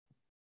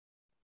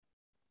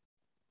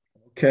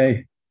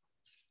Okay,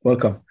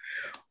 welcome.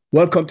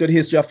 Welcome to the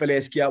History of LA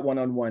Skia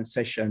one-on-one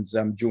sessions.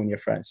 I'm Junior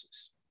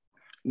Francis.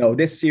 Now,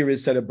 this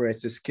series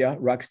celebrates the Skia,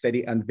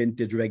 rocksteady, and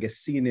vintage reggae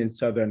scene in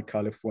Southern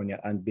California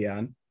and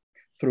beyond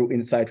through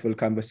insightful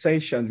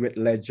conversations with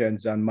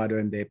legends and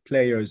modern-day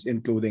players,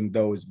 including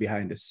those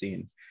behind the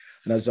scene.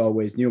 And as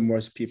always,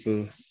 numerous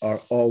people are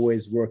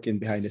always working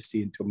behind the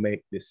scene to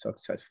make this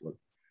successful.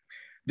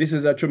 This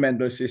is a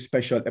tremendously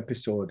special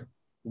episode,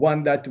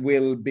 one that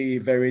will be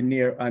very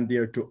near and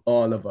dear to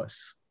all of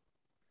us.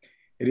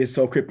 It is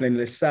so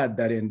cripplingly sad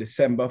that in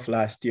December of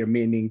last year,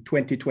 meaning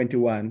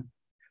 2021,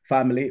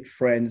 family,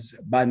 friends,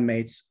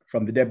 bandmates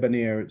from the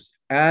Debonaires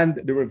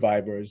and the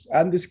Revivers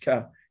and the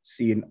ska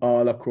scene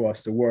all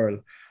across the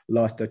world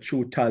lost a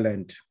true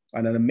talent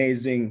and an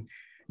amazing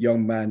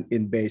young man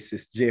in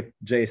bassist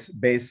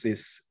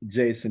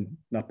Jason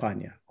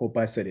Napanya. Hope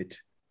I said it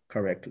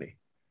correctly.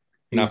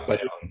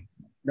 Napayon.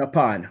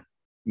 Napan.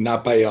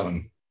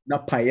 Napayon.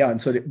 Napayan.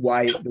 So the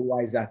Y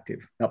is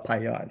active.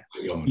 Napayan.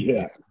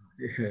 Yeah.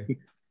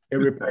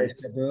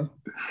 Irreplaceable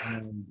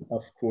and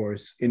of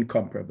course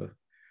incomparable.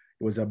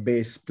 He was a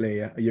bass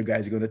player. You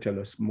guys are going to tell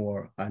us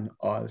more, and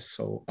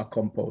also a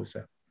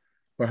composer.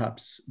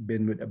 Perhaps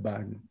been with a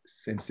band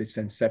since its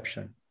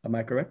inception. Am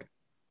I correct?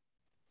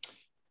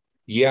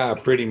 Yeah,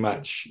 pretty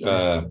much.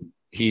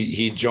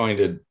 He joined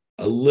it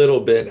a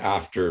little bit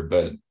after,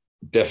 but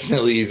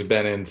definitely he's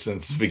been in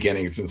since the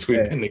beginning, since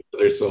we've been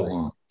together so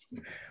long.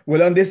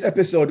 Well, on this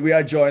episode, we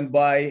are joined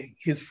by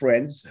his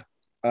friends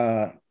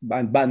and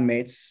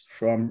bandmates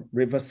from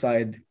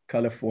Riverside,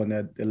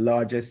 California, the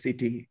largest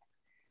city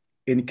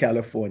in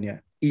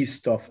California,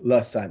 east of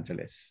Los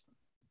Angeles.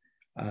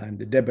 And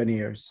the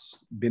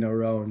Debonaires been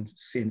around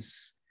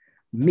since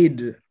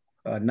mid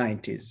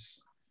 90s.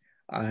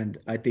 And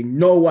I think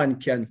no one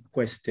can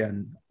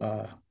question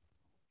the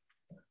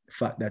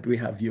fact that we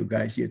have you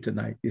guys here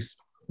tonight. It's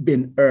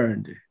been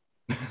earned.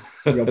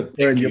 You have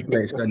earned your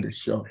place on the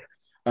show.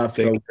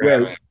 After,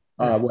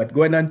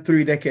 going on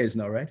 3 decades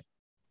now, right?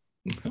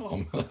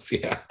 Almost,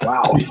 yeah.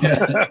 Wow.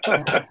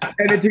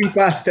 anything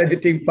past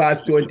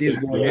 20 is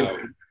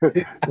going.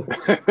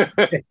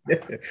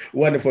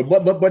 Wonderful.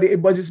 But it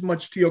was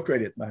much to your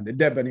credit, man, the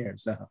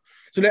Debonaires.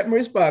 So let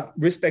me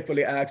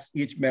respectfully ask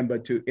each member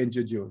to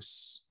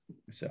introduce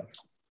yourself.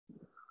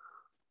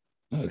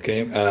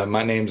 Okay.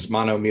 My name's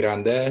Mano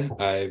Miranda.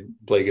 I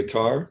play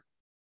guitar.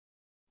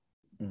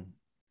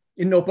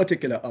 In no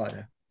particular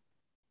order.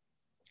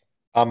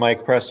 I'm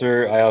Mike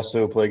Presser. I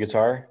also play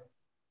guitar.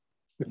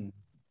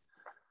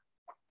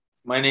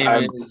 My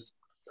name is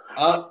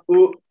my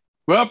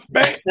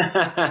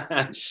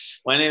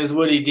name is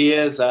Woody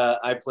Diaz.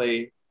 I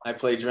play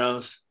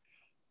drums.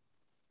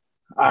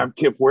 I'm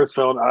Kip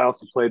Wurzfeld. I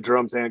also play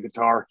drums and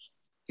guitar.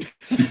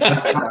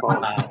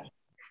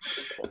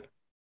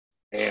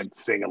 And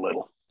sing a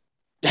little.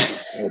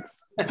 It's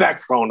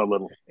saxophone a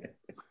little.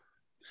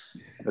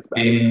 That's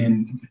bad.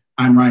 And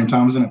I'm Ryan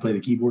Thompson. I play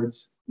the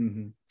keyboards.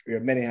 Mm-hmm. We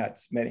have many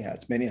hats.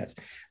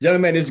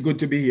 Gentlemen, it's good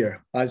to be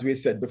here. As we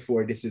said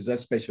before, this is a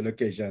special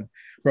occasion,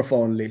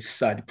 profoundly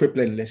sad,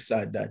 cripplingly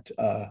sad that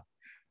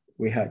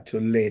we had to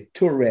lay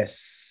to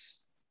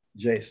rest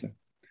Jason.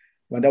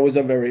 But that was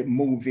a very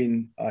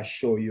moving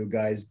show you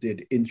guys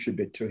did in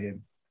tribute to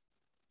him.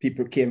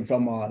 People came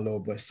from all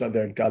over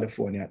Southern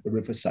California at the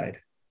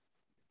Riverside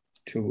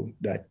to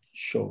that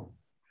show.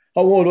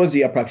 How old was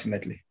he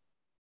approximately?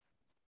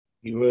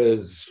 He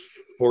was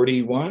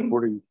 41.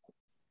 40.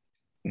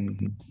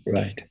 Mm-hmm.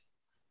 Right.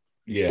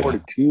 Yeah.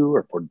 42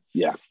 or 40.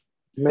 Yeah.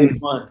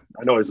 Mm-hmm.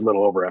 I know he's a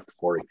little over after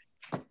 40.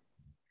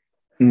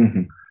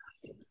 Mm-hmm.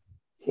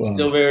 Wow.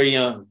 Still very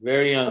young,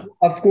 very young.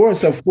 Of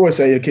course.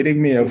 Are you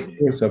kidding me? Of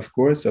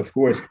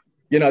course.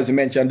 You know, as you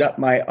mentioned, that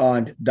my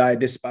aunt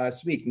died this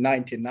past week,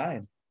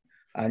 99.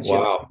 And she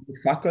had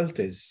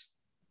faculties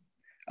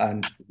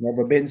and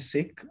never been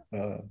sick.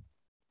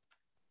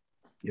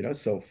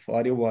 So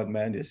 41,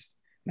 man, is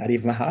not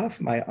even half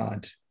my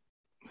aunt.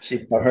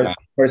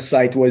 Her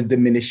sight was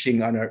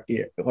diminishing on her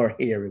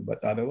hearing,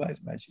 but otherwise,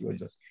 man, she was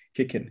just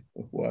kicking,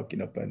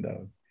 walking up and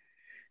down.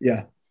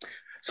 Yeah.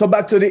 So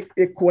back to the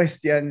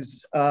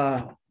questions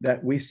that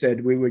we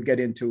said we would get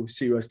into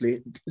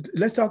seriously.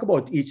 Let's talk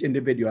about each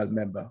individual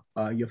member,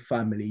 your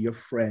family, your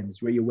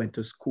friends, where you went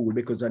to school,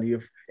 because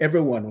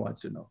everyone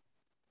wants to know.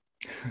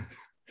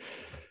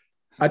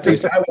 At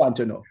least I want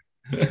to know.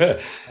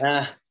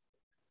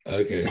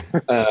 Okay.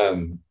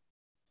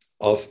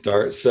 I'll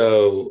start.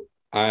 So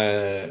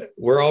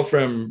we're all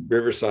from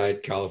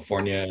Riverside,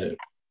 California.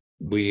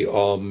 We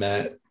all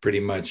met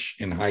pretty much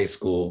in high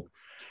school.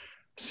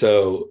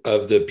 So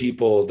of the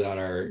people that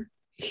are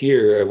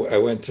here, I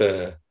went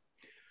to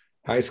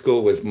high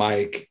school with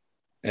Mike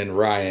and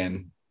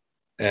Ryan,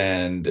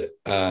 and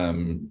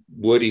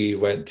Woody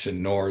went to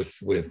North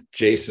with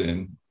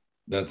Jason.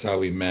 That's how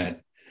we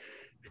met.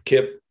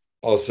 Kip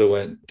also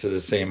went to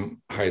the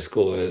same high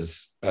school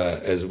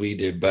as we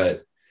did,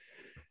 but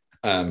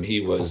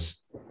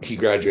he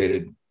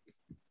graduated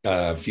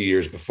a few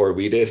years before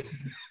we did.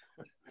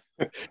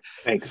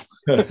 Thanks.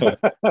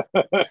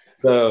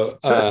 So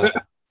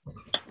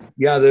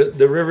Yeah,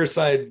 the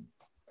Riverside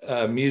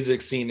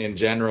music scene in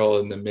general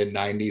in the mid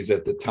 90s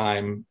at the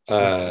time,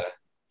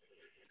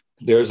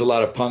 there's a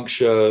lot of punk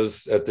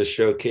shows at the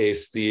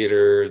Showcase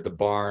Theater, the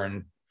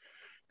Barn,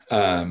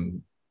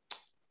 and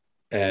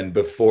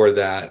before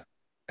that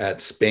at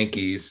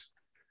Spanky's.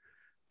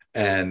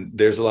 And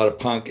there's a lot of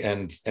punk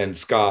and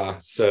ska.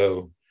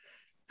 So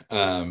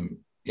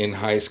in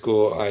high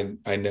school,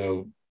 I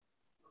know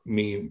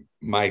me,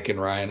 Mike,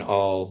 and Ryan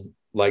all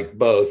liked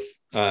both.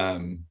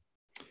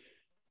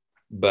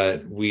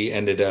 But we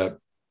ended up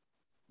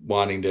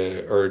wanting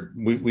to, or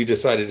we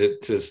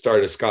decided to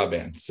start a ska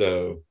band.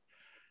 So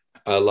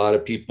a lot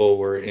of people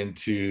were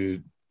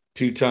into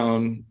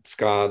two-tone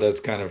ska. That's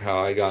kind of how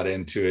I got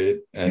into it.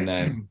 And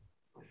then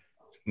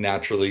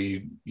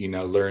naturally,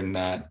 learned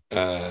that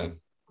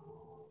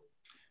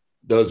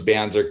those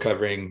bands are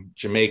covering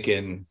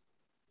Jamaican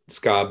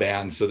ska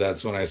bands. So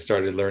that's when I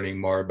started learning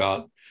more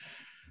about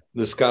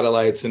the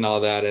Skatalites and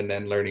all that, and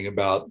then learning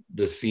about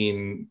the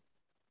scene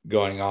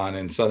going on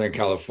in Southern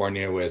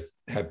California with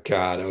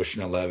Hepcat,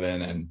 Ocean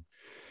 11, and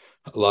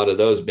a lot of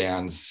those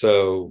bands.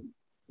 So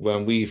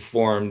when we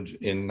formed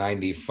in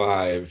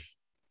 95,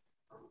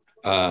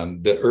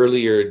 the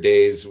earlier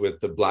days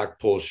with the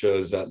Blackpool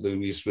shows that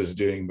Luis was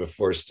doing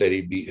before Steady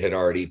Beat had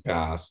already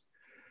passed.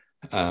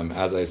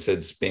 As I said,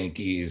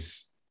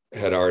 Spanky's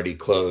had already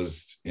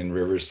closed in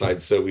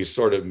Riverside. So we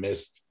sort of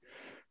missed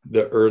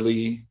the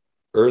early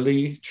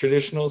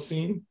traditional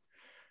scene.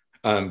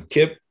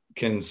 Kip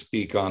can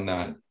speak on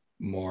that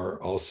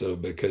more also,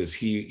 because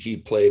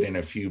he played in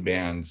a few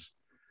bands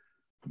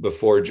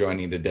before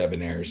joining the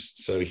Debonaires.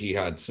 So he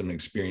had some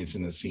experience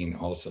in the scene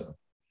also.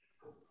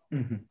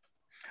 Mm-hmm.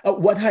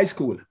 What high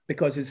school?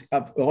 Because it's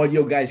all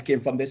you guys came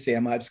from the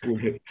same high school.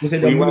 Was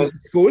it a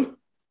music school?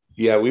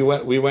 Yeah, we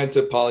went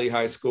to Poly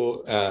High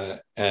School,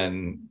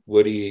 and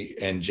Woody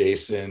and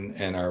Jason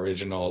and our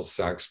original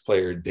sax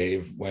player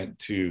Dave went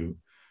to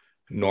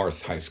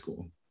North High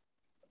School.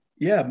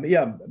 Yeah,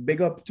 big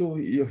up to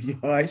your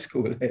high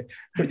school.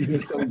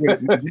 Produce some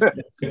great music.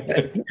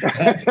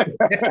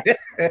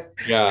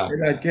 Yeah, you're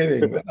not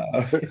kidding.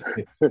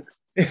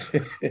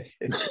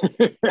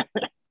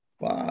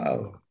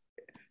 Wow.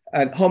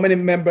 And how many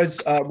members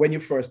when you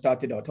first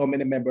started out? How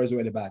many members were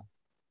in the band?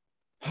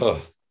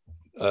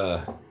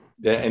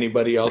 Yeah,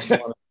 anybody else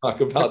want to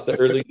talk about the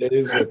early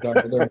days with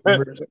their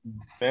members?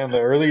 Man, the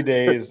early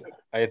days,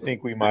 I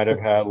think we might have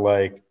had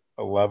like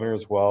 11 or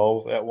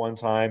 12 at one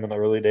time. In the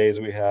early days,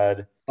 we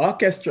had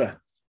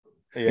orchestra.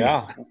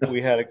 Yeah,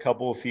 we had a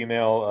couple of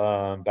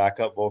female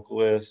backup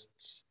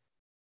vocalists.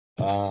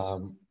 We,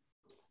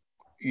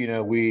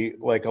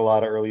 like a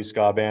lot of early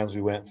ska bands,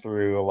 we went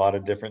through a lot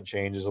of different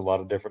changes, a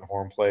lot of different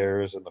horn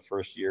players in the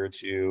first year or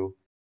two.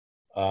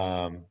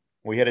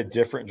 We had a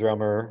different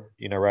drummer,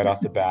 right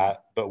off the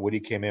bat, but Woody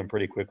came in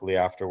pretty quickly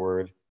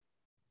afterward.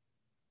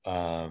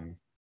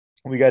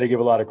 We got to give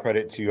a lot of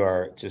credit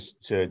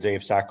to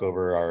Dave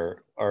Sackover,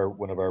 our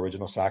one of our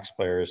original sax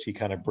players. He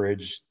kind of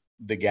bridged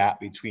the gap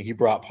between, he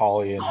brought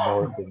Poly and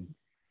North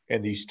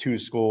and these two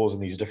schools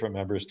and these different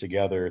members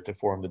together to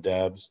form the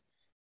Debs.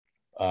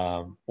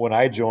 When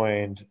I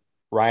joined,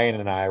 Ryan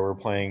and I were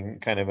playing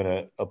kind of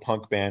in a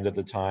punk band at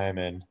the time,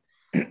 and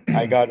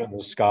I got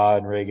into ska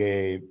and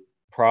reggae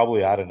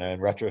probably, I don't know, in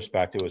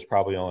retrospect, it was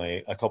probably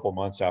only a couple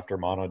months after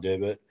Mono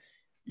did it.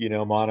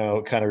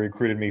 Mono kind of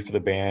recruited me for the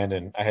band,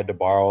 and I had to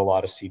borrow a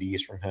lot of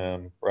CDs from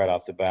him right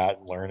off the bat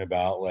and learn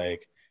about,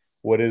 like,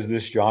 what is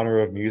this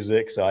genre of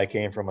music? So I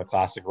came from a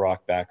classic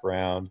rock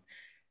background,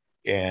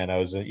 and I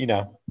was,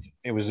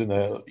 it was in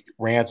the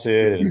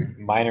Rancid and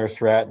Minor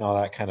Threat and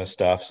all that kind of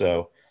stuff.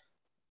 So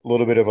a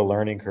little bit of a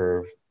learning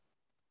curve.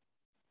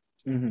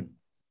 Mm-hmm.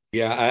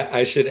 Yeah,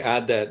 I should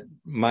add that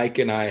Mike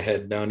and I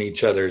had known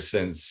each other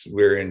since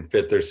we were in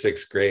 5th or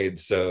 6th grade.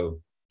 So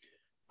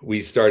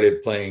we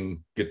started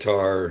playing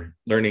guitar,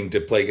 learning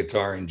to play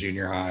guitar in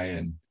junior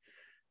high.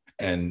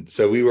 And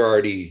so we were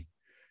already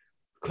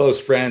close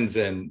friends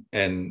and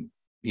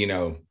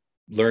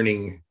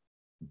learning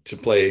to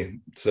play.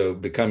 So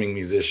becoming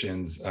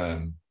musicians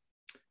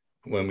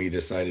when we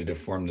decided to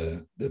form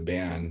the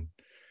band.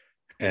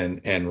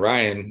 And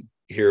Ryan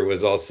here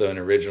was also an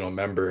original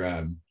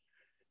member.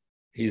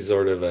 He's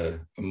sort of a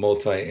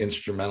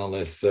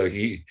multi-instrumentalist. So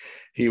he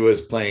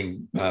was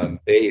playing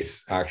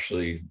bass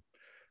actually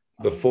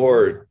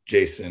before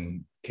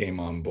Jason came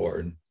on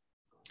board.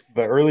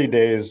 The early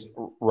days,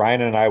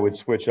 Ryan and I would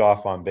switch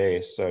off on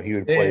bass. So he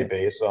would play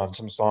bass on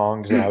some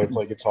songs and I would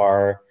play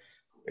guitar,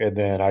 and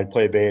then I'd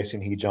play bass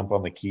and he'd jump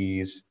on the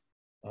keys.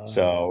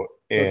 So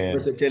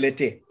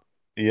versatility.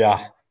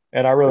 Yeah.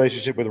 And our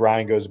relationship with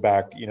Ryan goes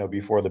back,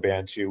 before the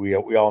band too. We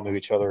all knew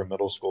each other in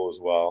middle school as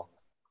well.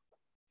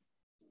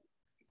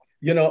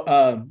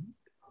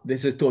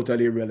 This is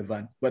totally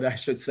irrelevant, but I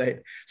should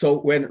say, so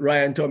when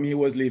Ryan told me he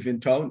was leaving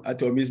town, I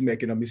told him he's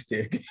making a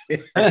mistake.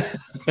 I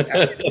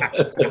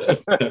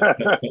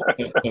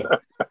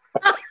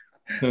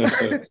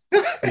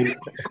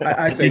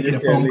said, get a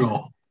phone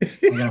call. I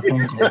got a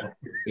phone call.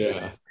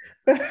 Yeah.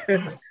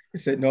 He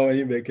said, no,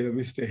 you're making a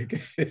mistake.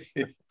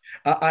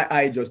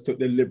 I just took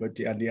the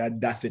liberty and the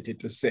audacity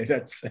to say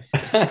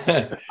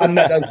that I'm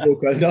not as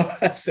vocal now.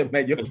 I said,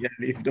 man, you can't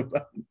leave the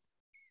band.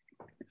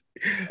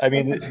 I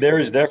mean, there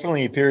was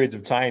definitely periods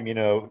of time,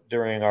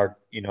 during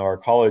our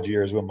college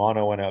years when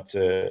Mono went up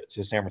to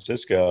San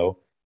Francisco.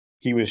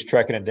 He was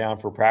trekking it down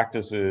for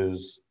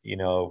practices,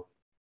 a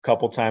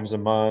couple times a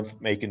month,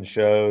 making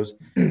shows.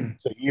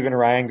 So even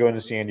Ryan going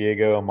to San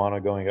Diego and Mono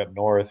going up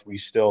north, we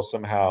still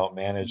somehow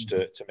managed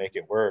to make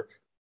it work.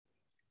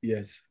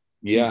 Yes.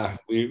 Yeah,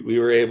 we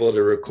were able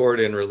to record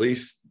and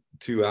release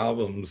 2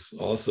 albums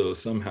also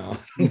somehow.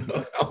 I don't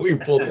know how we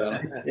pulled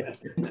that.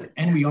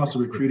 And we also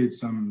recruited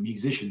some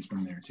musicians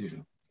from there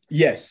too.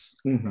 Yes.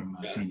 From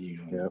San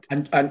Diego.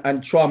 Yep.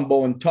 And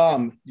Trombone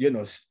Tom,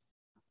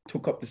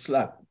 took up the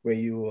slack when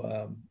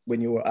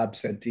you were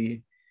absent.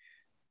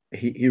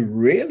 He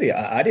really,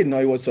 I didn't know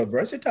he was so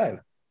versatile.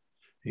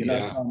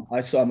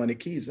 I saw him on the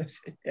keys. I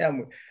said, yeah,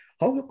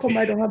 how come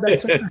I don't have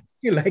that sort of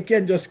skill? I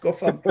can just go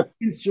from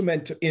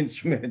instrument to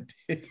instrument.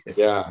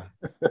 Yeah.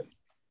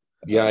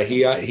 Yeah,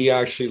 he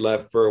actually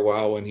left for a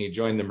while when he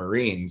joined the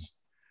Marines.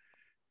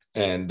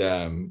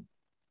 And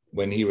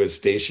when he was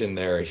stationed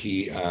there,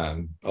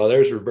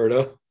 there's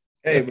Roberto.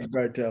 Hey,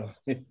 Roberto.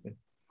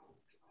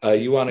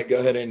 You want to go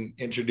ahead and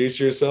introduce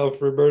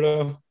yourself,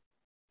 Roberto?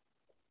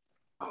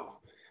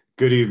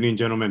 Good evening,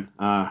 gentlemen.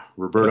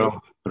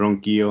 Roberto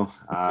Ronquillo,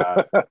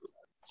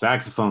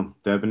 saxophone,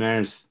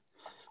 Debonaires.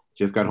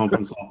 Just got home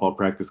from softball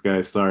practice,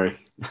 guys. Sorry.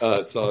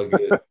 It's all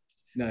good.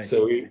 Nice.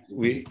 So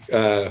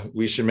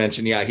we should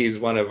mention, he's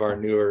one of our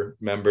newer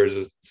members,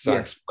 a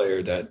sax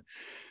player that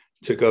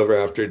took over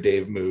after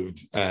Dave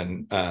moved.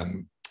 And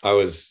I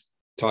was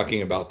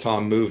talking about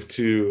Tom moved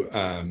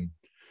to,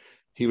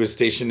 he was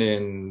stationed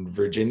in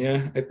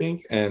Virginia, I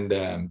think.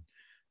 And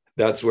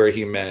that's where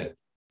he met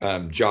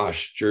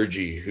Josh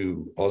Georgie,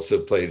 who also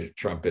played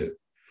trumpet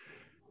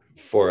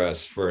for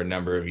us for a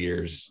number of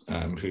years,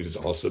 who's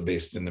also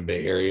based in the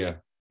Bay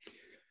Area.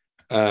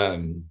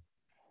 One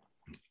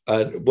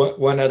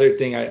other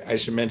thing I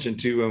should mention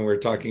too, when we're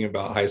talking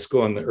about high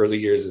school in the early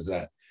years, is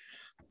that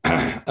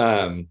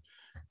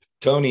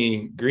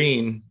Tony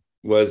Green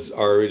was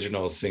our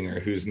original singer,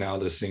 who's now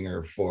the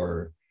singer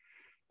for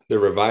the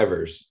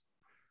Revivers.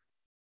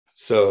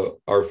 So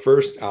our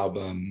first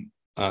album,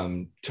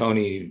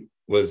 Tony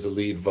was the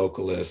lead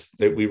vocalist.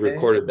 That we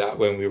recorded that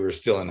when we were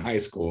still in high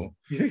school.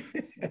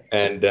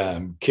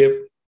 And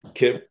Kip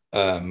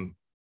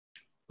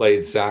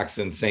played sax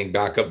and sang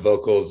backup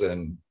vocals,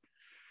 and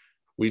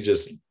we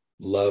just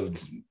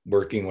loved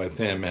working with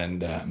him.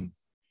 And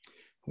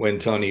when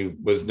Tony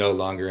was no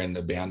longer in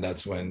the band,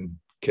 that's when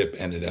Kip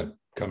ended up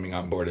coming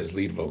on board as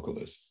lead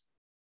vocalist.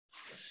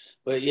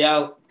 But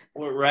yeah,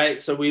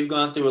 right. So we've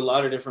gone through a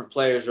lot of different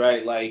players,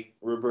 right? Like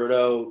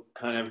Roberto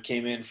kind of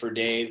came in for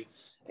Dave,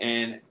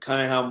 and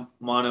kind of how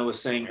Mono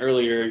was saying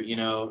earlier,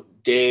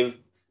 Dave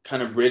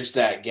kind of bridged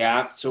that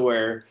gap to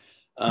where,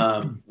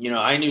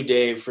 I knew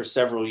Dave for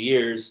several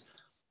years,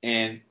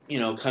 and,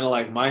 kind of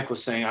like Mike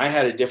was saying, I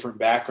had a different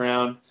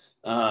background,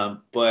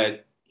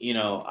 but,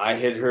 I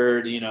had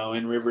heard,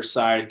 in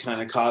Riverside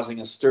kind of causing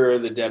a stir,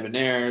 the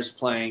Debonaires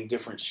playing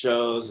different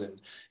shows, and,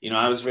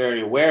 I was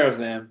very aware of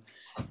them.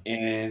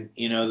 And,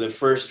 the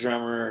first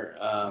drummer,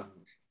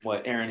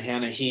 Aaron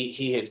Hanna,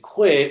 he had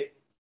quit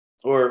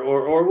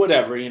or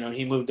whatever,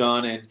 he moved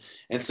on.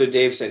 And so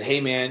Dave said,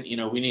 hey man,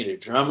 we need a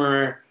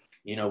drummer,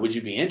 would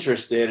you be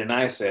interested? And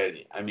I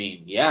said, I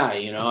mean, yeah,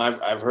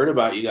 I've heard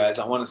about you guys.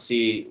 I want to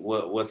see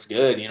what's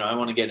good. I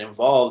want to get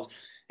involved.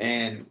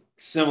 And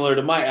similar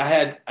to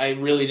Mike, I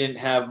really didn't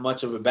have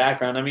much of a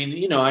background. I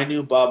mean, I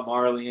knew Bob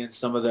Marley and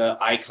some of the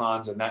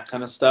icons and that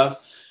kind of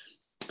stuff.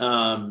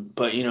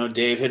 But,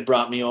 Dave had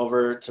brought me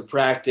over to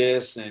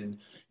practice and,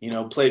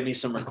 played me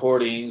some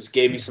recordings,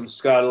 gave me some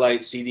Scotalight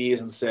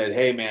CDs and said,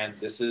 hey man,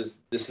 this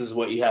is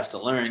what you have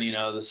to learn.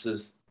 This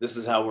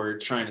is how we're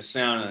trying to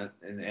sound.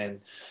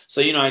 And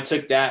so, I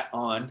took that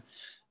on.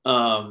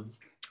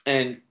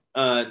 And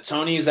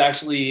Tony is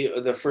actually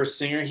the first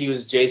singer. He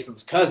was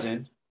Jason's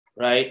cousin.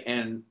 Right.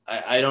 And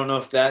I don't know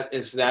if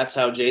that's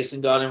how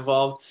Jason got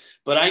involved,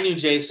 but I knew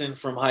Jason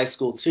from high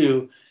school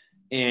too.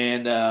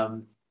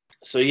 And,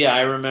 so yeah,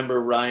 I remember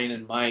Ryan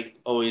and Mike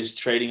always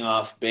trading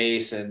off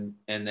bass, and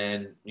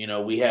then,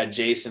 we had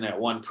Jason at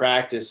one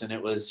practice, and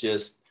it was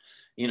just,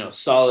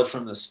 solid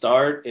from the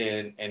start,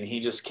 and he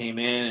just came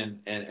in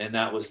and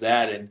that was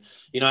that. And,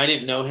 I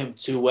didn't know him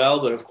too well,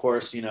 but of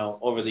course,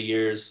 over the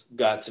years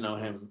got to know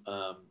him,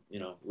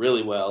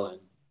 really well,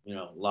 and,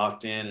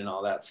 locked in and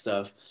all that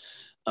stuff.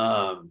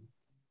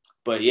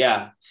 But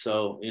yeah,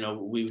 so,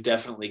 we've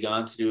definitely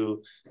gone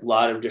through a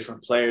lot of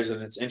different players,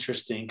 and it's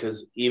interesting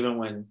because even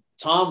when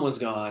Tom was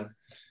gone,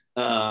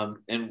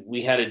 and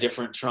we had a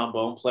different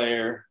trombone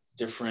player,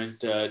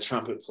 different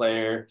trumpet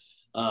player.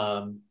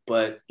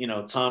 But,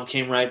 Tom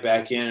came right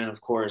back in, and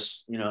of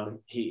course,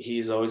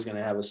 he's always going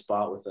to have a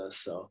spot with us.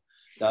 So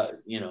that,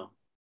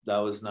 that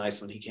was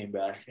nice when he came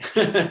back.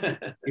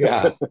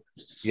 Yeah.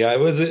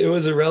 It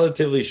was a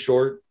relatively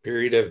short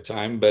period of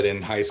time, but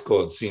in high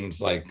school, it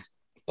seems like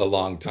a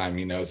long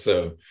time,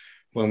 So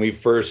when we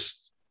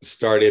first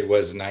started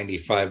was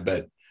 95,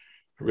 but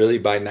really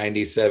by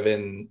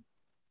 97,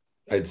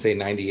 I'd say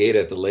 98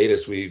 at the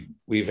latest,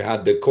 we've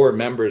had the core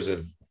members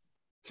have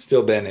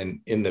still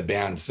been in the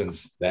band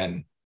since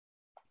then.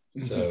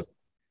 So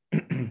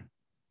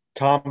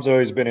Tom's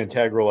always been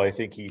integral. I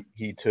think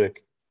he took,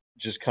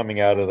 just coming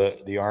out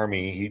of the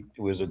army, he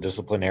was a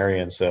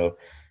disciplinarian, so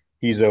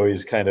he's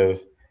always kind of,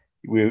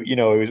 we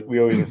always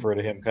refer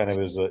to him kind of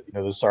as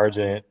the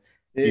sergeant.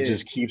 He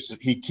just keeps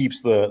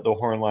the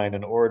horn line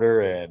in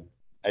order, and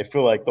I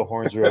feel like the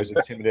horns were always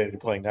intimidated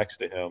playing next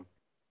to him.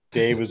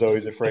 Dave was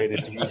always afraid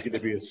if he was going to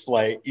be a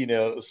slight beat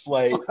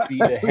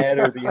ahead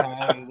or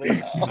behind.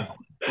 Like,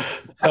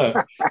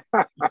 oh.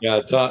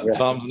 Yeah,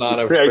 Tom's not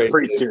afraid. Yeah, he's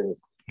pretty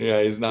serious.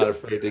 Yeah, he's not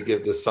afraid to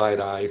give the side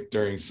eye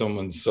during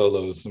someone's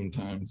solos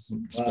sometimes,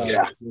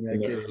 especially in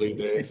the early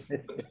days.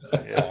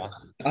 Yeah.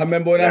 I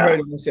remember when I heard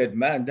him, I said,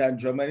 man, Dan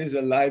Drummond is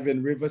alive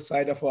in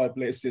Riverside of all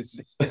places.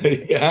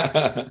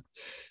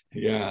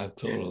 Yeah,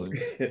 totally.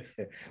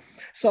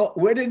 So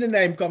where did the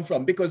name come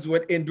from? Because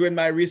in doing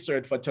my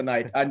research for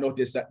tonight, I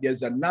noticed that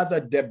there's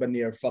another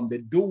debonair from the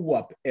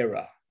doo-wop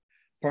era,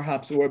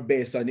 perhaps who were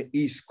based on the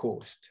East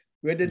Coast.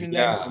 Where did the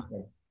name come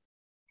from?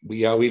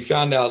 We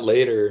found out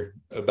later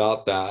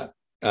about that.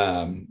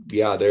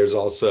 There's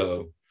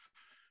also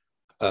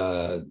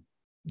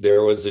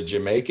there was a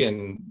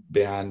Jamaican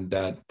band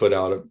that put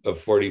out a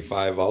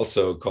 45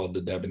 also called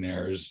the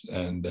Debonaires,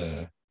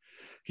 and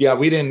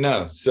we didn't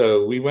know.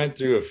 So we went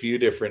through a few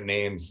different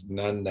names,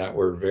 none that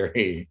were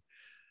very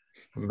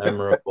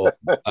memorable.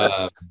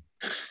 I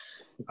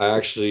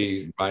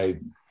actually, my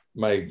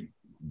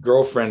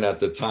girlfriend at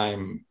the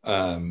time,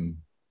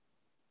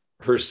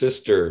 her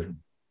sister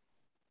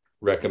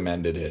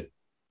recommended it,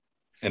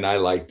 and I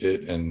liked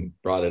it and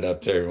brought it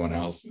up to everyone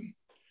else,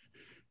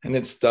 and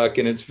it stuck,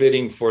 and it's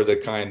fitting for the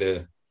kind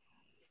of,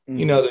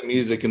 the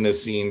music in the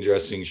scene,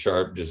 dressing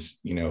sharp,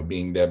 just,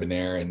 being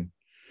debonair, and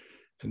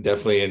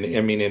definitely,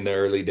 in the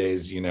early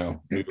days, we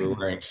were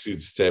wearing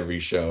suits to every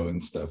show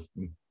and stuff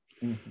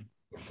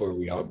before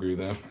we outgrew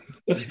them.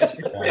 It's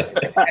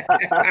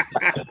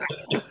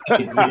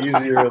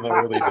easier in the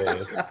early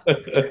days.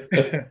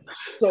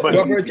 So,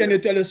 Robert, can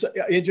you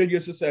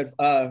introduce yourself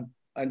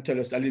and tell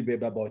us a little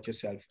bit about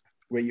yourself,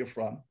 where you're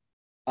from?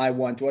 I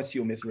want to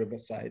assume it's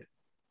Riverside.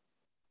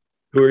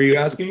 Who are you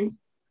asking?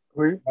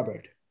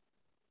 Robert.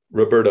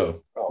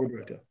 Roberto.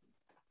 Roberto.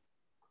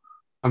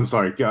 I'm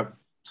sorry.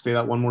 Say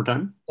that one more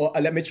time. Oh,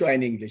 let me try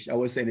in English. I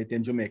was saying it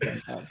in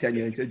Jamaican. Can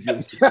you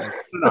introduce yourself?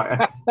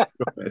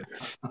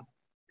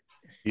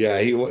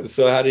 Yeah,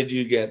 so how did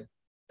you get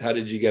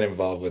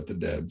involved with the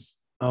Debs?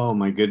 Oh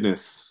my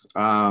goodness.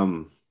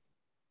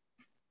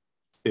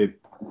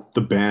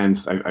 The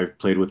bands, I've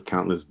played with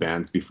countless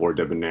bands before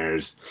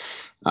Debonaires.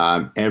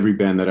 Every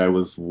band that I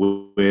was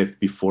with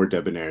before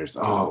Debonaires,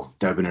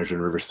 Debonaires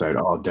in Riverside,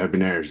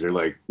 Debonaires, they're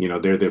like,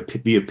 they're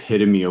the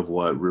epitome of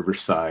what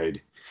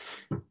Riverside,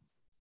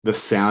 the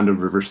sound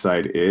of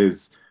Riverside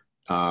is.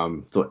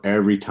 So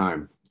every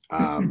time,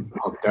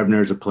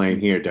 Debonaires are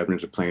playing here,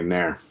 Debonaires are playing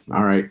there.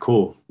 All right,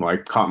 cool. Well, I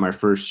caught my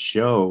first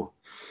show,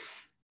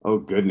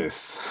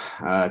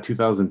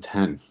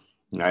 2010.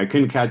 I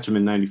couldn't catch him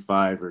in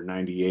 95 or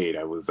 98.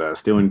 I was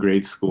still in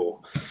grade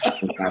school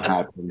when that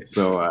happened.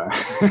 So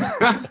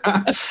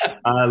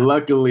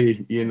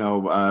luckily,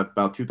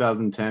 about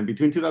 2010,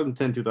 between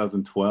 2010 and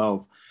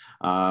 2012,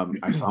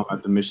 I saw him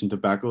at the Mission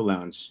Tobacco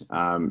Lounge.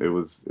 It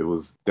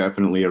was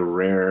definitely a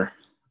rare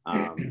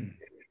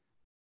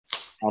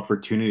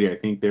opportunity. I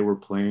think they were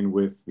playing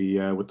with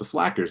the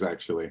Slackers,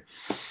 actually.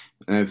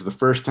 And it's the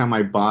first time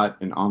I bought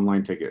an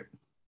online ticket.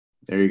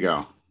 There you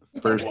go.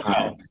 First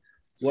time.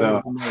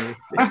 So,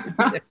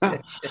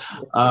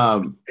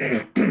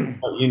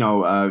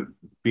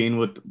 being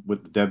with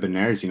the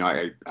Debonaires,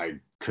 I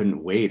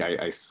couldn't wait.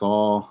 I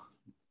saw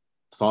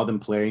them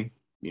play,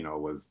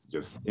 was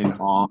just in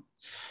awe.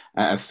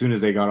 As soon as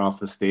they got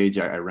off the stage,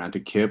 I ran to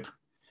Kip.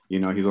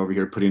 He's over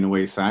here putting away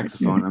his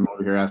saxophone. I'm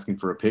over here asking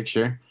for a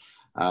picture.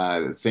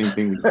 Same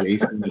thing with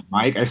Jason and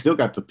Mike. I still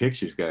got the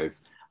pictures,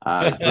 guys.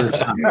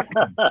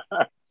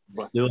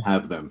 Still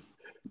have them.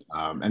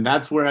 And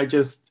that's where I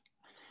just,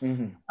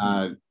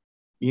 I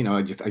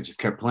just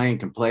kept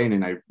playing,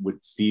 and I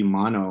would see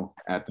Mono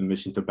at the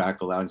Mission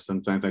Tobacco Lounge.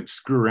 Sometimes I'd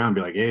screw around and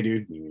be like, hey,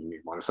 dude, you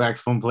want a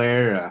saxophone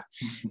player?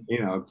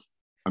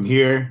 I'm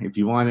here if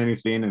you want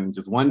anything. And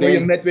just one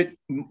day.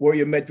 Were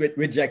you met with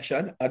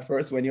rejection at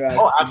first when you asked?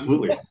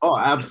 Oh,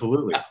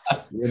 absolutely.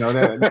 I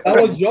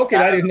was joking.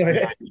 I didn't know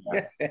that.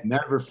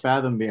 Never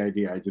fathomed the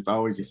idea. I just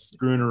always just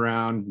screwing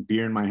around,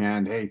 beer in my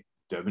hand. Hey,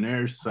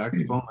 Debonair,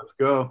 saxophone, let's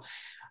go.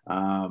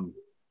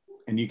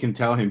 And you can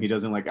tell him he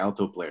doesn't like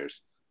alto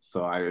players.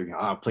 So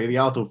I'll play the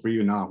alto for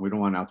you. No, we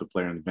don't want an alto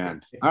player in the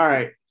band. All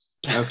right.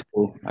 That's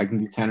cool. I can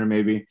do tenor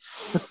maybe.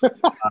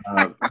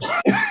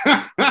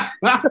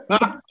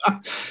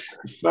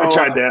 So, I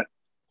tried that.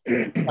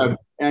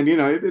 And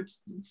it's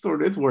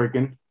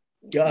working.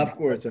 Yeah, of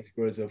course.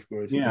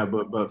 Yeah,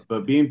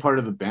 but being part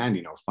of the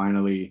band,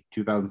 finally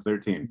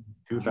 2013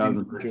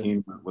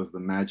 was the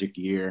magic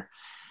year.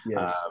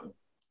 Yes.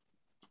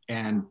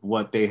 And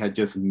what they had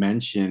just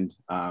mentioned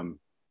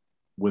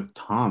with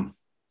Tom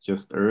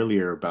just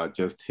earlier about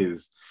just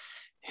his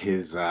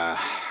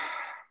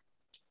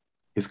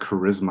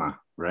charisma,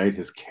 right?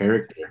 His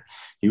character.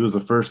 He was the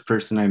first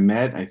person I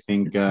met. I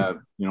think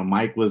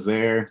Mike was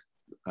there,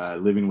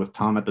 living with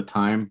Tom at the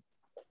time,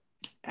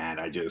 and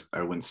I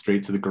went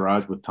straight to the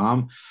garage with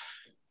Tom.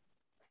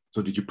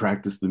 So did you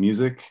practice the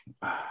music?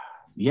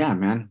 Yeah,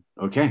 man.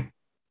 Okay,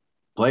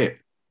 play it.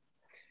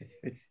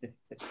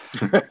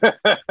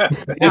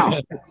 Now,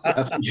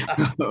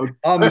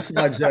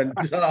 Sergeant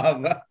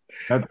Tom.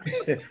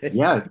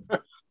 Yeah.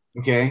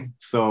 Okay.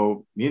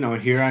 So,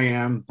 here I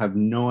am, have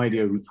no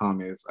idea who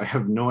Tom is. I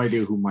have no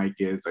idea who Mike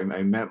is. I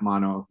met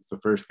Mono. It's the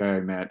first guy I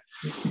met.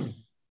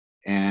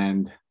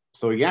 And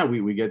so, yeah,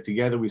 we get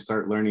together, we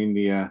start learning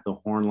the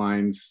horn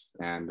lines,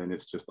 and then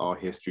it's just all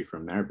history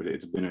from there. But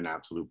it's been an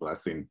absolute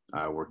blessing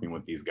working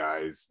with these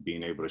guys,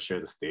 being able to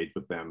share the stage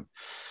with them.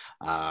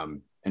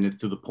 And it's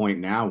to the point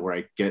now where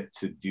I get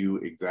to do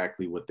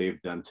exactly what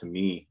they've done to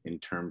me in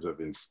terms of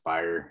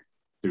inspire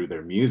through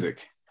their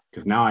music.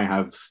 Because now I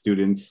have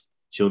students,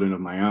 children of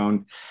my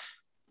own,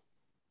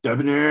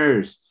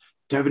 Debonaires.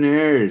 Oh,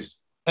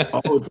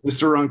 it's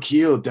Mr.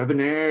 Ronquillo,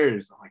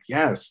 Debonaires. I'm like,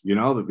 yes, they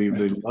love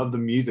the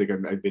music.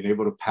 I've been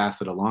able to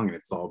pass it along, and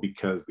it's all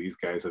because these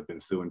guys have been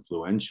so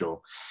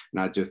influential,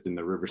 not just in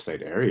the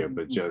Riverside area,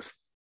 but just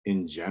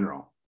in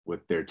general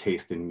with their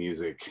taste in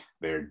music,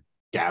 their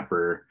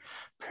dapper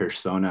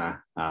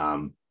persona. But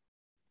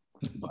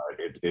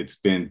it's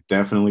been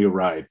definitely a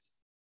ride.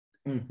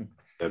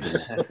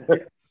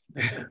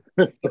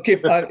 Okay,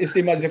 it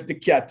seems as if the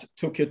cat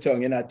took your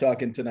tongue. You're not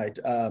talking tonight.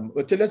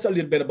 But tell us a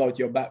little bit about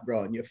your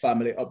background, your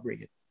family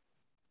upbringing.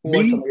 Who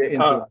are some of your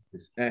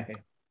influences?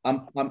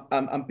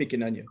 I'm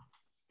picking on you.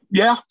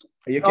 Yeah.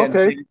 You can't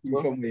pick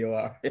from where you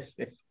are.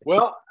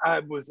 Well,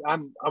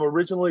 I'm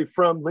originally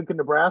from Lincoln,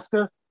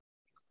 Nebraska.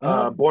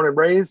 Born and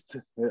raised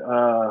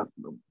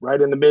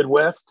right in the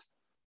Midwest.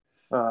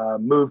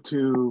 Moved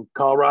to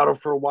Colorado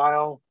for a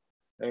while,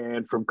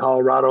 and from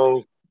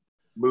Colorado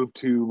moved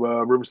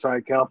to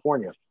Riverside,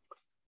 California.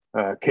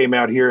 Came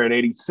out here in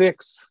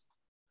 '86.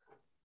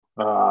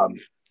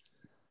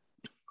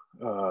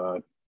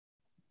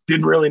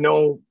 Didn't really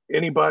know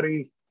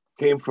anybody.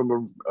 Came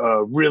from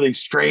a really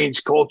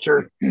strange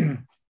culture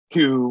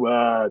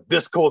to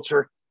this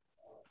culture,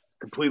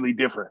 completely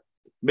different.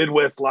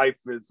 Midwest life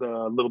is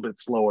a little bit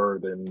slower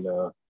than,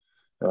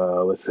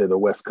 let's say, the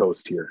West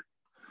Coast here.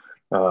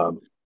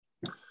 So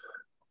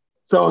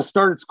I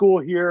started school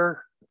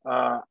here.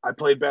 I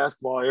played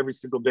basketball every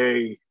single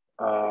day.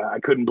 I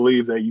couldn't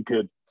believe that you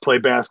could play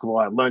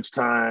basketball at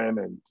lunchtime,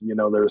 and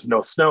there was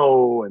no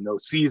snow and no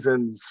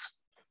seasons.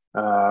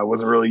 I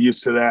wasn't really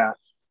used to that.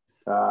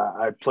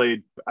 I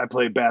played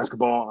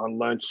basketball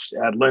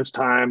at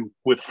lunchtime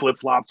with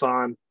flip-flops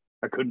on.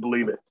 I couldn't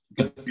believe it.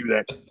 You could do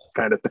that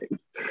kind of thing.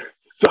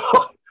 So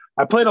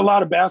I played a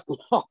lot of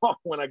basketball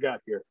when I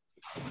got here.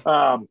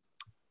 I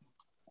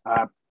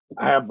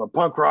have a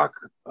punk rock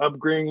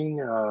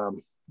upbringing.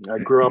 I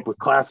grew up with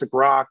classic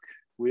rock.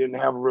 We didn't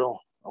have a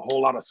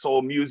whole lot of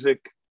soul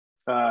music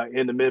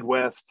in the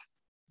Midwest.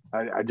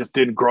 I just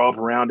didn't grow up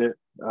around it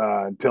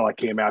until I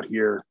came out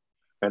here.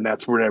 And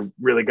that's where I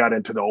really got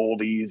into the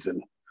oldies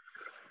and,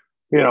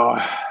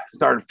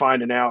 started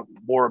finding out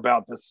more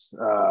about this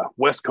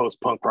West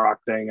Coast punk rock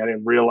thing. I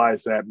didn't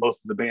realize that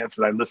most of the bands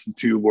that I listened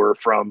to were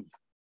from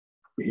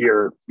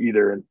here,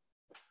 either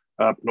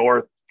up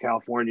north,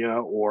 California,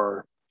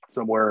 or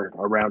somewhere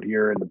around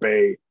here in the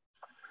Bay.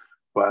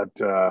 But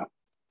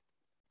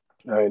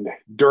and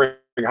during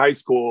high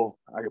school,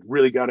 I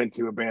really got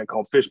into a band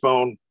called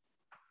Fishbone.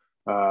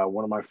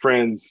 One of my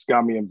friends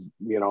got me,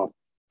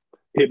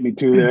 hit me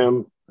to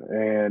them.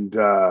 And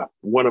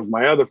one of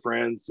my other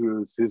friends,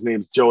 his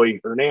name's Joey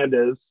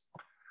Hernandez,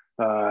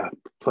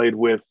 played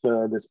with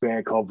this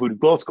band called Voodoo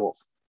Glow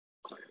Skulls.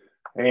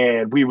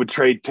 And we would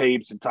trade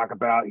tapes and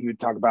he would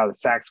talk about a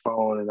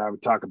saxophone, and I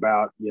would talk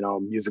about,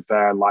 music that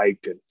I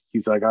liked. And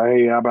he's like,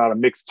 hey, how about a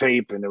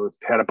mixtape? And it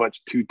had a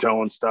bunch of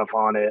two-tone stuff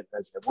on it.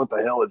 I said, what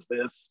the hell is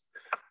this?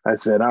 I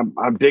said,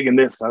 I'm digging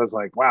this. I was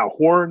like, wow,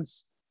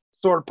 horns,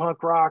 sort of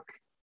punk rock.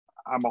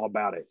 I'm all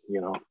about it,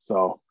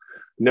 So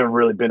never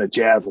really been a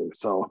jazzer.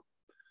 So,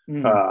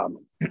 in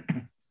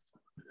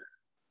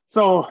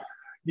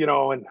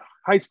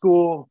high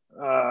school,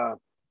 I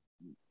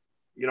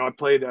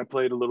played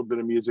a little bit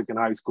of music in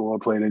high school. I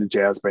played in a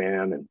jazz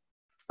band, and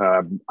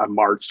I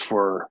marched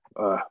for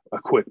a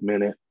quick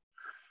minute.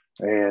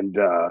 And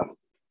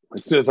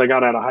as soon as I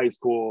got out of high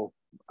school,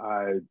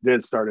 I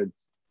then started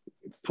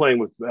playing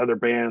with other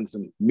bands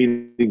and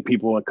meeting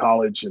people in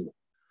college. And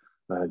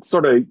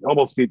sort of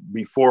almost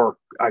before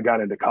I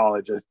got into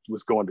college, I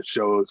was going to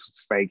shows,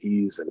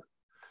 Spankies, and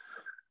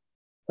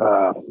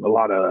a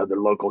lot of other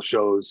local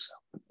shows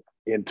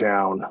in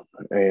town.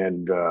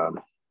 And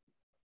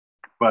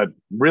but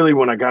really,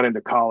 when I got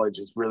into college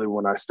is really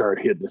when I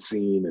started hitting the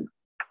scene. And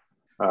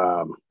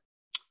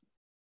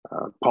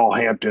Paul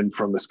Hampton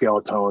from the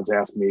Skeletones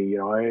asked me,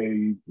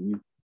 hey,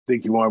 you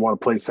think you want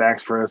to play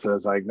sax for us? I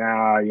was like,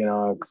 nah,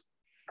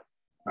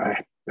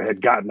 I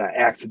had gotten an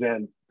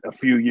accident a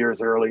few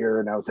years earlier,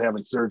 and I was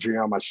having surgery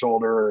on my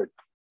shoulder,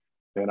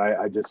 and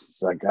I just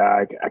was like,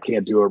 I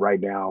can't do it right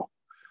now.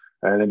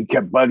 And then he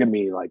kept bugging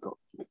me like,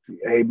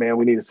 hey man,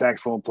 we need a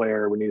saxophone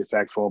player. We need a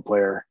saxophone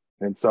player.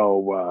 And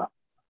so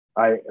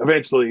I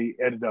eventually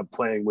ended up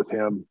playing with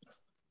him,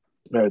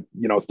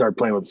 started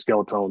playing with the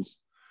Skeletones.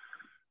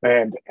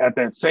 And at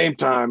that same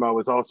time, I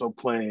was also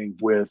playing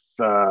with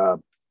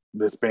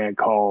this band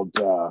called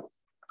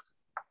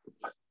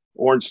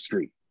Orange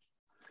Street.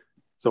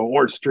 So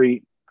Orange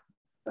Street,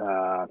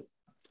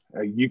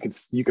 you can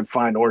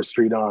find Orange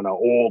Street on an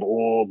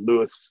old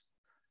Lewis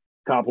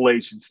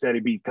compilation, Steady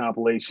Beat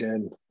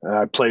compilation.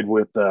 I played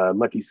with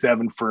Lucky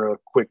Seven for a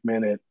quick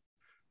minute,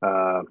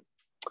 and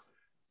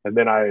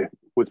then I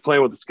was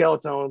playing with the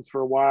Skeletones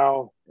for a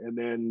while, and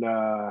then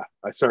I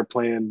started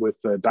playing with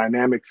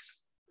Dynamics.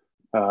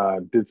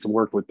 Did some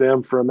work with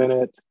them for a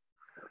minute,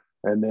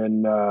 and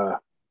then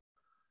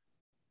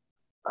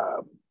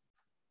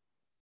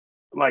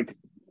like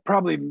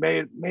probably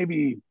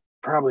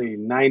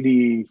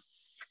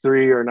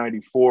 93 or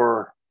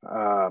 94,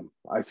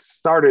 I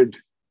started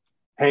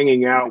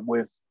hanging out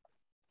with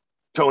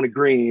Tony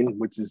Green,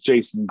 which is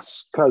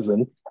Jason's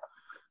cousin,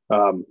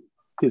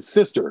 his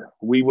sister.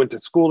 We went to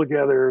school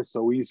together,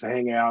 so we used to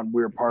hang out and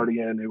we were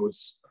partying. It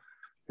was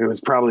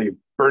probably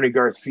Bernie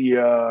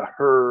Garcia,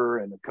 her,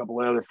 and a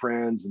couple of other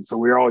friends, and so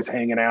we were always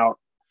hanging out,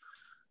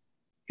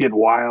 getting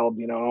wild,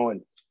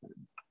 and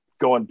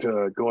going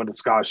to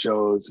ska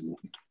shows, and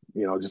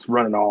just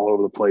running all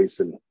over the place.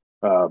 And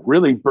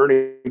really,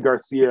 Bernie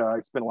Garcia,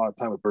 I spent a lot of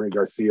time with Bernie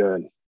Garcia,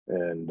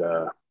 and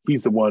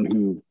he's the one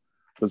who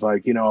was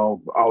like,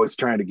 always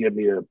trying to get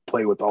me to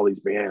play with all these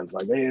bands.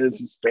 Like, hey, there's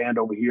this band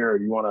over here.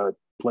 You want to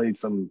play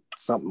something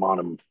on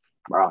them?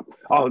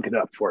 I'll look it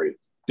up for you.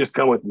 Just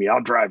come with me.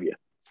 I'll drive you.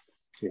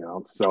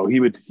 So he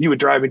would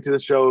drive me to the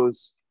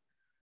shows,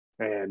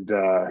 and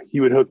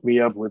he would hook me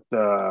up with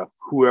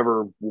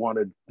whoever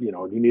wanted.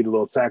 You need a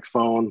little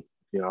saxophone.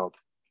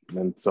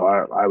 And so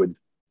I would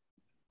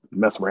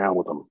mess around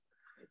with them.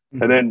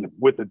 Mm-hmm. And then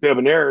with the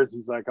Debonaires,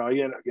 he's like, oh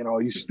yeah,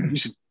 you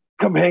should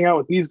come hang out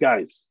with these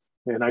guys.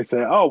 And I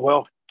said, oh,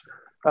 well,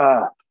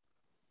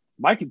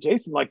 Mike and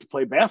Jason like to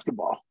play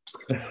basketball.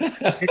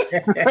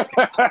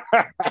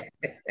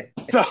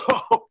 so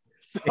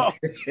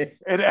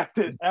and at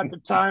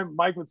the time,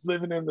 Mike was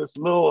living in this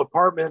little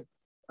apartment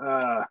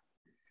over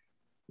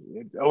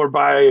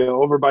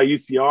by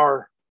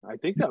UCR. I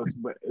think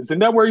isn't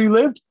that where you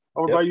lived?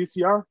 Over by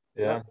UCR?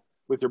 Yeah.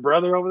 With your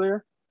brother over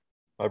there?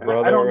 My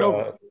brother, I don't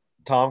know.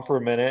 Tom for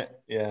a minute.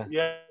 Yeah.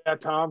 Yeah,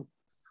 Tom.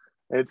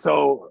 And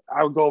so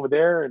I would go over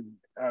there and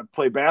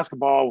play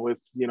basketball with,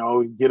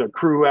 get a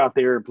crew out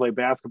there and play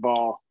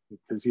basketball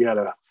because you had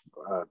a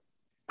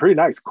pretty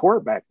nice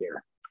court back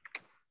there.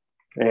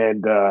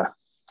 And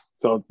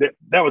so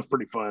that was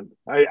pretty fun.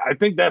 I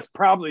think that's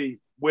probably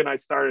when I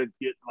started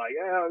getting like,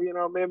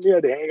 man, we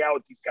had to hang out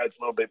with these guys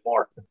a little bit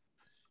more.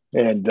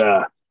 And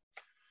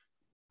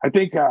I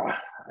think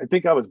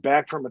I was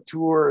back from a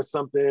tour or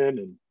something,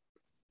 and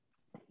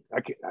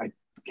I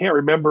can't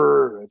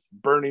remember if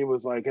Bernie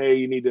was like, hey,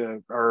 you need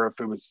to, or if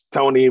it was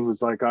Tony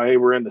was like, oh, hey,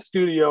 we're in the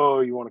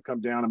studio, you want to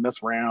come down and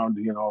mess around,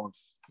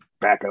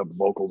 backup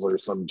vocals or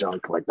some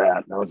junk like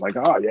that. And I was like,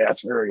 oh yeah,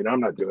 sure,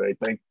 I'm not doing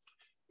anything,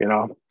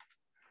 no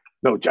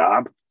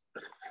job.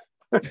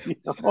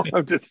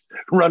 I'm just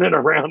running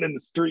around in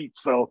the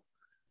streets. So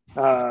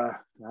I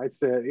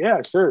said,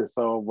 yeah, sure.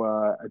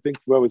 So I think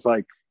what was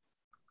like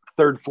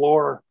third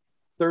floor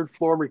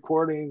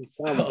recording,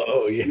 some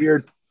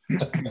weird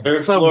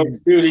third floor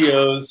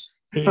studios,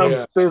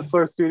 third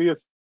floor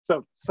studios,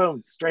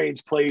 some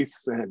strange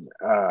place, and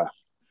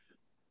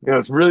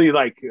it's really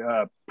like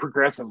a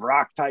progressive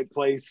rock type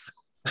place.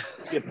 I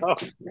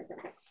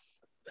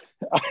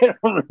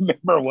don't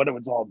remember what it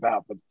was all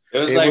about, but it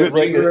was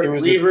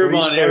reverb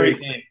on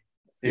everything.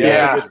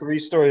 Yeah, like a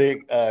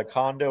 3-story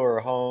condo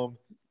or home,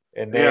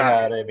 and they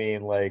had,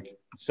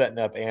 setting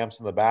up amps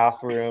in the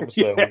bathroom.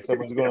 So when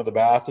someone's going to the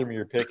bathroom,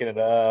 you're picking it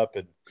up,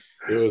 and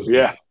it was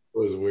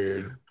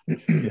weird.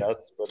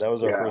 But that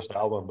was our first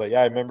album. But yeah,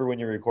 I remember when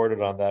you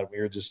recorded on that, we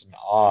were just in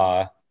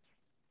awe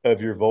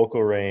of your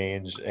vocal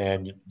range,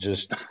 and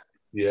just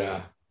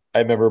I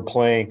remember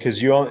playing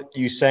because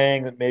you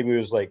sang that maybe it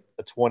was like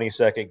a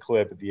 20-second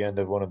clip at the end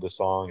of one of the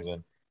songs,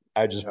 and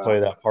I just play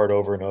that part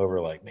over and over,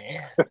 like,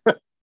 man.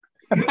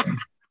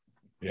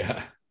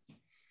 Yeah.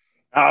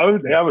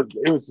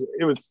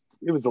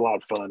 It was a lot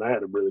of fun. I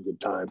had a really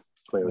good time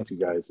playing with you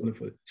guys.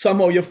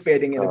 Somehow you're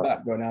fading in the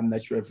background. I'm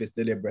not sure if it's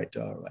deliberate.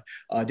 All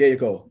right. There you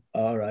go.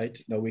 All right.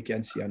 Now we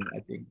can see.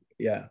 I think.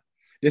 Yeah.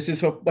 This is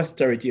for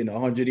posterity.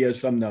 100 years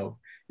from now,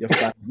 your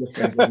friends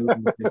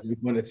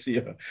want to see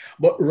you.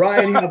 But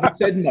Ryan, you haven't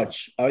said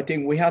much. I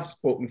think we have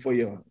spoken for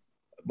you,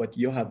 but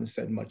you haven't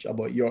said much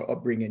about your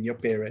upbringing, your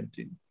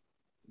parenting.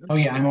 Oh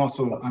yeah, I'm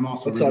also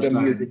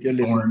Riverside, music you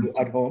listen to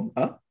at home,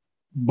 huh?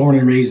 Born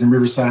and raised in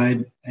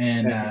Riverside,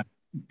 and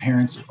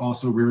parents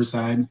also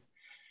Riverside.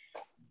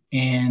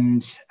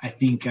 And I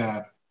think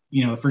the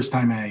first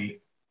time I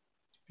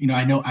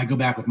go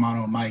back with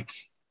Mono and Mike,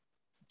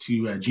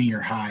 to junior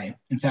high.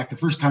 In fact, the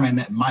first time I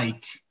met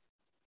Mike,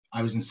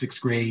 I was in 6th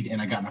grade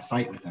and I got in a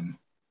fight with him.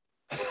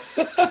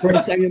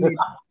 First time you meet.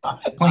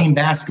 Playing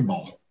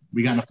basketball.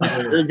 We got in a fight.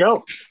 There you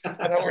go.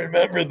 I don't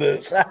remember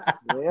this.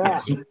 Yeah.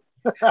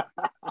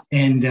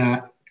 And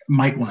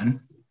Mike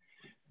won.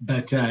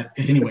 But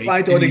anyway.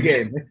 Fight or the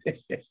game.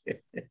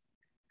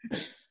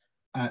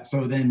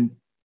 So then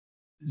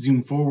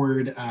zoom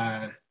forward.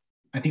 I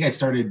think I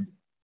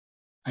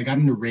got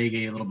into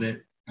reggae a little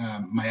bit.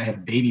 I had a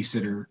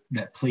babysitter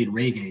that played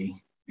reggae,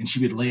 and she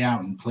would lay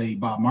out and play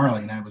Bob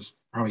Marley. And I was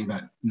probably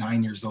about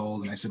 9 years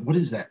old. And I said, "What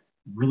is that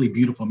really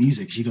beautiful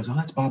music?" She goes, "Oh,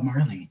 that's Bob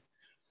Marley."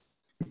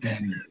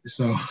 And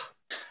so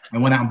I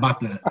went out and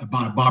bought a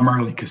Bob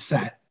Marley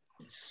cassette.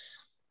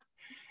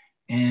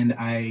 And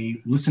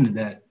I listened to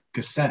that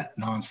cassette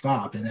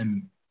nonstop. And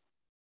then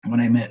when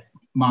I met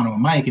Mono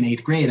and Mike in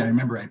 8th grade, I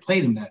remember I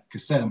played him that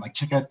cassette. I'm like,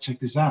 check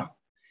this out.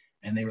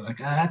 And they were like,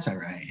 that's all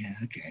right. Yeah,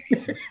 okay.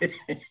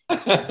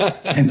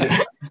 And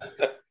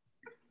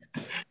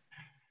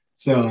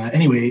so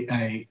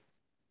anyway,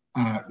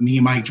 me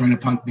and Mike joined a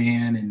punk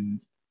band.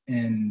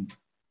 And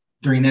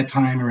during that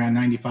time, around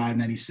 95,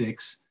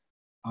 96,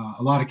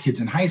 a lot of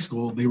kids in high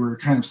school, they were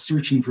kind of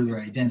searching for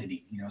their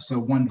identity. So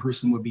one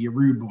person would be a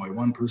rude boy.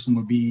 One person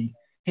would be,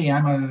 hey,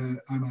 I'm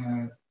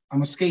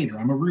a skater.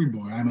 I'm a rude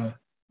boy. I'm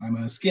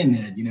a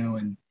skinhead,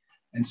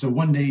 and so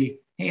one day,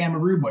 hey, I'm a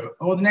rude boy.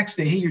 Oh, the next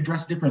day, hey, you're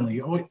dressed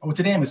differently. Oh,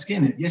 today I'm a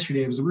skinhead.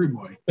 Yesterday I was a rude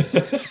boy.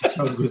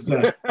 So it was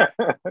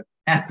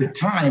at the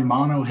time,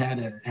 Mono had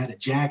a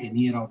jacket and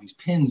he had all these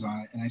pins on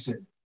it, and I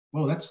said,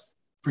 "Whoa, that's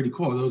pretty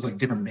cool. Are those like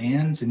different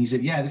bands?" And he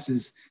said, "Yeah,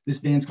 this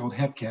band's called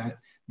Hepcat.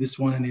 This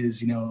one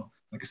is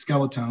like a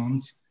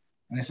Skeletones."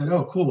 And I said,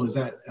 "Oh, cool. Is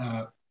that?"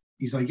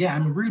 He's like, "Yeah,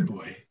 I'm a rude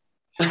boy."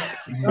 I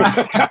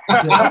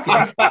said,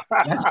 "Okay,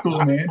 that's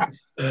cool, man."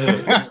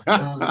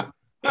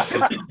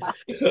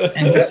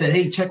 And he said,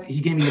 "Hey, check." He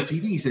gave me a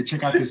CD. He said,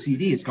 "Check out this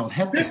CD. It's called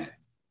Hepcat."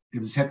 It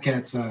was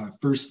Hepcat's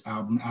first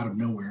album, Out of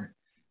Nowhere.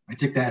 I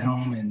took that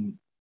home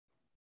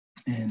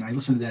and I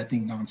listened to that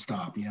thing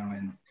nonstop,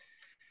 And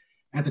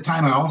at the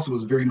time, I also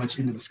was very much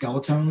into the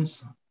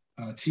Skeletones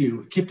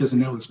too. Kip doesn't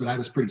know this, but I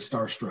was pretty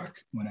starstruck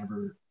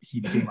whenever he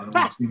became our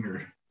lead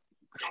singer,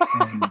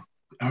 and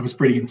I was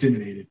pretty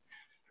intimidated.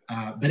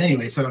 But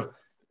anyway, so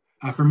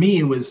for me,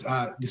 it was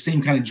the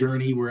same kind of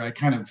journey where I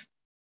kind of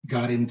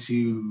got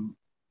into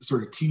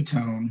sort of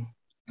two-tone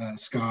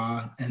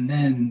ska, and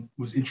then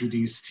was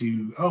introduced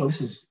to,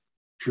 this is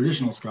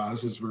traditional ska.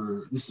 This is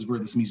where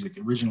this music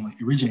originally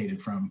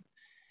originated from.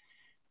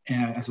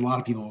 And as a lot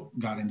of people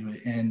got into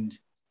it, and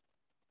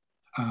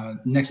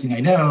next thing I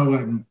know,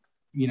 I'm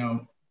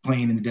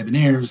playing in the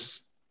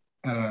Debonaires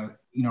at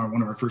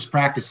one of our first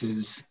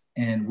practices,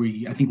 and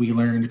I think we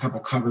learned a couple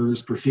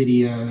covers.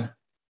 Perfidia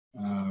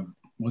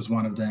was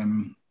one of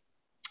them,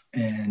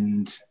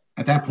 and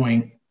at that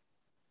point,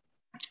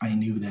 I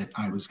knew that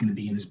I was going to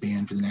be in this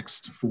band for the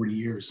next 40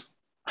 years.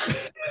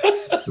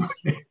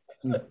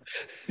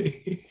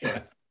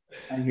 Yeah.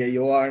 And here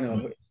you are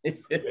now.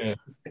 Yeah.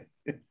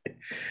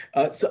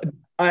 So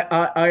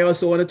I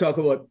also want to talk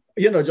about,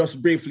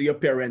 just briefly, your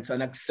parents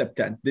and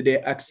acceptance. Did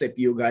they accept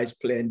you guys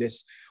playing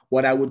this,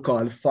 what I would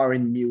call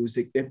foreign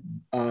music,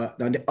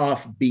 on the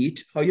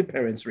offbeat? How your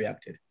parents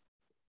reacted?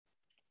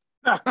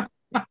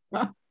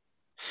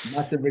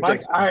 Massive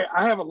rejection.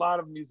 I have a lot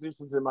of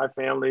musicians in my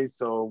family,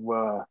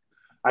 so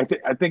I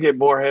think it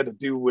more had to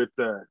do with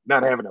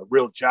not having a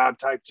real job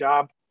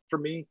for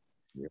me.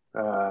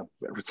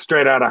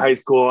 Straight out of high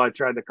school, I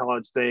tried the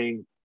college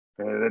thing,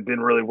 and it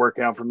didn't really work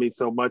out for me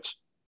so much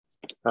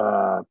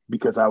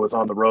because I was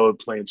on the road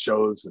playing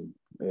shows,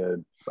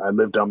 and I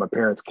lived on my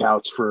parents'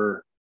 couch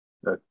for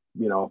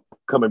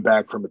coming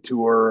back from a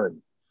tour,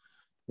 and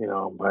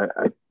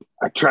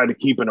I tried to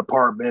keep an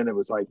apartment. It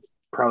was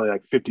probably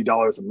like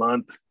 $50 a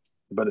month,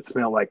 but it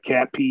smelled like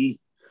cat pee,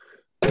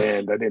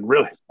 and I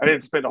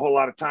didn't spend a whole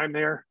lot of time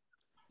there.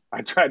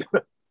 I tried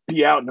to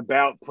be out and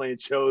about playing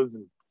shows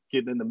and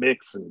getting in the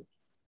mix, and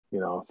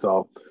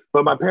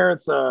but my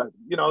parents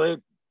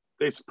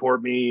they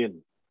support me,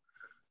 and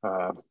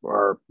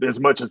or as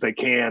much as they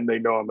can. They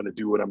know I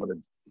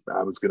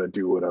was going to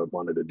do what I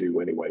wanted to do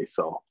anyway.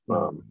 So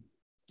I'm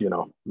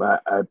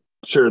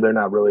sure they're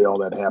not really all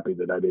that happy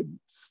that I didn't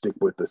stick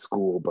with the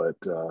school, but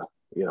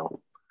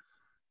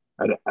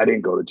I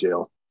didn't go to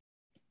jail.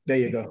 There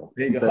you go.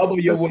 How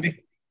about you,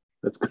 Woody?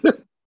 That's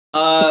good.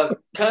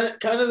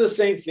 Kind of the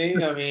same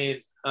thing. I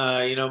mean,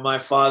 my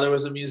father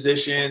was a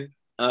musician,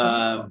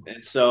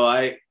 and so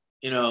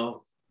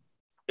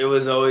it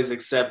was always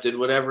accepted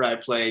whatever I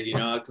played,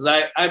 because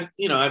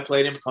I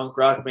played in punk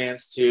rock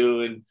bands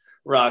too, and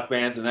rock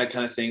bands and that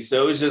kind of thing.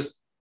 So it was just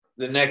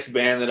the next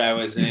band that I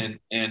was in,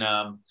 and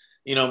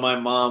my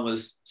mom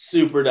was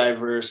super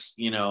diverse.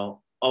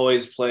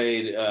 Always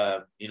played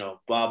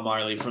Bob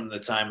Marley from the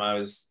time I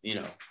was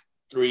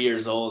 3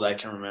 years old. I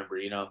can remember.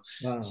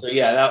 Wow. So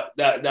yeah,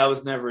 that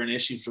was never an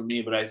issue for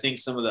me. But I think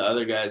some of the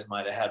other guys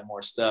might have had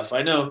more stuff.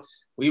 I know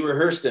we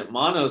rehearsed at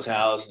Mono's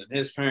house, and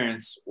his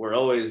parents were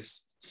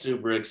always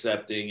super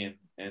accepting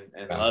and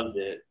loved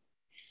it.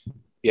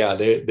 Yeah,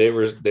 they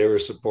were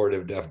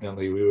supportive.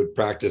 Definitely, we would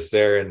practice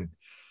there, and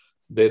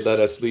they'd let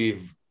us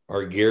leave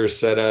our gear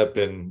set up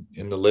in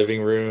the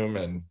living room,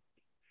 and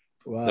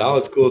that Wow.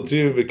 was cool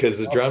too because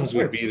the Of drums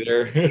would course. be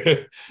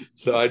there.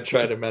 So I'd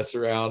try to mess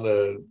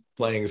around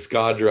playing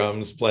ska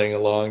drums, playing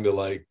along to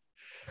like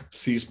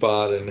C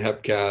Spot and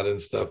Hepcat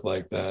and stuff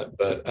like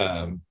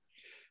that.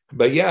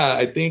 But yeah,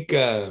 I think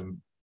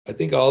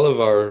all of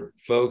our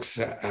folks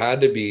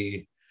had to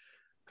be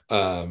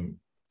um,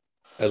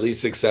 at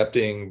least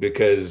accepting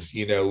because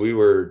we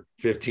were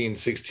 15,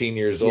 16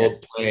 years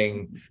old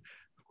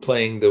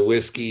playing the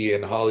whiskey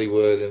in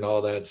Hollywood and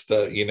all that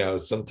stuff.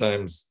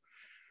 Sometimes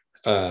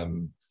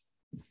um,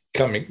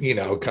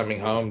 coming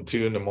home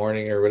 2 a.m.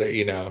 or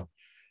whatever.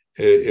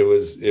 We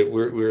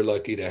were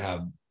lucky to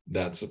have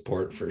that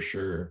support for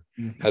sure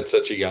at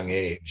such a young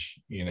age.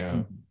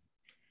 Yeah.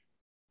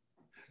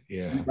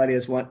 Anybody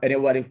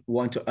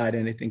want to add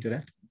anything to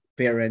that?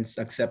 Parents'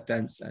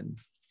 acceptance and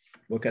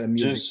what kind of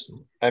music?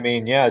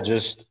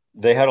 Just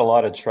they had a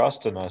lot of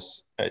trust in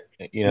us.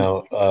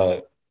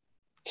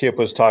 Kip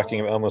was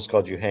talking, I almost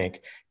called you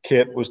Hank.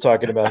 Kip was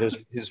talking about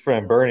his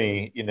friend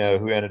Bernie,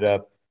 who ended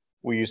up,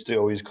 we used to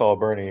always call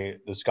Bernie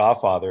the ska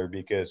father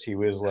because he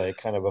was like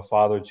kind of a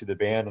father to the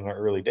band in our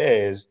early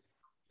days.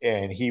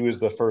 And he was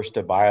the first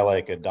to buy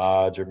like a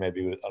Dodge or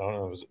maybe, I don't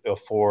know, it was a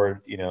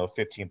Ford,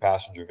 15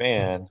 passenger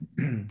van.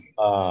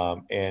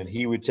 And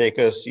he would take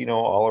us,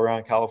 all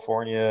around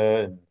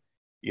California and,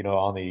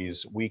 on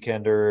these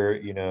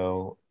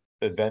weekender,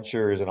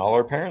 adventures, and all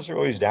our parents are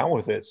always down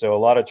with it. So a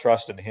lot of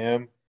trust in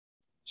him,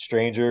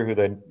 stranger who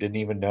they didn't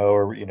even know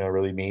or,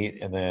 really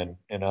meet, and then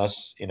in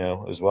us,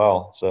 as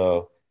well.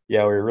 So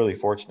yeah, we were really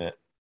fortunate.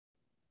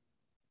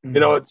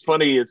 It's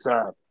funny.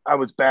 I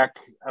was back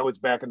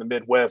in the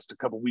Midwest a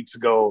couple of weeks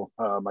ago.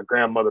 My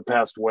grandmother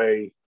passed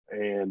away,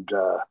 and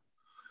so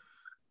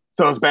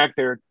I was back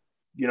there,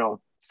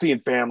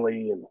 seeing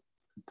family, and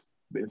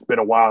it's been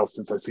a while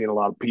since I've seen a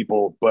lot of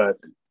people. But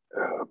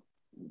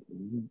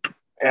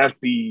at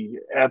the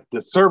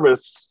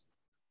service,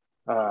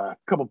 a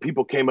couple of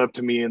people came up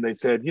to me and they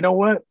said, "You know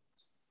what?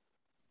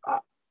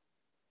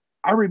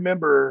 I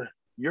remember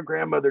your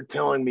grandmother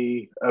telling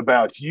me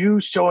about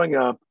you showing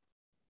up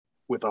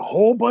with a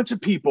whole bunch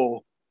of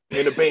people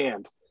in a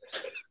band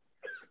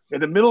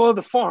in the middle of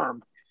the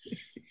farm."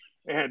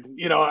 And,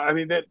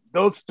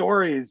 those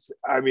stories,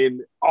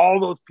 all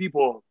those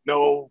people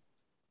know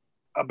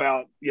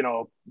about,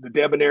 the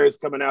Debonaires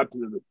coming out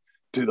to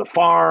the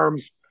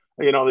farm.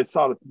 They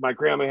saw that my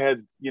grandma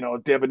had,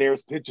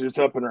 Debonaires pictures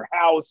up in her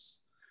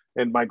house,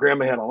 and my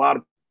grandma had a lot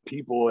of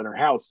people in her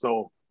house.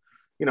 So,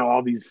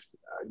 all these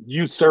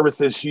youth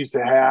services she used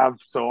to have.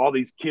 So all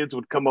these kids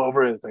would come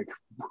over and it's like,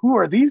 who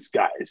are these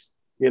guys?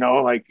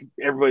 Like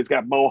everybody's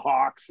got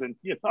mohawks and,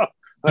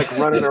 like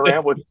running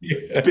around with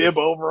bib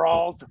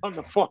overalls on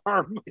the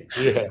farm.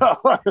 Yeah.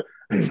 So,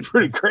 it's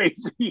pretty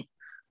crazy.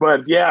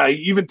 But yeah,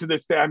 even to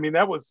this day,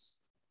 that was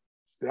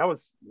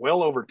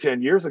well over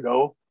 10 years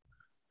ago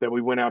that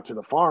we went out to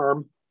the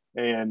farm,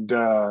 and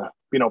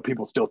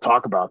people still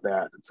talk about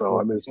that. So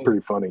it's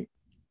pretty funny.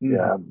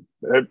 Yeah,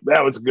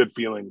 that was a good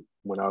feeling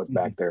when I was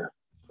back there.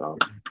 So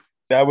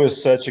that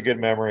was such a good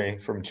memory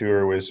from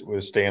tour was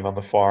staying on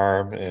the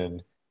farm,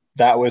 and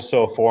that was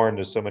so foreign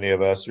to so many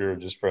of us who are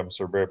just from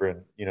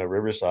suburban,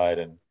 Riverside,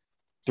 and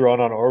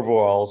throwing on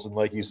overalls and,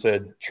 like you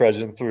said,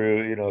 trudging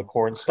through,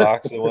 corn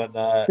stalks and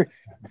whatnot.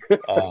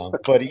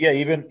 But yeah,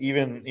 even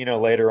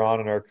later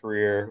on in our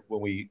career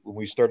when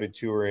we started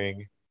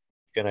touring,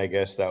 and I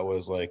guess that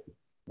was like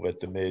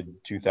with the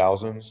mid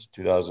 2000s,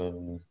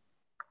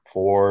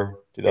 2004,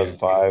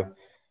 2005.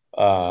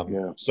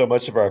 So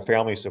much of our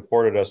family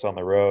supported us on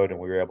the road, and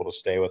we were able to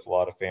stay with a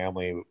lot of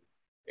family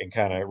and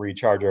kind of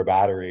recharge our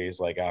batteries,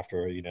 like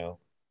after,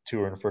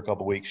 touring for a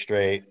couple weeks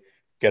straight,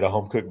 get a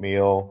home cooked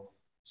meal.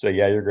 So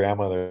yeah, your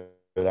grandmother,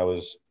 that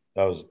was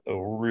a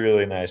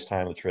really nice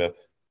time of the trip.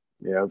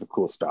 Yeah, it was a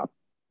cool stop.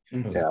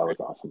 Yeah, that was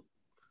awesome.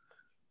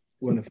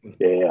 Wonderful.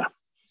 Yeah.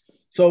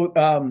 So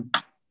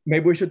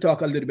maybe we should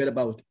talk a little bit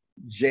about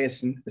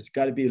Jason. It's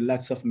got to be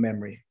lots of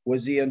memory.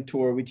 Was he on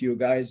tour with you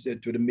guys to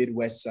the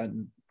Midwest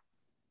and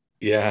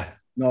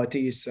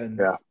Northeast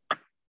and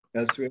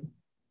elsewhere?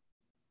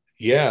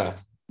 Yeah.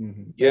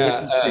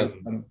 Yeah.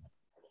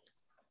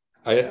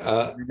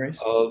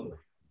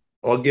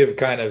 I'll give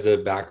kind of the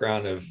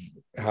background of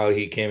how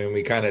he came in.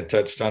 We kind of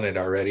touched on it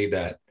already,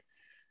 that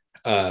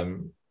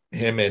him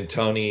and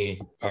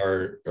Tony,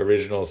 our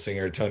original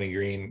singer, Tony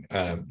Green,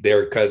 they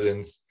were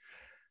cousins.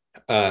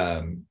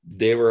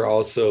 They were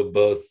also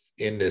both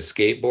into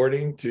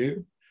skateboarding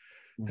too.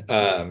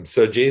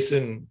 So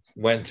Jason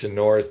went to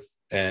North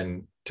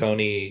and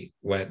Tony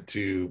went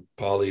to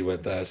Poly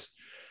with us.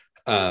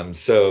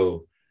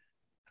 So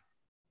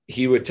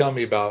he would tell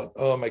me about,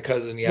 my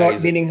cousin. Yeah.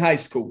 North meaning high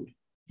school.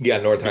 Yeah.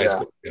 North High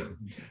School. Yeah.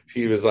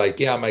 He was like,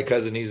 yeah, my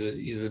cousin, he's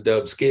a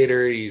dope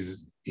skater.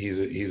 He's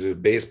a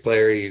bass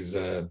player. He's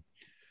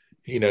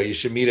you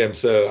should meet him.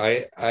 So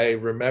I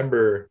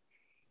remember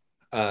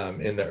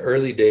in the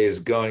early days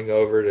going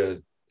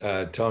over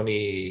to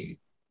Tony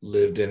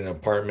lived in an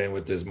apartment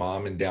with his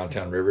mom in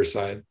downtown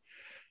Riverside,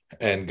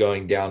 and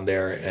going down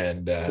there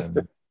and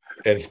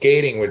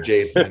skating with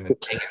Jason and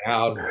hanging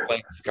out and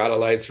playing Scott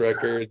Lights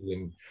records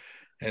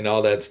and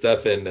all that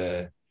stuff.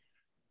 And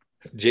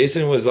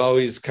Jason was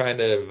always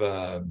kind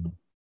of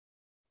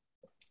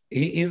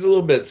he's a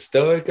little bit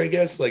stoic, I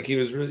guess. Like he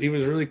was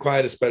really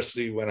quiet,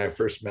 especially when I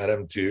first met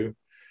him too.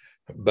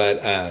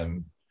 But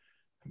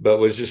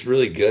was just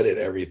really good at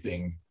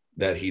everything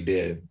that he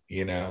did,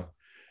 you know.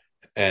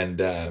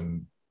 And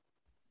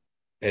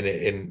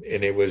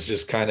it was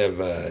just kind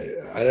of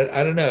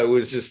I don't know. It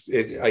was just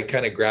I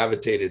kind of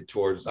gravitated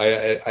towards.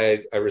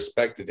 I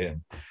respected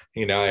him,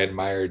 you know. I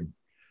admired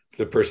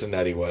the person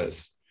that he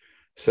was.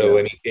 So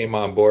when he came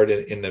on board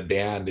in the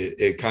band,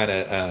 it kind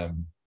of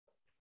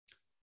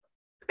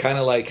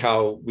like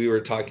how we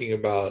were talking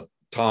about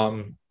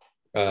Tom,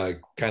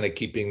 kind of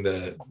keeping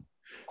the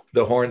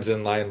horns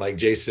in line. Like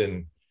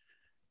Jason,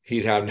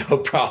 he'd have no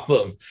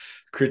problem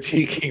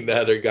critiquing the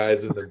other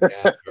guys in the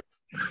band.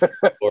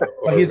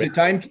 But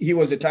he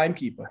was a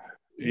timekeeper.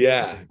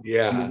 Yeah.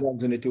 The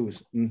ones and the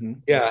twos. Mm-hmm.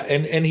 Yeah,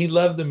 and he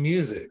loved the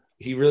music.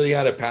 He really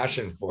had a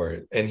passion for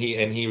it, and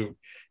he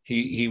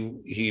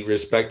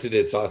respected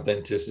its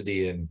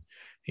authenticity, and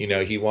you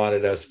know, he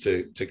wanted us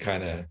to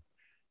kind of,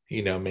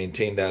 you know,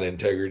 maintain that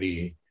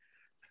integrity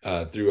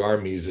through our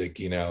music.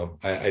 You know,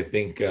 I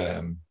think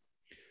I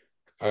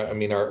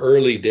mean, our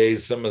early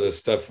days, some of the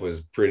stuff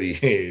was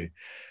pretty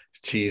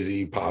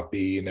cheesy, poppy,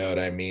 you know what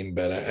I mean?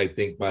 But I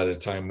think by the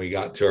time we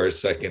got to our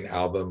second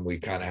album, we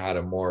kind of had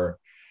a more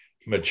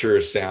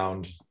mature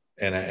sound,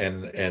 and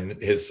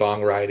his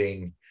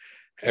songwriting,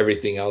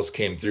 everything else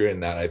came through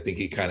in that. I think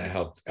he kind of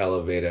helped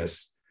elevate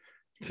us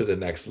to the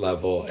next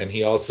level. And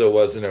he also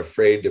wasn't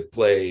afraid to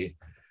play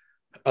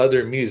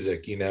other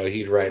music. You know,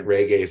 he'd write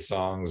reggae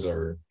songs,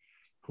 or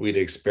we'd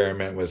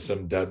experiment with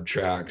some dub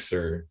tracks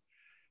or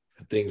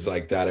things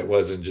like that. It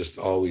wasn't just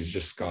always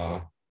just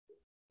ska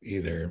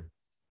either.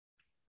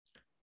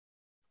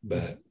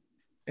 But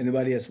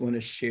anybody else want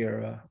to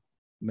share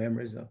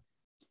memories of?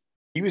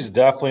 He was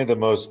definitely the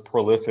most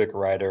prolific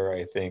writer,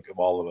 I think, of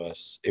all of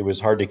us. It was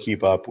hard to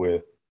keep up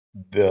with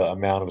the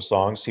amount of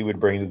songs he would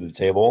bring to the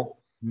table.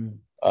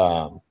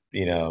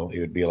 You know, he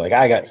would be like,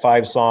 I got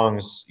 5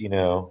 songs, you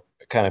know,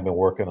 kind of been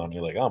working on.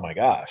 You're like, oh my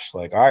gosh,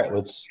 like, all right,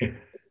 let's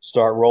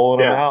start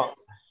rolling them out.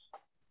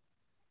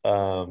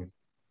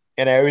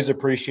 And I always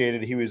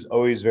appreciated, he was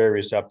always very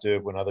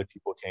receptive when other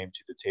people came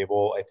to the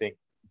table. I think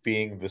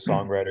being the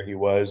songwriter he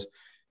was,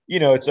 you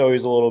know, it's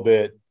always a little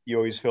bit, you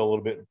always feel a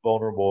little bit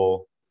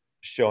vulnerable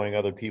showing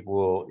other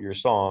people your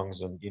songs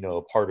and, you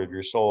know, part of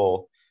your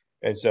soul.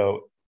 And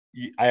so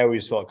I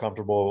always felt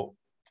comfortable,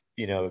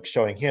 you know,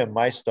 showing him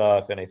my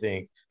stuff. And I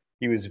think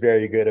he was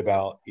very good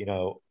about, you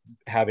know,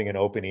 having an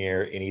open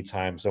ear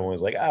anytime someone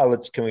was like,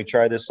 can we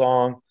try this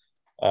song?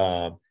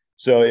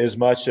 So as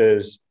much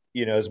as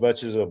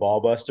a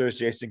ball buster as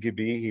Jason could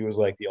be, he was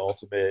like the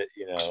ultimate,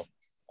 you know,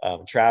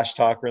 trash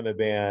talker in the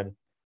band.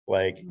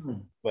 Like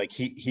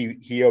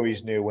he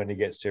always knew when to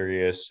get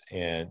serious,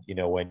 and you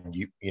know, when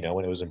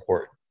when it was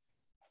important.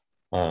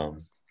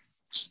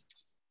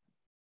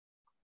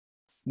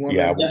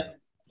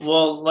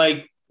 Well,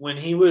 like when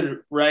he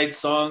would write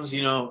songs,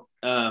 you know,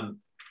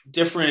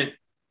 different,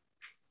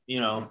 you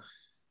know,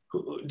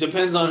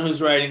 depends on who's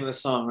writing the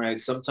song, right?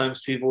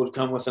 Sometimes people would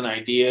come with an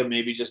idea,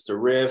 maybe just a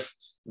riff,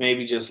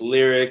 maybe just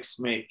lyrics,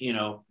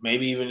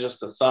 maybe even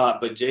just a thought.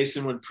 But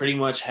Jason would pretty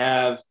much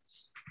have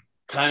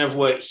kind of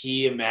what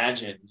he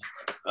imagined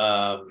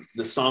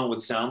the song would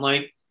sound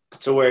like,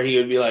 to where he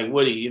would be like,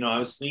 Woody, you know, I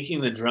was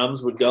thinking the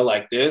drums would go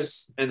like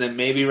this, and then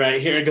maybe right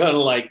here go to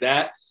like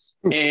that.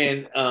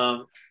 And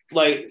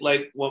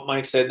like what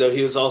Mike said, though,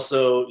 he was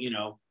also, you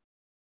know,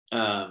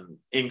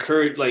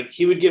 encouraged, like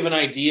he would give an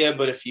idea,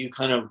 but if you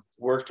kind of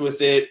worked with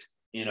it,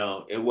 you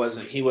know,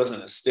 he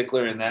wasn't a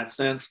stickler in that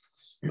sense.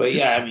 But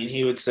yeah, I mean,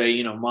 he would say,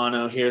 you know,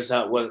 Mono, here's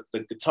what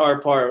the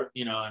guitar part,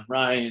 you know, and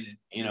Ryan, and,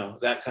 you know,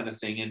 that kind of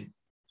thing. And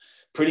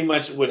pretty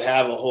much would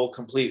have a whole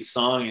complete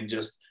song, and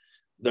just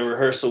the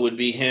rehearsal would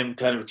be him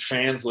kind of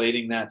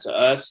translating that to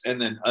us,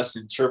 and then us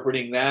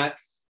interpreting that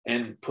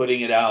and putting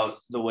it out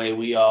the way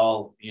we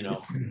all, you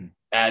know,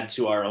 add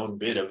to our own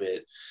bit of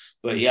it.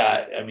 But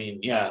yeah, I mean,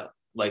 yeah,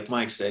 like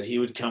Mike said, he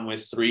would come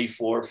with 3,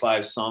 4,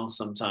 5 songs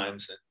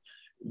sometimes, and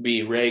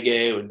be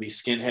reggae, it would be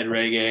skinhead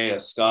reggae, a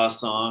ska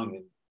song,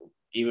 and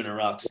even a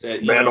rock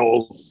set,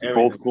 metals,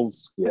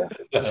 vocals, yeah.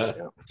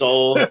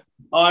 Soul.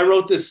 Oh, I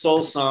wrote this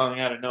soul song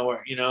out of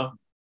nowhere, you know.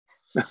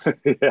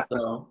 Yeah.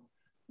 So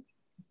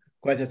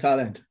quite a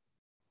talent.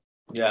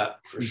 Yeah,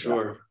 for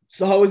sure.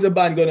 So how is the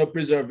band going to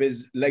preserve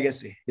his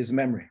legacy, his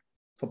memory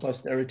for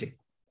posterity?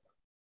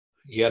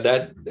 Yeah,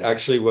 that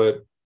actually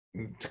what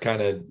to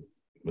kind of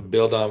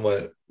build on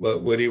what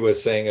Woody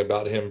was saying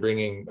about him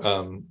bringing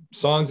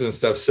songs and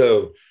stuff.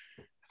 So,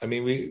 I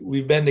mean,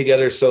 we've been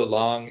together so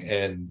long,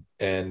 and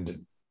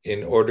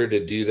in order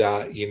to do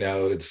that, you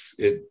know,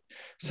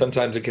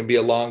 sometimes it can be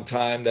a long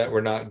time that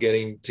we're not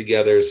getting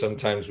together.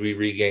 Sometimes we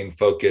regain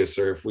focus,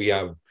 or if we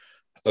have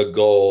a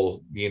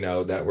goal, you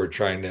know, that we're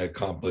trying to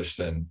accomplish,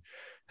 then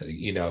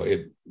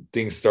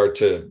things start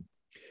to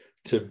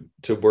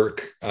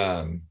work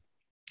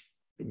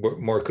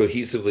more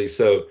cohesively.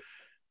 So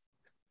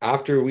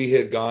after we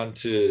had gone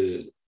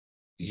to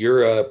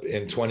Europe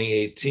in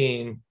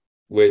 2018,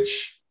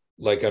 which,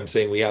 like I'm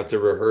saying, we have to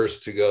rehearse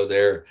to go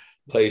there,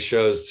 play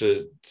shows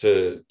to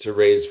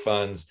raise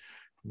funds.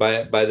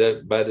 By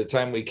the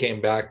time we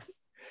came back,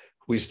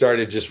 we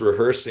started just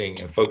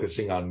rehearsing and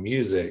focusing on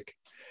music.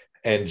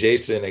 And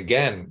Jason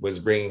again was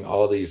bringing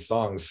all these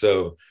songs.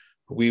 So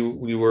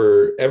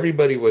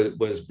everybody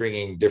was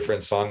bringing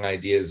different song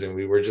ideas, and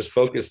we were just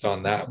focused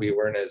on that. We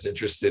weren't as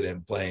interested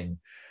in playing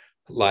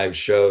live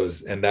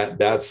shows, and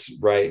that's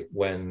right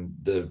when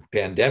the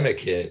pandemic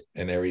hit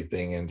and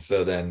everything. And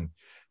so then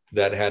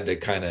that had to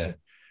kind of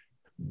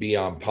be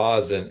on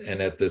pause.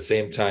 And at the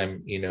same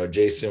time,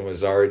 Jason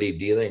was already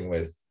dealing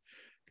with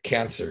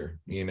cancer.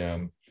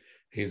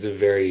 He's a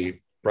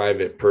very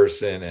private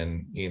person,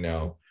 and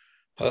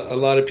a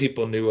lot of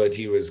people knew what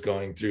he was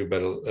going through,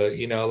 but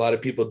a lot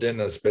of people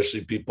didn't,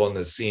 especially people in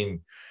the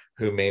scene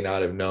who may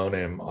not have known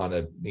him on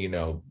a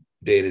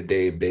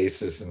day-to-day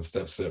basis and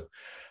stuff.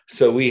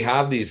 So we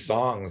have these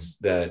songs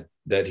that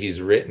he's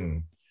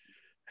written,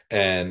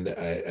 and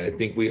I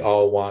think we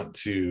all want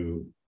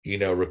to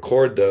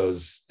record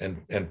those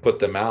and put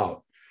them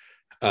out,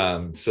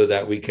 so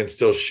that we can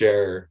still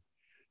share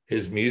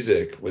his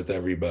music with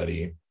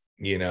everybody.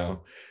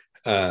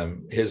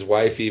 His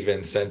wife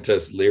even sent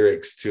us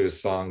lyrics to a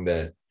song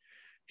that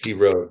he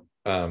wrote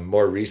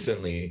more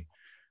recently,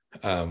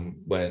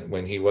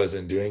 when he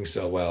wasn't doing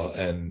so well,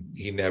 and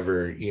he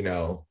never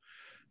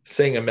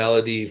sang a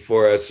melody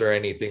for us or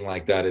anything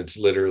like that. It's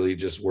literally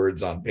just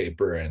words on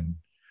paper, and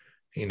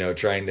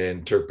trying to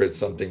interpret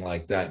something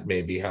like that,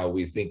 maybe how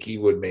we think he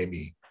would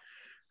maybe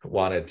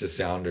want it to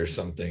sound or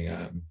something.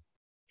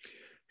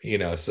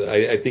 So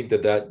I think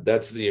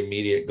that's the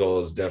immediate goal,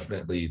 is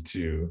definitely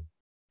to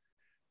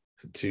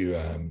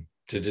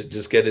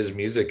just get his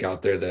music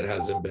out there that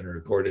hasn't been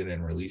recorded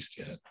and released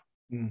yet.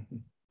 Mm-hmm.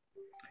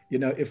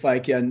 If I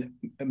can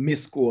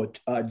misquote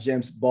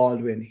James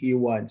Baldwin, he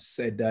once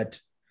said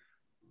that,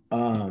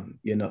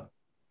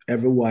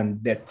 everyone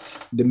that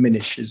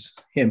diminishes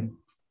him,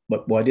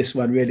 but boy, this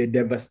one really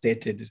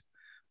devastated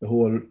the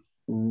whole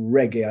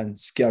reggae and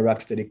ska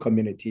rocksteady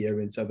community here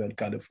in Southern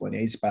California.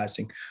 He's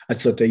passing at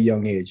such a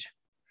young age.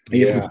 And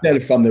you can tell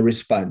from the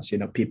response,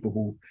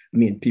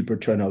 people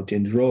turn out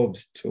in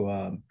droves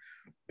to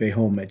pay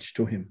homage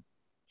to him.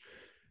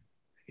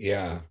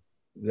 Yeah.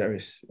 There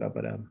is,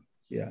 but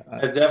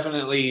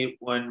definitely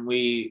when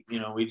we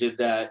did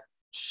that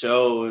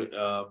show,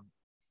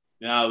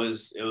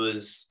 it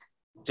was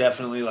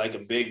definitely like a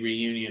big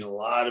reunion. A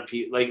lot of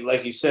people,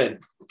 like you said,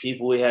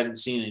 people we hadn't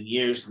seen in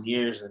years and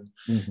years, and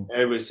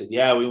everybody said,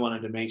 yeah, we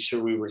wanted to make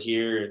sure we were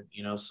here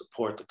and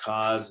support the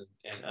cause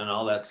and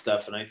all that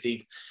stuff. And I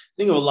think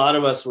a lot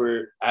of us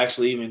were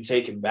actually even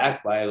taken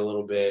back by it a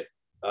little bit.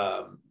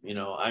 I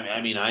know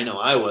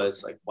I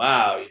was like,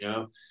 wow,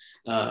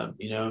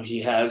 he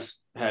has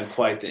had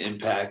quite the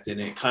impact, and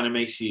it kind of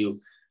makes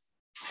you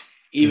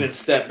even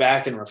step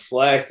back and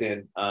reflect.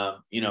 And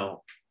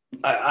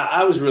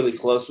I was really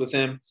close with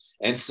him,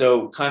 and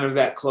so kind of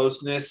that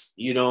closeness,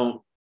 you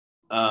don't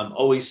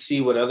always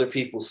see what other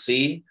people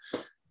see.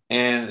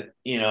 And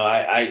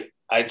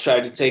I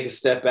tried to take a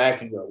step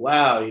back and go,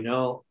 wow,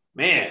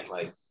 man,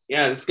 like,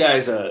 yeah, this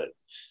guy's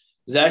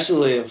is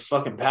actually a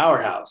fucking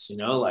powerhouse,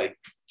 like,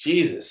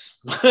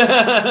 Jesus.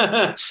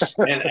 and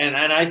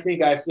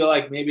I feel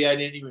like maybe I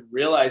didn't even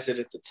realize it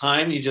at the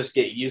time. You just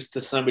get used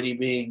to somebody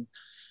being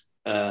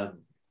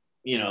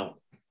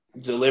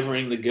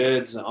delivering the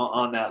goods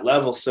on that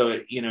level.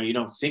 So, you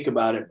don't think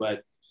about it,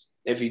 but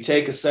if you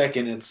take a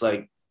second, it's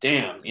like,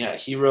 damn, yeah,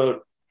 he wrote a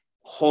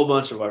whole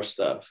bunch of our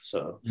stuff.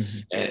 So,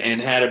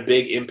 and had a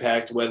big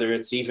impact, whether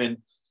it's even,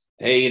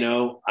 hey,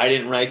 I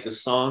didn't write the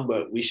song,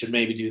 but we should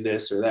maybe do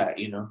this or that,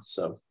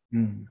 so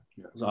it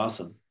was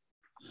awesome.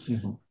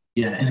 Mm-hmm.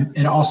 Yeah. And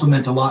it also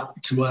meant a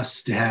lot to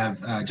us to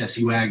have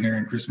Jesse Wagner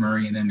and Chris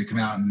Murray and them to come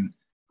out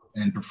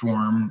and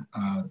perform.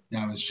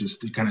 That was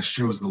just, it kind of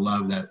shows the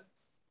love that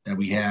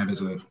we have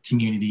as a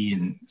community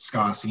and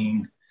ska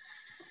scene.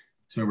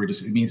 So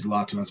it means a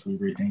lot to us. We're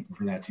very thankful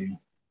for that too.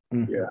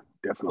 Yeah,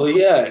 definitely.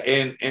 Well, yeah,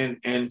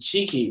 and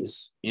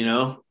Cheekies, we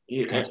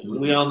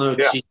all know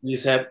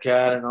Cheekies,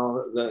 Hepcat, and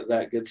all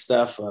that good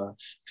stuff,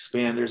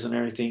 expanders and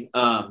everything.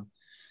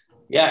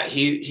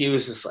 He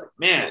was just like,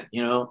 man,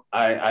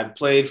 I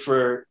played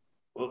for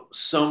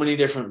so many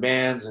different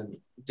bands and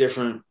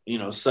different,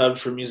 subbed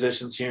for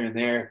musicians here and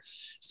there.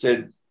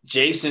 Said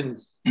Jason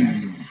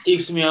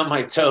keeps me on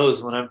my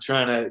toes when I'm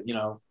trying to,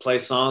 play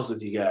songs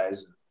with you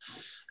guys.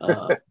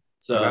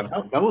 So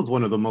that was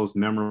one of the most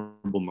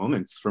memorable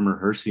moments from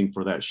rehearsing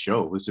for that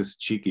show. Was just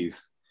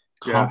Cheeky's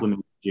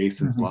complimenting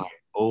Jason's line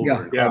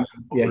over.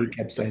 He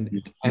kept saying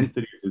the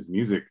intensity of his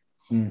music.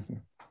 I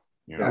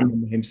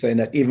remember him saying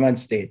that even on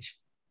stage.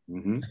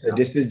 So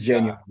this is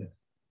genuine.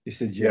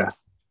 This is genuine.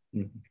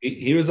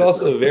 He was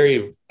also a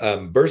very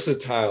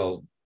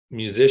versatile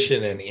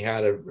musician, and he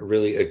had a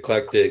really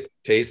eclectic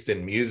taste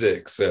in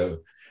music. So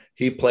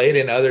he played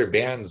in other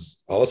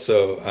bands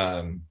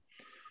also.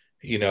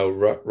 You know,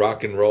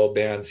 rock and roll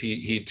bands.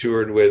 He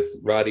toured with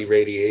Roddy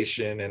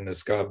Radiation and the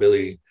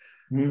Ska-Billy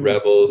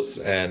Rebels,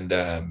 and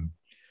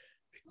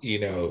you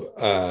know,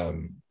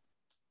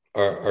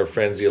 our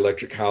friends the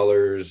Electric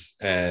Howlers,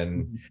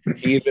 and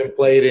he even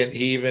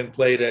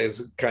played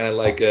as kind of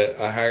like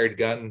a hired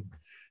gun,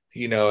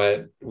 you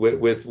know,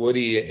 with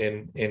Woody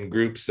in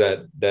groups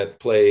that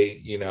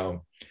play, you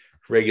know,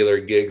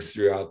 regular gigs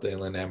throughout the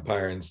Inland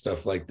Empire and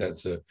stuff like that.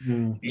 So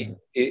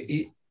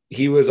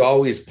he was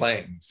always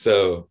playing.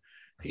 So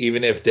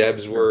even if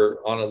Debs were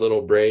on a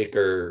little break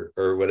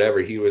or whatever,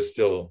 he was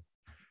still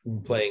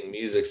playing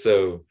music.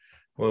 So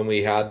when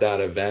we had that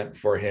event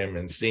for him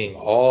and seeing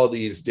all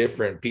these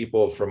different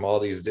people from all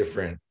these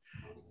different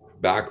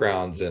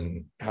backgrounds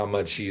and how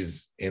much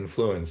he's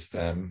influenced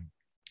them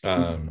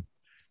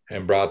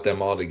and brought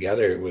them all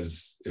together, it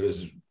was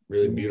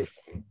really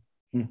beautiful.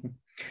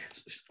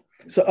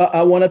 So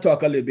I want to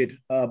talk a little bit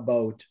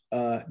about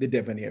the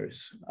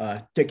Debonaires,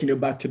 taking you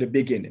back to the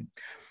beginning.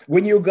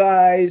 When you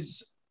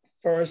guys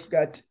first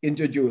got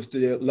introduced to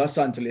the Los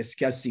Angeles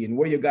ska scene,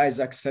 were you guys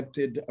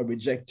accepted or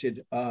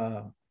rejected?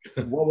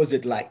 What was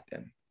it like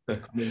then?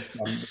 Coming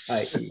from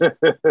IE?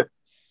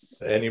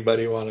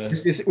 Anybody want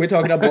to? We're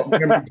talking about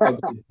memory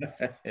juggling.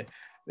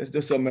 Let's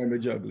do some memory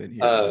juggling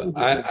here.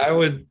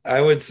 I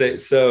would say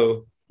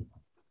so.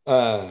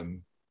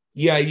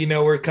 Yeah, you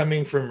know, we're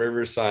coming from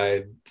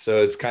Riverside, so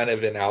it's kind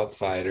of an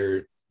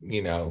outsider.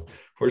 You know,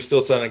 we're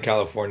still Southern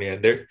California.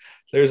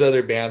 There's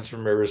other bands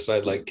from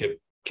Riverside, like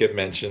Kip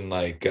mentioned,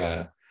 like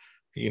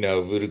you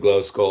know, Voodoo Glow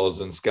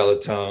Skulls and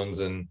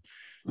Skeletones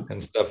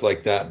and stuff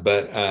like that.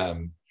 But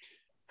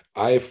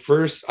I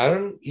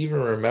don't even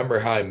remember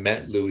how I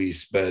met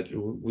Luis, but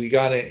we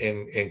got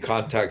in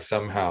contact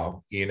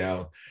somehow, you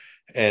know.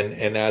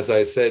 And as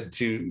I said,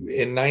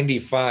 in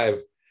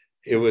 '95,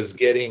 it was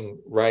getting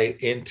right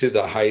into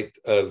the height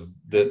of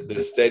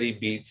the steady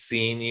beat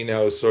scene, you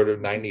know, sort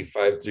of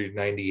 95 through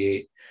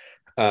 98.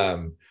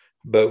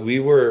 But we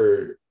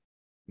were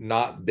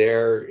not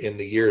there in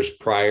the years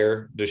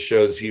prior to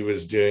shows he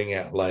was doing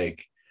at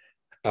like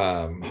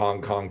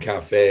Hong Kong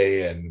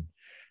Cafe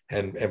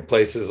and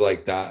places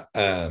like that.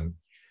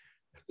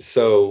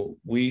 So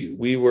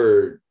we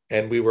were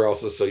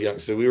also so young,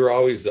 so we were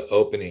always the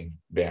opening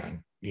band,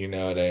 you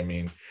know what I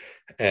mean?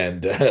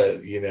 And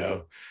you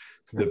know,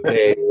 the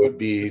pay would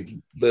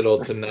be little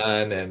to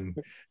none, and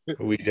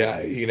we'd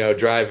you know,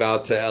 drive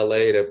out to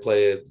LA to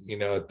play a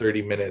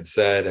 30-minute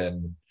set,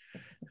 and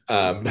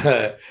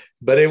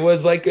but it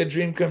was like a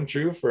dream come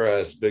true for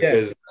us,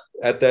 because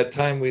at that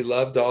time we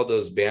loved all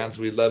those bands,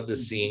 we loved the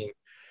scene.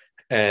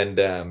 And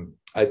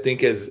I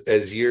think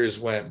as years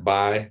went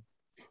by,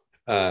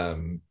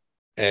 and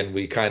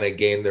we kind of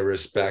gained the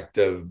respect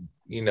of,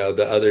 you know,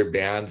 the other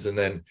bands, and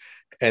then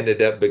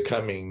ended up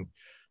becoming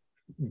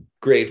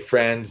great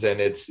friends, and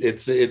it's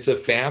a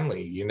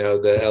family, you know,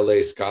 the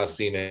LA ska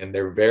scene, and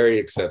they're very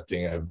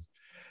accepting of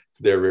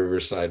their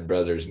Riverside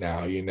brothers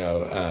now, you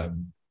know.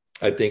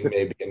 I think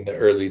maybe in the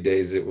early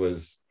days it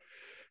was,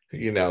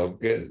 you know,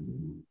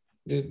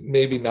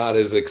 maybe not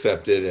as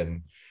accepted,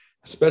 and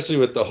especially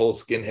with the whole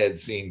skinhead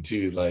scene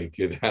too, like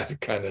it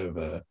had kind of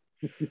the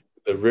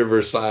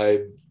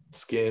Riverside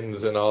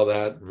skins and all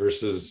that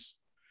versus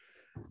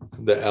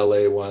the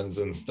LA ones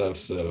and stuff.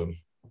 So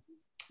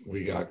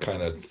we got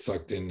kind of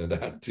sucked into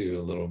that too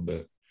a little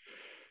bit.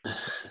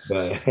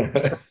 But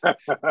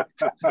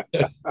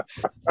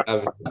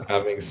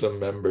having some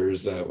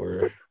members that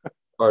were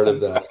part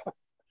of that.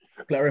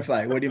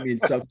 Clarify, what do you mean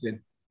sucked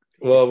in?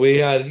 Well, we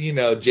had, you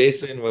know,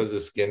 Jason was a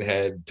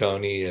skinhead,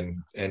 Tony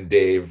and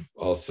Dave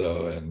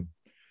also, and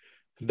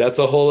that's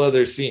a whole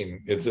other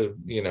scene. It's a,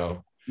 you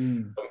know,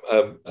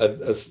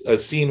 a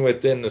scene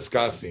within the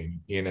ska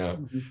scene, you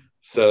know.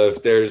 So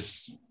if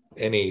there's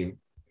any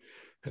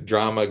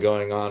drama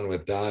going on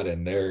with that,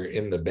 and they're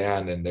in the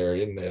band and they're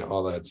in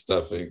all that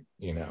stuff, it,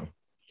 you know,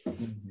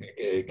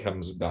 it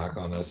comes back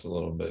on us a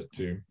little bit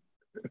too.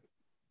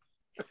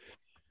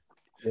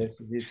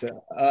 Yes, it's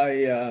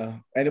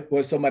and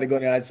was somebody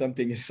going to add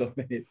something? So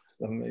many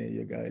of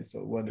you guys,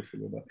 so wonderful.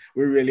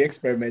 We're really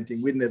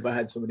experimenting. We never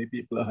had so many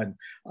people on.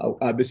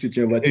 I'll be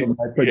switching over to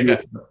my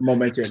producer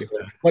momentarily.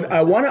 But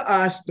I want to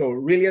ask though,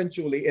 really and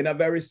truly, in a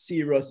very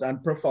serious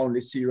and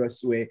profoundly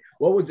serious way,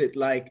 what was it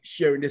like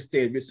sharing the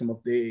stage with some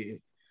of the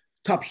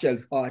top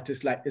shelf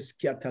artists like the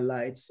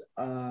Skatalites?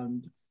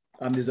 And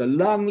there's a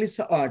long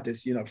list of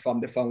artists, you know, from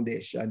the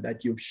foundation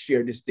that you've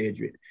shared the stage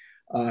with.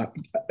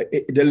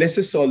 The list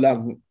is so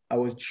long, I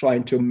was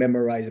trying to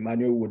memorize them. I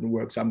knew it wouldn't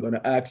work, so I'm going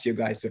to ask you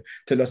guys to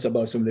tell us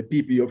about some of the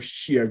people you've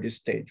shared the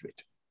stage with.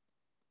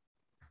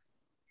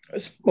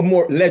 It's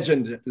more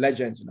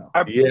legends now.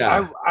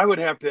 I would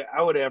have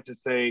to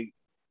say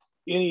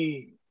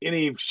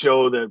any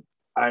show that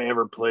I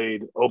ever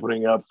played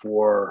opening up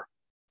for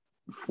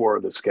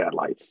the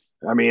Skatalites.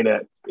 I mean,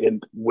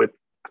 with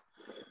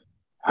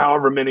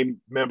however many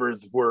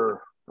members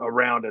were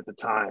around at the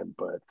time,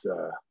 but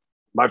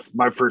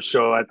my first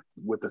show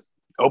with the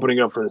opening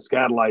up for the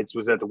Skatalites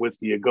was at the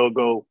Whiskey A Go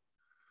Go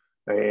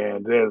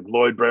and then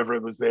Lloyd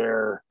Breverett was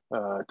there,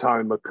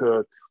 Tommy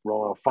McCook,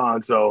 Roland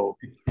Alfonso.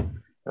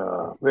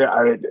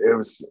 It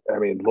was. I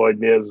mean, Lloyd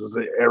Niz was.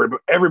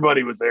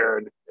 Everybody was there,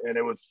 and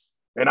it was.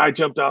 And I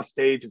jumped off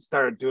stage and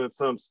started doing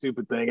some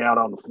stupid thing out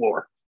on the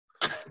floor.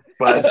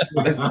 But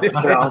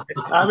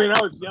I mean,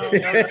 I was young.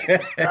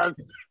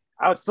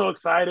 I was so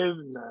excited,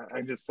 and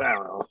I don't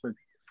know.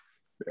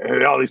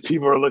 And all these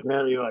people are looking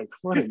at me like,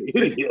 "What an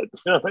idiot!"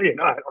 I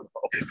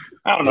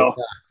don't know.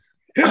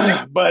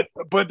 But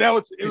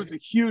it was a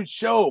huge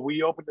show.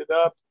 We opened it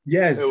up.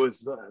 Yes, it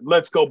was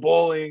Let's Go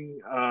Bowling.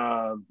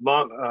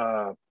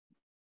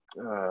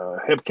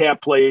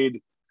 Hepcat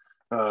played,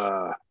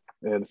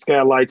 and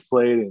Skylights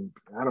played, and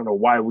I don't know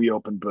why we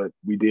opened, but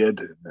we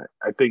did.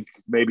 I think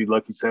maybe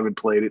Lucky Seven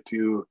played it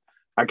too.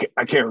 I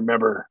can't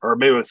remember, or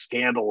maybe it was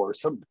Scandal or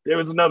some. There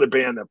was another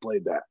band that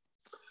played that,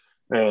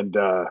 and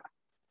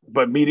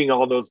but meeting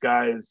all those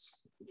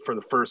guys for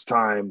the first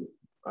time.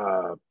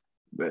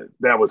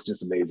 That was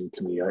just amazing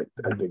to me. I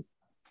think.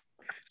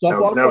 So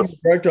apart from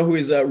Roberto, who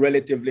is a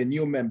relatively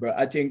new member,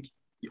 I think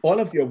all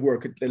of your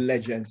work at the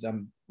Legends,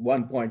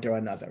 one point or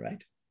another,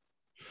 right?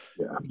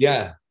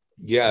 Yeah.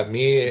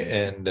 Me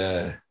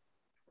and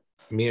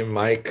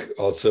Mike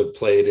also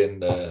played in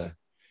the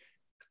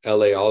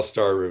LA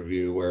All-Star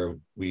Review where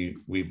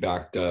we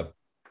backed up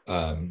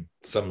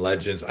some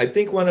legends. I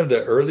think one of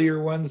the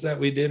earlier ones that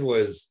we did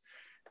was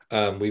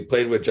we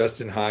played with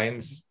Justin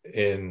Hines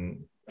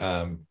in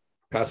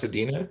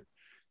Pasadena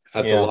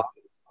at the lot.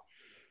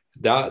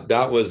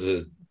 That was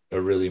a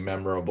really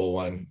memorable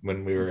one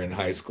when we were in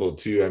high school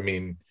too. I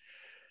mean,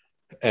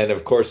 and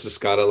of course the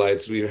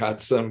Scottalites, we had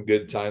some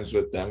good times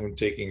with them,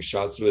 taking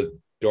shots with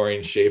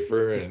Dorian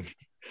Schaefer, and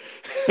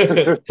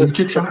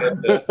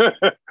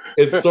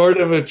it's sort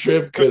of a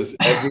trip because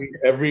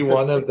every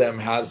one of them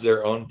has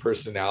their own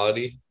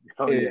personality.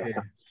 Oh, yeah.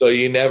 So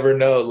you never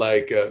know,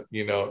 like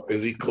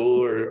is he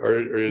cool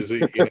or is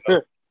he,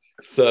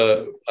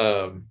 so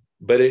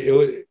but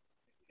it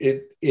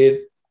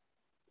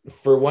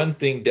for one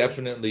thing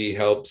definitely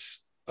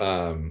helps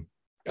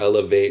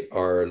elevate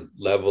our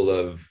level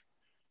of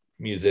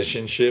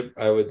musicianship,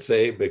 I would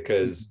say,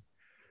 because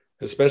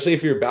especially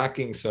if you're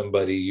backing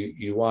somebody,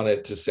 you want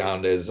it to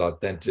sound as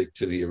authentic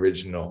to the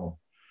original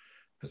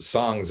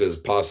songs as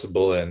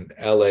possible. And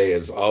LA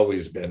has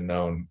always been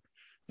known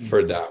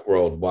for that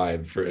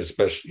worldwide, for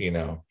especially,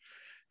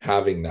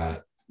 having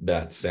that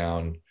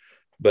sound.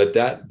 But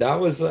that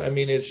was, I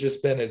mean, it's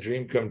just been a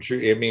dream come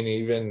true. I mean,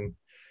 even,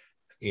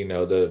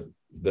 the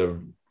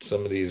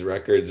some of these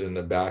records in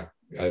the back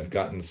I've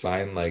gotten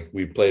signed, like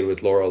we played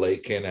with Laurel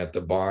Aitken at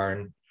the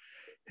Barn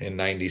in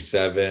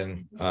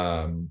 97.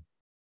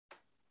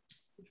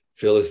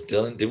 Phyllis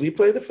Dillon. Did we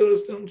play the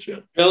Phyllis Dillon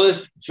show?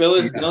 Phyllis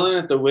Dillon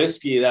at the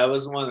Whiskey. That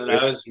was one that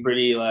I was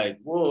pretty like,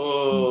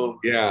 whoa.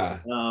 Yeah.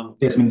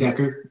 Desmond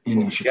Decker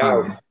in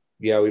Chicago.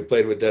 Yeah, we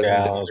played with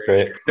Desmond Decker. That was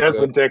great.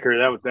 Desmond Decker,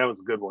 that was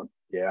a good one.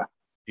 Yeah.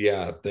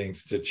 Yeah,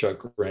 thanks to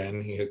Chuck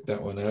Wren. He hooked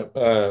that one up.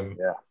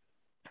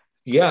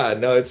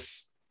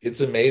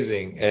 It's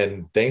amazing.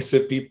 And thanks to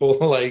people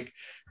like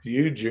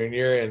you,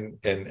 Junior, and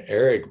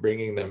Eric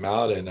bringing them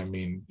out. And I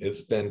mean, it's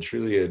been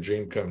truly a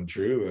dream come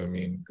true. I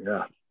mean,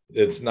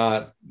 it's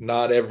not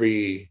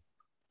every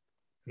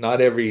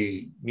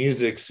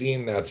music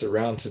scene that's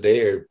around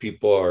today or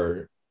people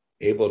are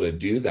able to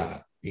do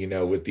that,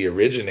 with the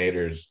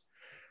originators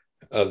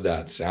of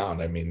that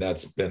sound. I mean,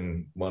 that's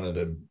been one of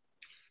the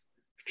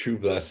true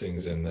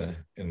blessings in the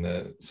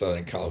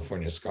Southern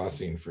California ska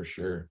scene for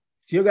sure.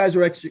 So you guys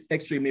were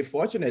extremely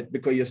fortunate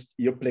because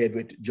you played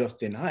with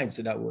Justin Hines,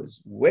 so that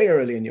was way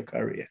early in your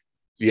career.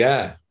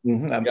 Yeah.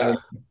 Mm-hmm.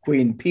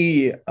 Queen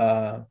P,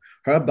 her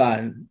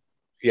band.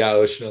 Yeah,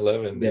 Ocean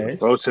 11.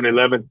 Yes. Ocean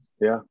 11.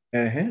 Yeah.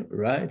 Right.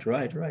 Yeah.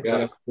 So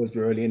that was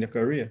early in the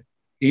career.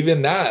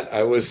 Even that,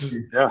 I was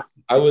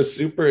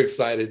super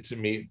excited to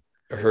meet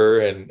her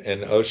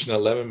and Ocean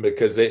 11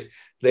 because they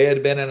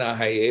had been in a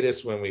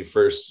hiatus when we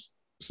first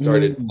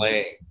started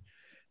playing.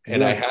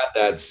 And I had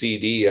that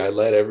CD. I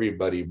let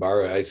everybody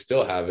borrow it. I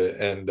still have it.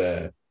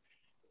 And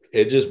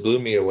it just blew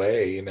me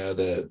away,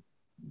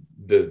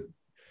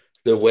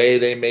 the way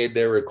they made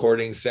their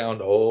recording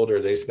sound old, or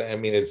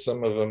it's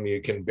some of them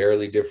you can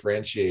barely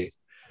differentiate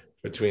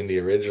between the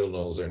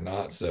originals or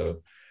not.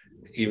 So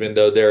even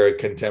though they're a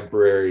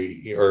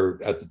contemporary, or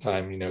at the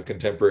time,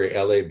 contemporary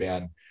LA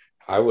band,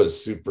 I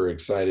was super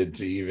excited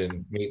to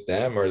even meet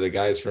them, or the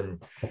guys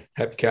from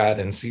Hepcat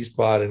and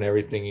C-Spot and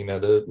everything. I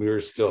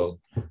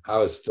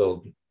was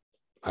still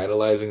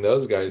idolizing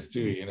those guys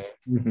too.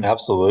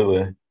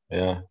 Absolutely,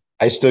 yeah.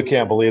 I still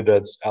can't believe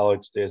that's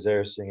Alex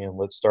Dazer singing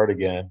 "Let's Start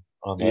Again"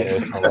 on that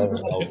Ocean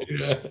 11 album.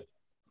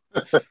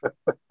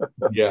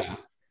 Yeah,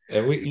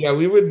 and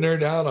we would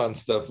nerd out on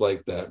stuff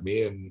like that.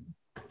 Me and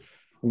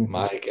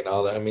Mike and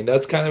all that. I mean,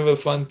 that's kind of a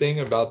fun thing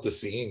about the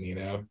scene,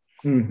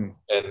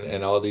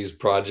 and all these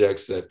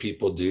projects that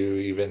people do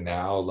even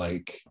now,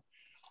 like,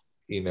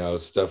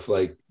 stuff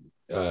like,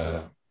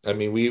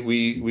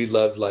 we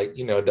loved, like,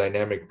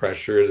 Dynamic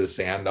Pressure, the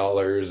Sand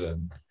Dollars,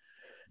 and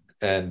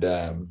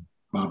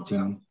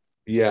Bobtown.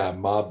 Yeah,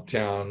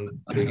 Mobtown,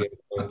 big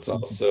influence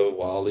also,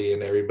 Wally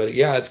and everybody.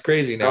 Yeah, it's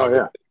crazy now. Oh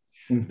yeah.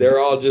 They're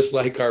all just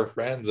like our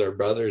friends, our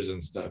brothers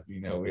and stuff. You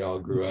know, we all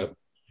grew up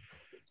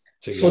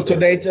So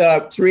together. to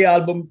date,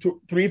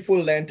 three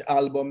full-length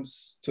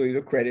albums to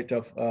the credit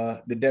of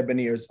the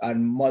Debonaires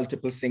and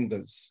multiple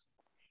singles.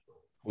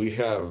 We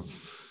have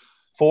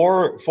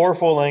four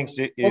full lengths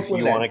if full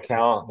you length. want to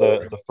count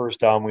the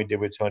first album we did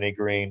with Tony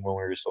Green when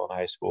we were still in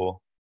high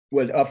school.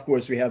 Well, of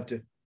course, we have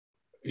to.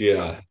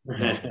 yeah.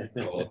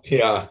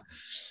 Yeah.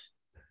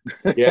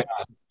 Yeah.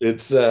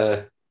 It's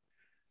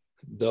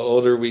the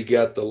older we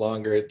get, the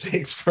longer it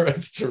takes for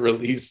us to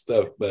release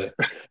stuff. But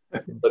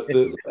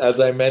as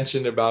I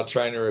mentioned about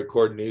trying to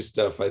record new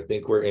stuff, I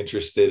think we're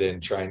interested in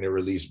trying to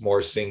release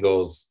more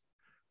singles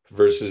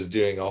versus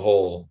doing a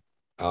whole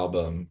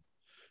album,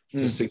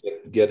 just to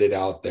get it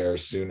out there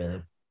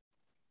sooner.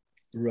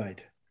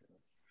 Right.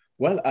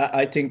 Well,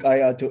 I think I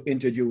had to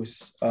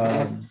introduce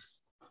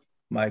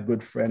my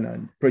good friend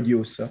and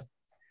producer,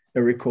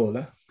 Eric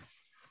Kohler.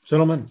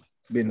 Gentlemen.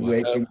 Been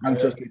waiting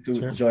anxiously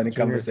to join the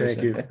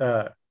conversation.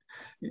 Thank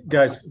you.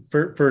 Guys,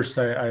 first,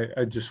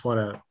 I just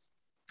want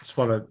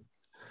to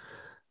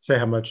say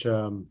how much,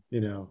 I'm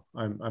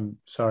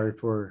sorry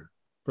for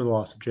the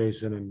loss of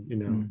Jason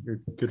and,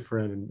 your good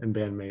friend and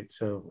bandmate.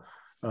 So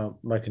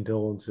my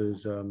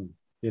condolences.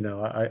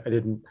 I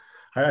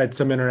had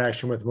some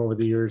interaction with him over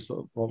the years,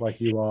 like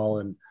you all,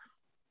 and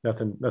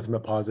nothing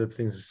but positive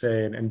things to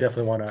say, and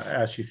definitely want to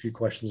ask you a few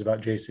questions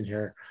about Jason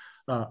here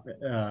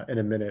in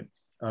a minute.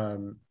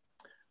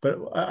 But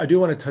I do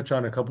want to touch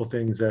on a couple of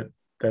things that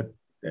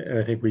and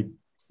I think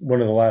one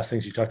of the last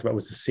things you talked about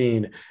was the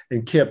scene.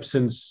 And Kip,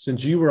 since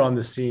you were on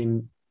the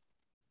scene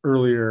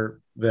earlier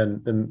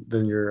than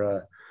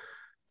your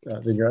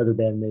other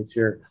bandmates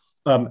here,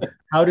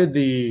 how did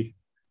the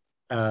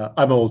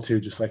I'm old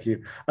too, just like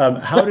you.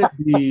 How did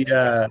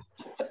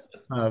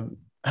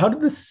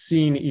the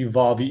scene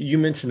evolve? You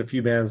mentioned a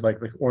few bands like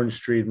Orange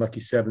Street, Lucky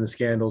Seven, The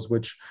Scandals,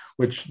 which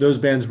those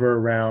bands were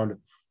around.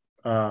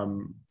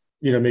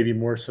 Maybe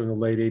more so in the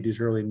late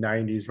 80s, early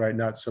 90s, right?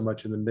 Not so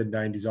much in the mid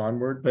 90s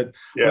onward, but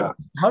yeah.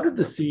 How did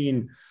the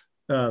scene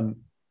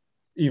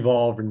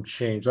evolve and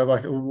change?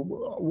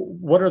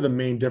 What are the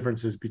main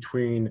differences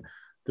between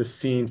the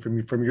scene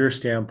from your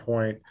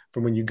standpoint,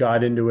 from when you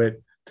got into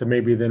it to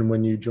maybe then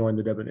when you joined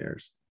the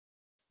Debonaires?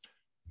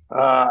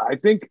 I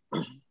think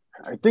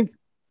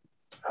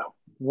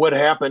what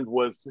happened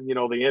was, the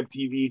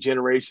MTV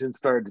generation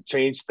started to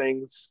change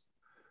things.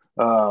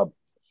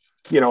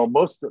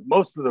 Most of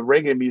the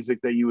reggae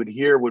music that you would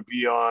hear would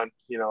be on,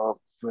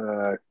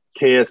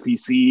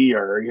 KSPC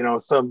or,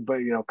 some,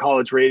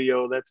 college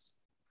radio.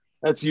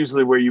 That's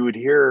usually where you would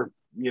hear,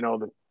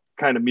 the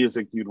kind of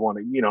music you'd want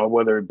to,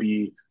 whether it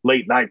be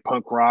late night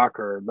punk rock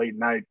or late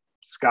night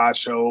ska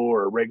show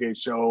or reggae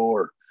show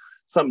or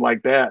something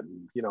like that.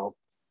 And,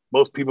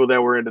 most people that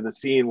were into the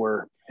scene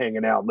were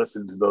hanging out,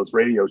 listening to those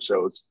radio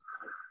shows.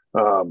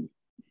 When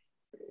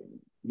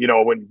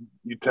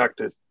you talk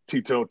to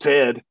Tito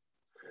Ted,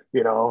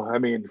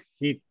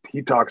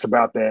 he talks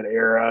about that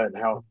era and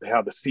how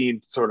the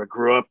scene sort of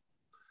grew up.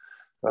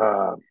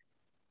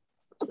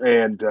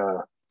 And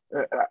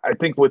I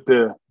think with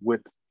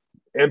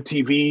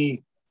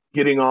MTV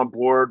getting on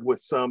board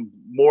with some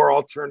more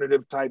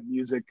alternative type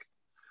music,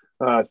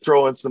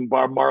 throwing some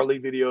Bob Marley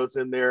videos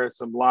in there,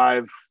 some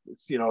live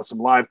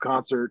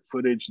concert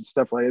footage and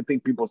stuff like that, I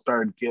think people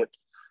started to get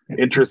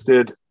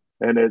interested.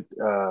 And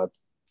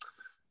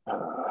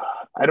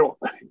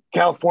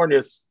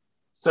California's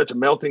such a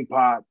melting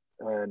pot,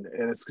 and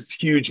it's this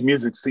huge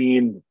music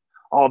scene,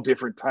 all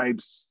different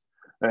types,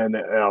 and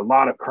a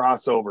lot of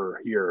crossover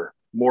here,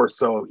 more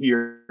so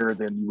here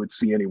than you would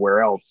see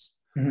anywhere else.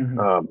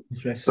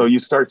 Mm-hmm. So you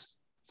start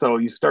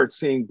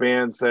seeing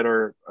bands that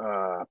are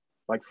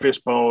like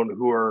Fishbone,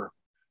 who are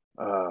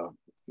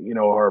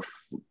are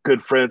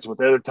good friends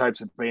with other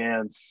types of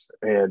bands,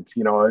 and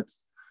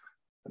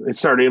they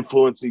start to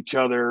influence each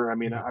other. I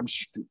mean, I'm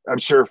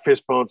sure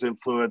Fishbone's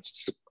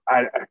influenced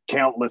a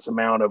countless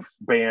amount of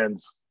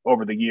bands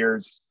over the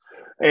years,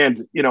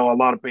 and a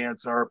lot of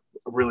bands are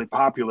really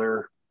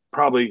popular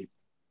probably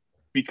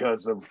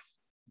because of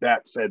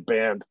that said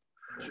band.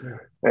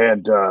 Sure.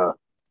 And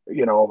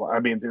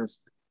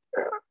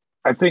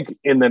I think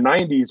in the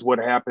 90s what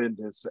happened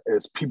is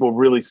people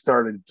really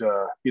started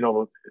I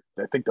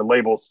think the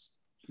labels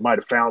might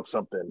have found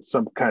some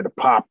kind of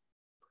pop,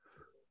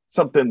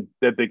 something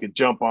that they could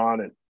jump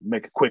on and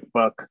make a quick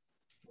buck,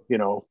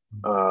 and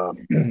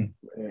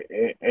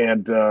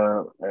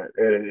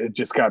it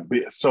just got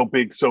so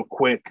big so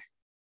quick,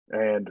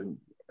 and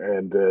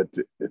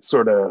it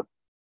sort of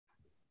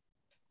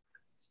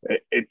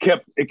it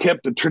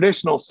kept the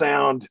traditional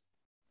sound.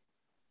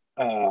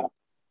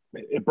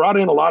 It brought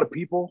in a lot of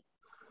people,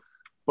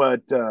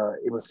 but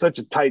it was such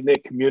a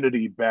tight-knit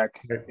community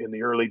back in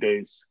the early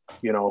days,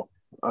 it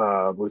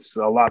was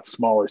a lot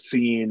smaller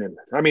scene. And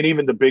I mean,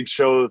 even the big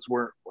shows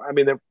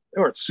they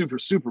weren't super,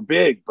 super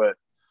big, but,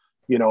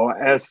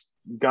 as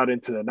got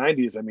into the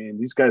 90s, I mean,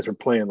 these guys were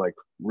playing like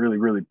really,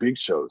 really big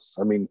shows.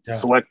 I mean, yeah.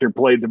 Selector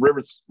played the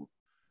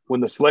when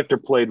the Selecter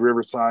played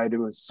Riverside, it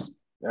was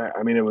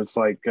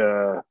like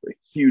a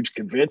huge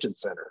convention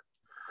center,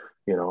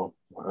 you know.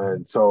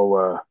 And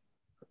so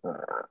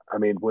I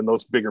mean, when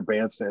those bigger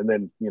bands, and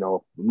then, you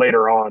know,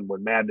 later on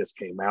when Madness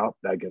came out,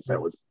 I guess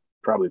that was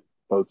probably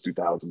post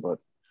 2000, but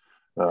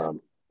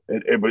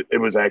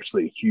it was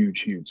actually a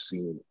huge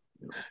scene.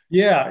 You know?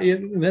 Yeah,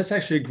 that's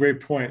actually a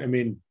great point. I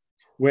mean,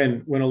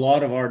 when a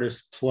lot of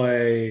artists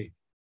play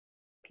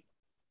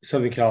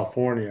Southern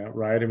California,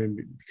 right? I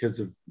mean, because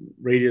of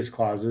radius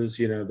clauses,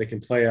 you know, they can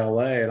play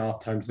LA, and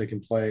oftentimes they can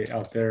play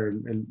out there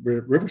in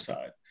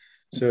Riverside.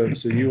 So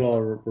you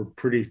all were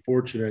pretty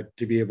fortunate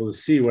to be able to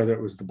see, whether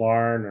it was the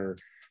Barn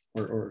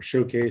or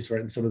Showcase,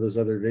 right, and some of those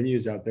other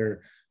venues out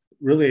there,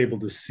 really able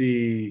to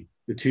see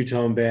the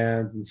two-tone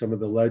bands and some of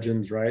the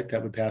legends, right,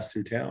 that would pass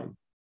through town.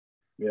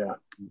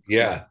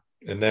 Yeah,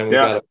 and then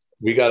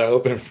we got to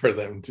open for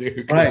them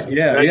too. Right.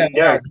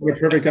 Yeah.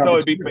 Perfect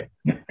opportunity.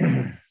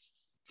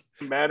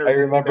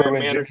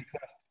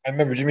 I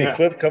remember Jimmy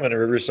Cliff coming to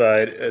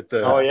Riverside at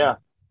the. Oh yeah.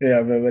 Yeah, I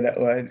remember that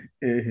one.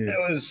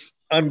 It was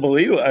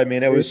unbelievable. I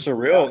mean, it was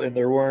surreal, and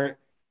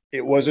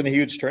it wasn't a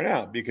huge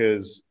turnout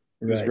because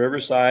it was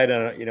Riverside,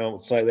 and, you know,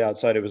 slightly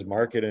outside of his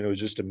market, and it was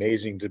just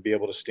amazing to be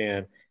able to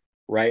stand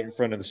right in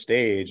front of the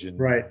stage. And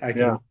well,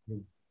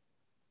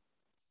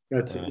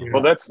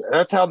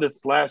 that's how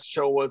this last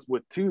show was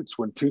with Toots.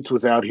 When Toots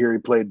was out here, he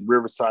played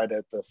Riverside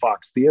at the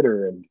Fox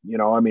Theater, and, you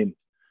know, I mean,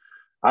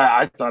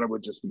 I thought it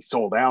would just be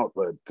sold out,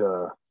 but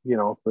you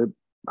know,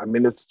 I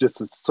mean, it's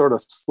just a sort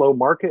of slow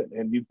market,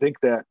 and you'd think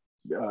that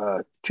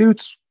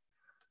Toots,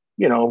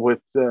 you know, with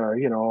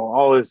you know,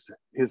 all his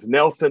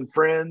Nelson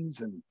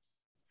friends, and,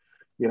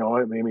 you know,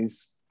 I mean,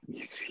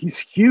 he's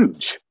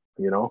huge,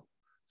 you know.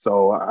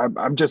 So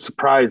I'm just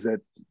surprised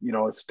that, you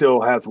know, it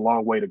still has a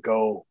long way to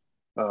go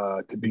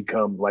to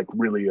become like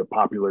really a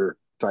popular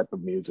type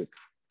of music,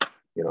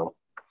 you know.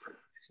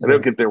 And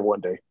it'll get there one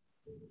day.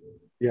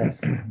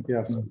 Yes.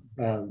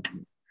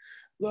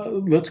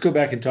 Let's go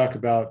back and talk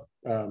about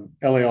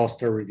LA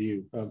All-Star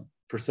Review.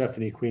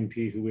 Persephone, Queen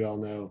P, who we all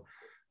know,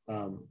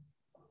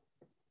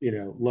 you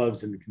know,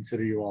 loves and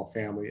consider you all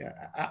family.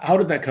 How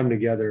did that come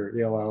together,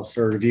 the LA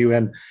All-Star Review,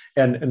 and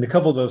a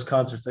couple of those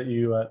concerts that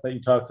you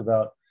talked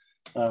about?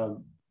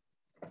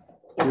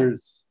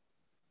 Here's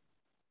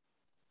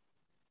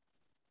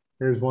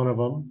one of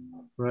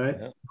them, right?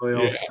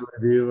 LA All-Star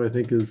Review, I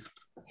think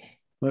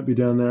might be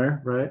down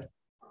there, right?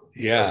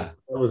 Yeah,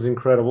 that was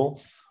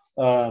incredible.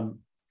 The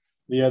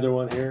other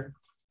one here,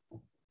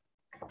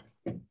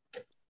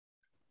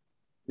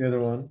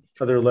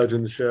 other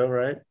Legends show,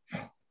 right?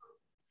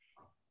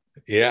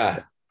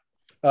 Yeah.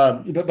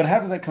 But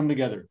how did that come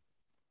together?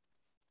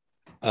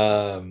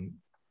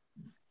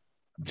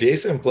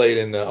 Jason played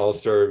in the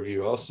All-Star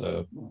Review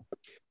also.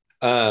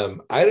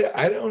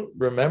 I don't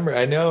remember.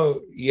 I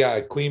know,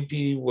 Queen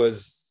P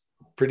was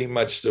pretty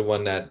much the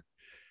one that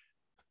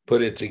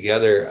put it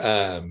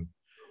together.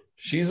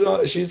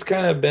 She's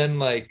kind of been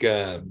like,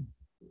 I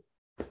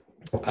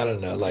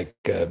don't know, like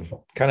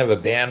kind of a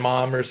band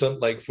mom or something,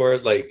 like, for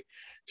it. Like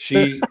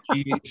she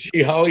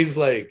always,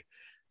 like,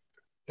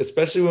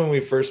 especially when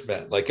we first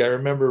met, like, I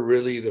remember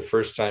really the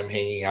first time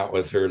hanging out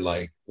with her,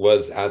 like,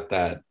 was at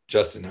that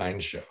Justin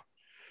Hines show.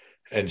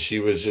 And she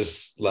was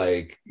just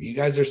like, you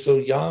guys are so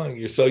young.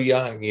 You're so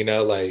young, you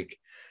know, like,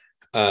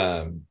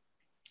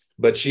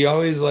 but she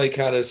always, like,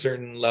 had a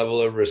certain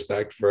level of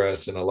respect for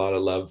us and a lot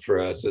of love for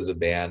us as a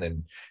band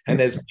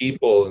and as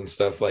people and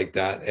stuff like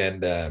that.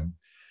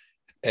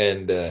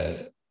 And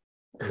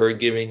her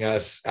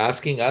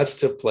asking us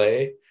to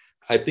play,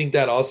 I think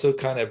that also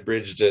kind of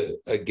bridged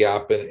a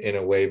gap in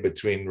a way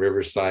between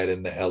Riverside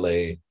and the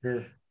LA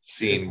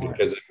scene,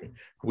 because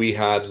we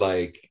had,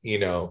 like, you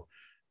know,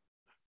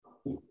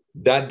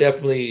 that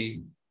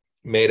definitely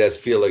made us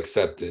feel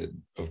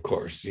accepted, of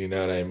course, you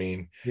know what I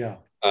mean? Yeah.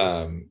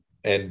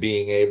 And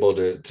being able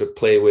to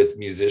play with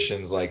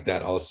musicians like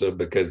that also,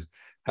 because,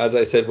 as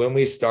I said, when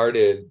we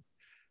started,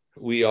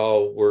 we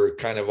all were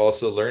kind of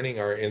also learning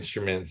our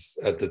instruments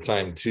at the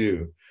time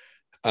too.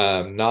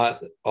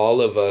 Not all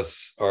of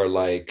us are,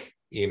 like,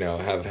 you know,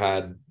 have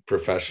had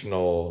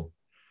professional,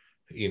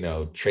 you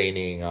know,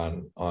 training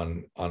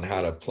on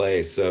how to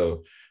play.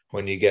 So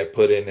when you get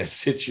put in a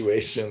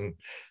situation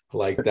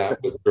like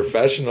that with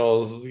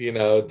professionals, you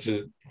know,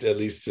 to at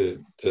least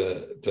to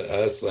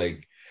us,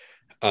 like,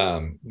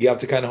 you have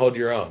to kind of hold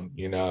your own,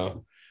 you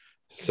know.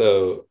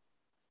 So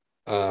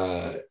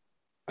I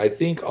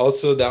think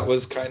also that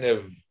was kind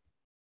of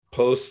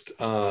post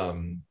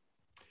Blue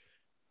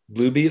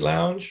Beat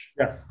Lounge.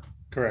 Yes,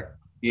 correct.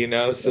 You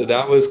know, so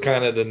that was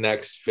kind of the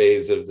next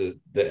phase of the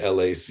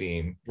LA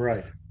scene.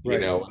 Right. You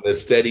know, when the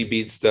steady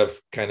beat stuff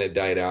kind of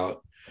died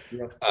out.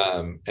 Yep.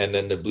 And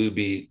then the Blue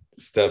Beat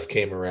stuff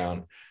came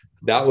around.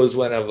 That was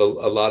when a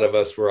lot of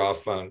us were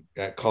off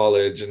at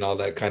college and all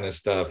that kind of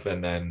stuff.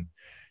 And then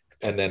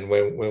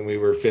when we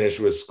were finished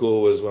with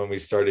school was when we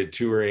started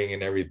touring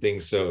and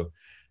everything. So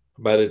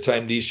by the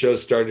time these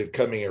shows started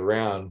coming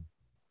around,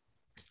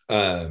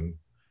 I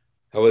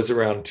was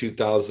around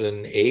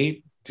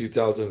 2008,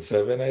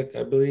 2007,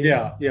 I believe.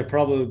 Yeah,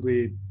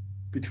 probably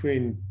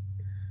between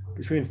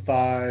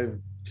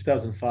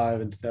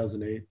 2005 and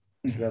 2008,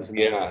 2009.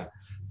 Yeah.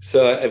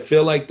 So I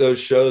feel like those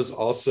shows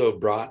also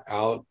brought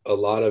out a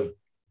lot of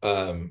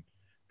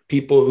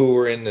people who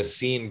were in the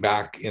scene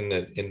back in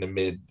the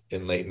mid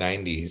and late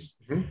 90s.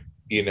 Mhm.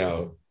 You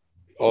know,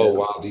 oh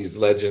wow, these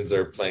legends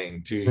are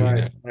playing too.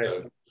 Right,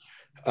 You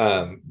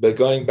know, but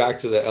going back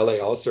to the LA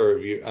All-Star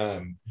Review,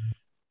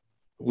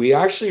 we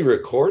actually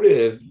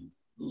recorded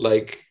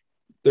like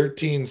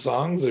 13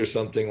 songs or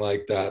something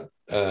like that.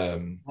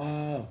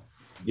 Wow.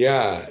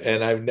 Yeah,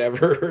 and I've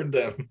never heard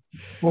them.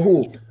 Who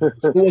was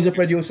the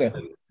producer?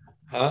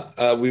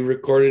 We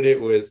recorded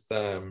it with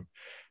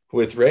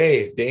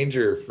Ray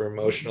Danger from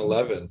Ocean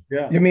 11.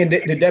 Yeah. You mean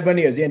the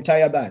Debonaires, the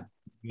entire band?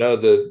 No,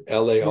 the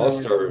LA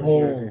All-Star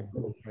Review.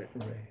 Oh,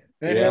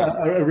 Right.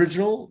 Yeah.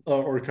 Original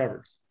or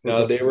covers?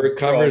 No, they were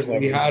covers.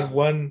 covers. We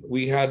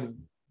had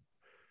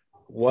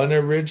one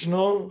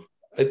original,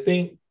 I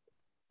think,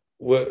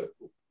 what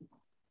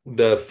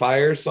the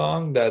Fire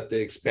song that the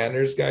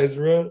Expanders guys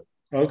wrote.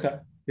 Okay.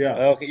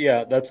 Yeah. Okay,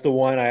 yeah, that's the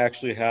one I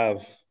actually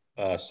have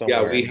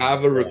somewhere. Yeah, we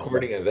have a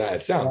recording of that.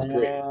 It sounds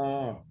great.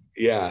 Oh.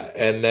 Yeah,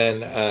 and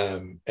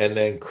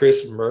then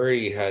Chris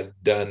Murray had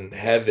done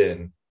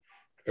Heaven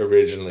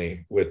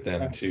originally with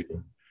them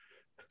too.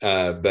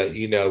 But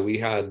you know, we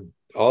had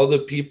all the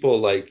people,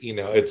 like, you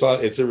know,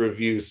 it's a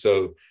review,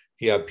 so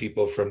you have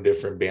people from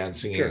different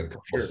bands singing a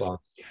couple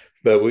songs.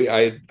 But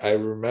I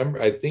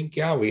remember, I think,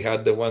 yeah, we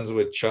had the ones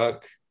with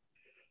Chuck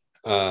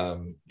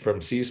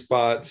from C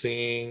Spot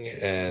singing,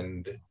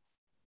 and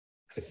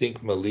I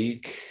think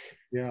Malik.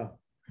 Yeah.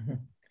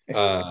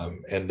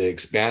 And the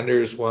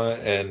Expanders one,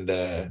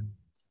 and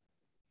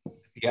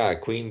yeah,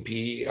 Queen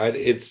P.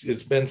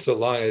 It's been so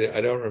long,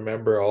 I don't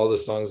remember all the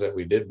songs that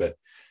we did, but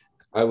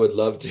I would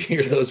love to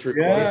hear those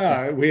recordings.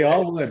 Yeah, we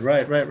all would.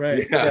 Right.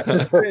 Yeah.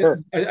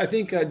 I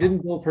think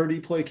didn't Bill Purdy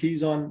play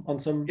keys on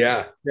some?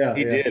 Yeah,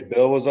 He did.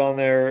 Bill was on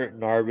there.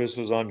 Narvis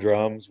was on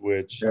drums,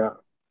 which,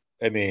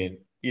 I mean,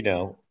 you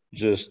know,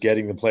 just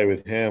getting to play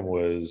with him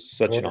was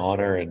such an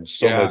honor, and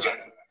so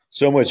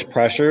much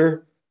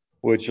pressure,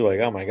 which you're like,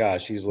 oh my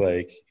gosh, he's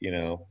like, you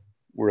know,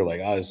 we're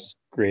like, oh, this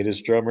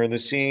greatest drummer in the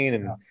scene.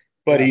 And,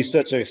 but he's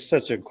such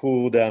a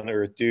cool, down to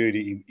earth dude.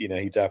 He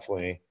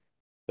definitely,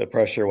 the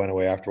pressure went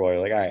away after a while.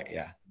 You're like, all right,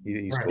 yeah,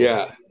 he's cool.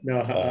 Yeah. No,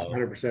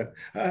 100%.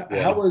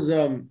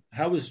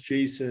 How was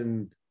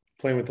Jason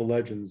playing with the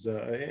legends?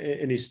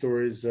 Any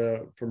stories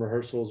from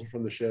rehearsals or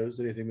from the shows?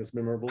 Anything that's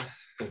memorable?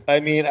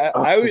 I mean,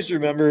 I always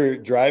remember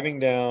driving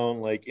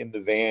down, like, in the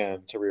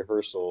van to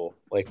rehearsal.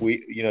 Like,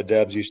 we, you know,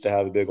 Debs used to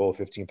have a big old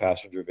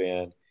 15-passenger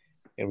van,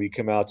 and we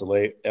come out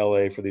to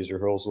LA for these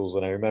rehearsals.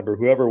 And I remember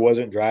whoever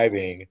wasn't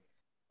driving,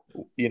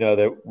 you know,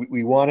 that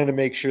we wanted to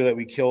make sure that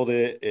we killed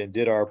it and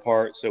did our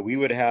part. So we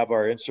would have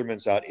our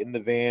instruments out in the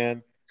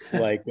van,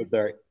 like with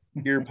our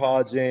ear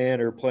pods in,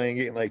 or playing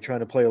it and like trying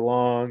to play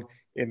along.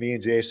 And me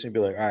and Jason would be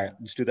like, all right,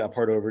 let's do that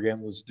part over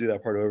again. Let's do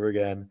that part over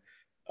again.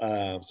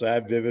 So I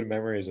have vivid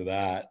memories of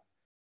that.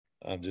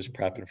 I'm just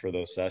prepping for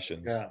those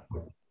sessions.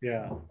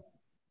 Yeah.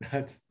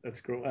 That's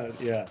cool.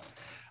 Let's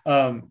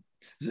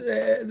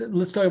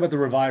talk about the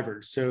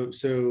Revivers. So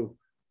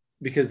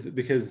because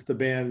the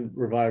band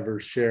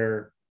Revivers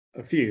share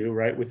a few,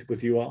 right,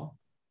 with you all.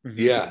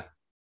 Yeah,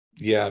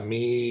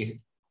 me,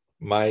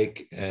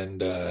 Mike,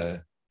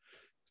 and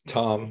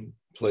Tom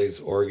plays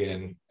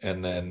organ,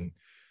 and then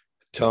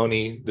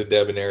Tony, the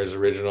Debonaires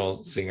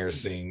original singer,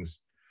 sings.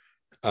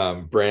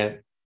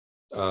 Brent,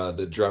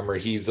 the drummer,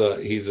 he's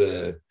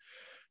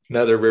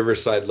another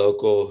Riverside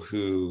local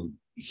who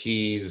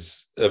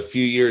he's a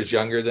few years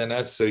younger than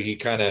us, so he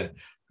kind of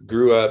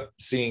grew up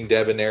seeing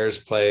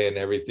Debonaires play and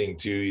everything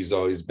too. He's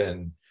always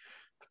been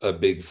a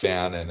big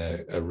fan and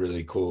a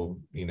really cool,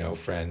 you know,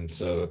 friend.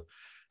 So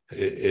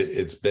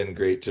it's been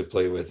great to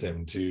play with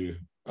him too.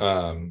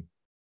 But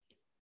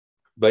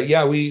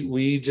yeah,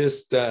 we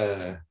just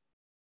I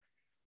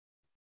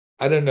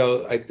don't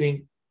know. I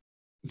think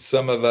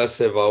some of us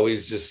have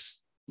always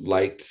just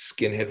liked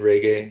skinhead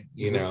reggae,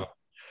 you know,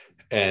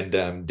 and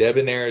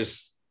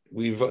Debonaires,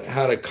 we've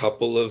had a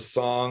couple of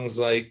songs,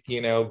 like, you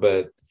know,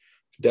 but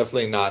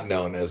definitely not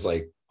known as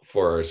like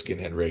for our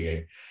skinhead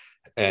reggae.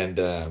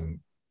 And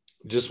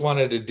just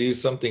wanted to do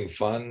something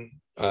fun.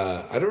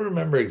 I don't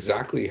remember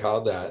exactly how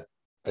that,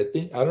 I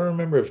think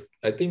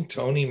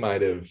Tony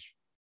might have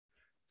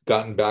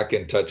gotten back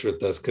in touch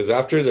with us, because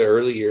after the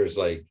early years,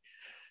 like,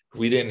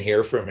 we didn't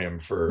hear from him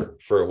for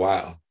a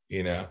while,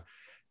 you know.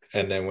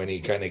 And then when he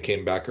kind of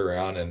came back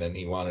around, and then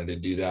he wanted to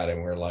do that,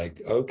 and we're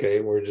like, okay,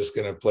 we're just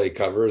going to play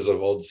covers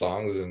of old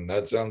songs, and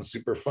that sounds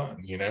super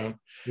fun, you know.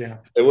 Yeah,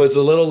 it was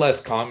a little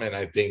less common,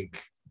 I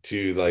think,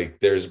 to,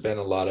 like, there's been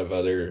a lot of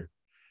other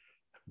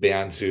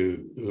bands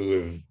who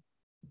have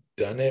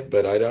done it,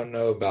 but I don't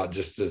know about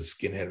just a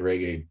skinhead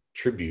reggae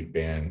tribute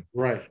band,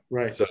 right,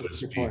 so to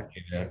speak,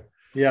 you know.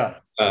 Yeah.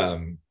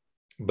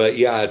 But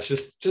yeah, it's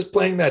just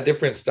playing that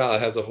different style.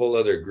 It has a whole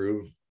other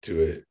groove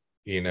to it,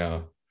 you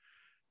know.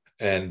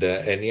 And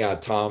yeah,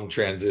 Tom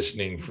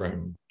transitioning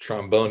from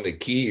trombone to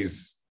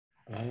keys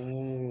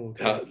Oh,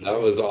 okay. That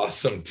was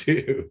awesome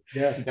too.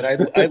 Yeah. And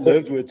I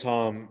lived with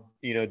Tom,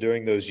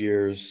 during those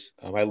years.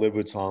 I lived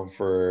with Tom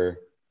for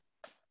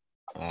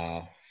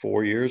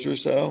 4 years or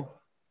so.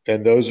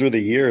 And those were the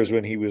years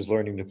when he was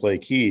learning to play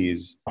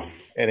keys.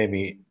 And I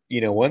mean,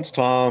 once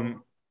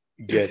Tom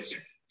gets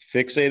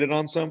fixated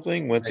on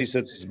something, once he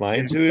sets his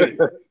mind to it,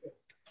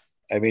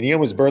 I mean, he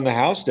almost burned the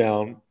house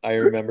down, I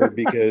remember,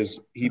 because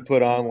he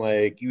put on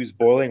he was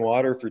boiling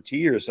water for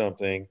tea or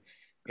something,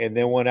 and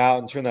then went out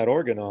and turned that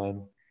organ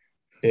on.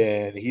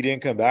 And he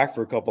didn't come back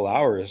for a couple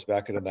hours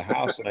back into the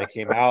house. And I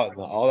came out and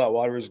all that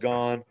water was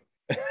gone.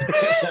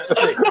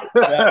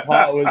 That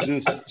pot was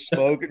just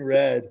smoking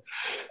red.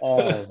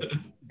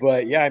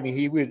 But yeah, I mean,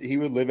 he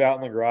would live out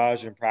in the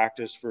garage and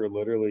practice for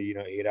literally,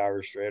 8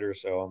 hours straight or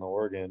so on the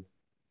organ.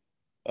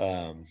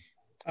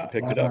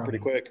 Picked it up pretty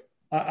quick.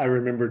 I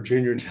remember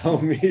Junior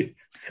telling me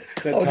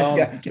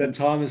that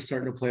Tom is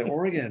starting to play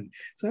organ.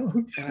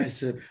 And I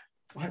said,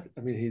 what?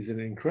 I mean, he's an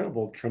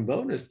incredible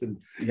trombonist, and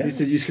he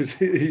said you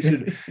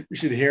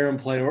should hear him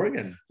play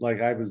organ. I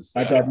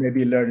thought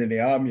maybe he learned in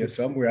the army or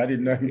somewhere. I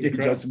didn't know he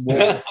just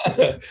walked.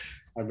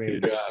 I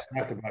mean,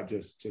 talk about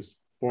just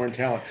born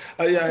talent.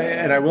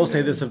 And I will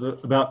say this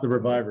about the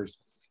Revivers.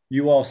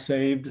 You all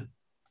saved.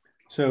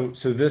 So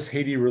this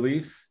Haiti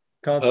Relief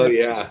concert. Oh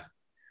yeah.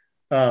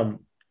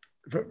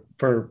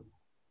 For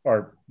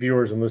our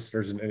viewers and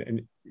listeners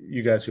and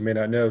you guys who may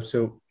not know,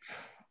 so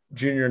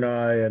Junior and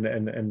I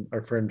and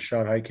our friend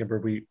Sean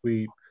Heikemper,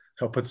 we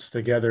helped put this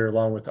together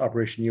along with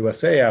Operation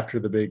USA after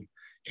the big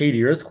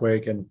Haiti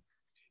earthquake, and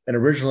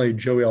originally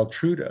Joey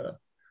Altruda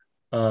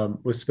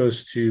was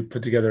supposed to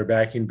put together a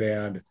backing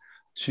band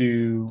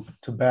to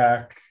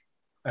back.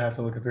 I have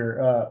to look up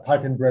here.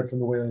 Pipe and Bread from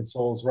the Wailing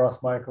Souls,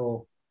 Ross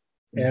Michael,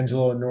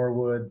 Angela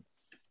Norwood,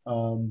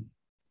 Elon,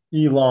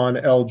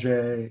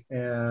 LJ,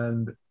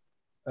 and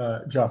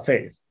Ja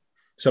Faith.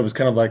 So it was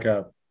kind of like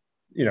a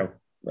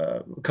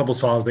couple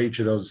songs by each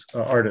of those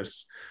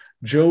artists.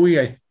 Joey,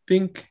 I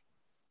think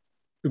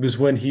it was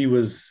when he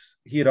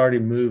had already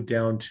moved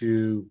down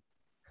to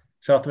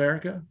South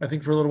America, I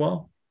think, for a little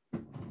while.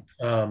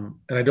 And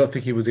I don't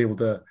think he was able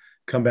to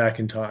come back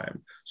in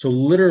time. So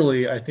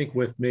literally, I think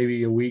with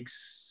maybe a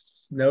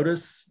week's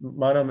notice,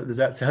 Mano, does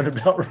that sound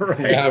about right?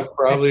 Yeah,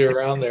 probably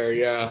around there.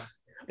 Yeah.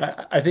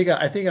 I think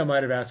I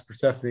might have asked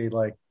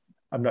Persephone,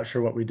 I'm not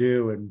sure what we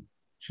do. And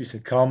she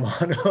said, call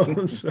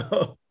Mano.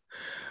 So,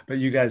 but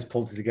you guys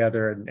pulled it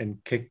together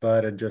and kicked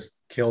butt and just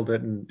killed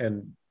it.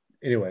 And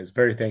anyways,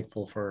 very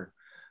thankful for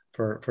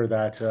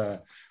that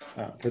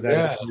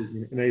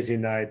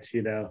amazing night.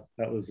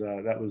 That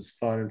was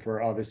fun, and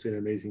for obviously an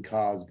amazing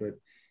cause. But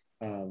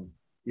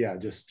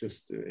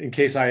just in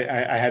case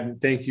I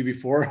hadn't thanked you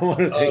before, I want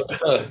to thank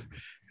you.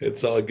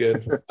 It's all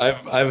good.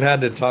 I've had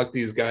to talk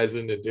these guys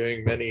into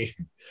doing many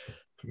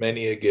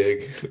a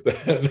gig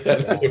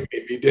that they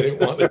maybe didn't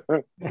want to.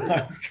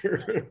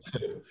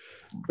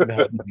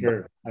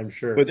 I'm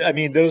sure. But I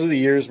mean, those are the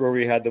years where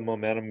we had the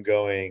momentum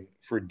going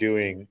for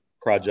doing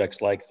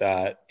projects like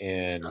that,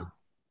 and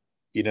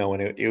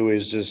and it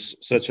was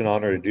just such an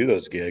honor to do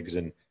those gigs.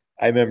 And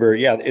I remember,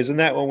 isn't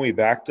that when we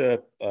backed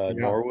up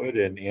Norwood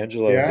and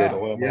Angela did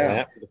Oil My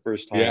Lamp for the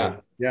first time? Yeah.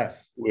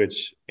 Yes.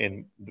 Which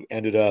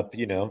ended up,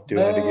 doing it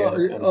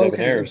again on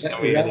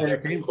Debonaires. We ended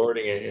up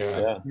recording it.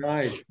 Yeah.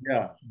 Nice.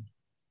 Yeah.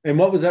 And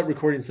what was that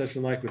recording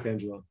session like with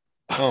Angela?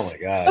 Oh my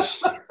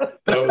gosh.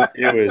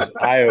 It was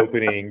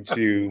eye-opening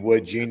to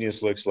what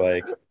genius looks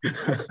like.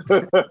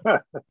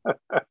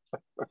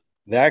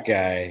 That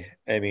guy,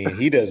 I mean,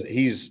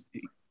 he's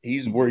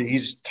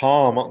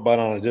Tom, but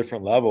on a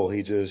different level.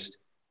 He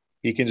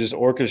can just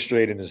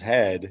orchestrate in his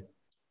head.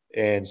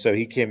 And so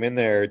he came in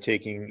there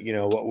taking,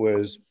 what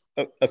was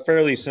a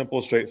fairly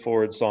simple,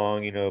 straightforward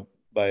song,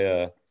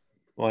 by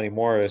Lonnie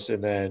Morris,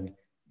 and then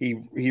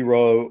he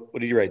wrote, what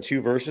did he write?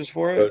 2 verses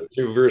for it?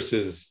 2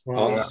 verses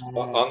on the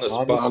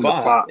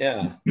spot.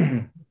 Yeah.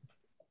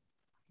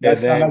 That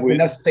song has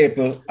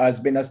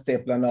been a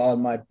staple on all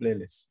my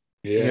playlists.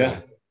 Yeah.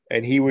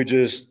 And he would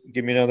just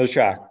give me another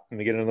track. Let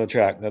me get another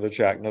track.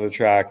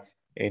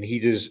 And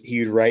he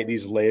would write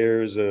these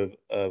layers of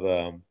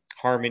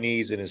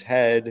harmonies in his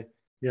head.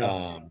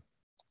 Yeah.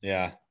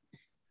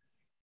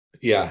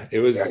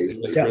 It was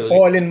really,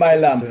 all in my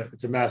lamp.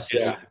 It's a master.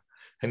 Yeah.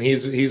 And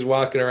he's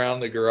walking around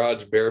the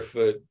garage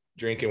barefoot,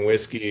 drinking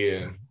whiskey,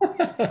 and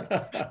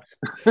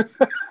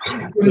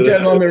couldn't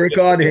tell on the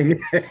recording.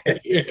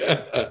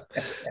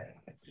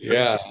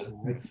 Yeah,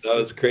 that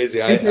was crazy.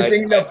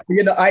 Interesting enough,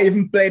 I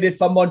even played it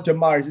for Monty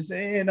Mars. You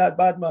say, hey, not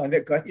bad, man.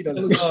 He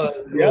doesn't.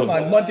 Yeah,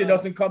 man. Monty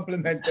doesn't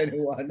compliment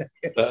anyone.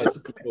 That's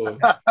cool.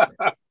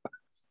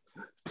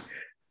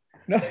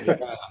 No.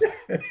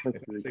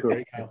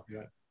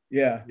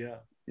 Yeah.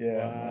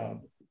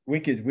 Wow.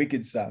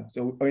 Wicked song.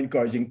 So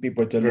encouraging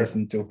people to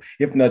listen to,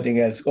 if nothing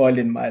else, All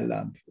in My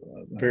Lamp.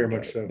 Very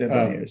much so.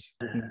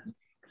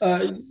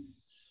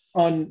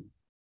 On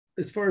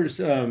as far as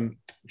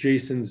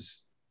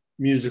Jason's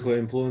musical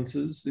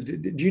influences,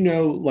 do you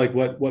know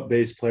what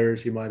bass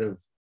players he might have,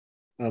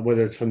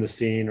 whether it's from the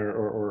scene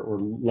or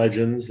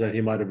legends that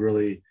he might have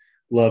really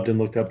loved and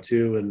looked up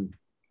to? And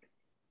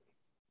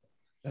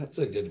That's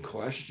a good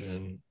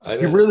question.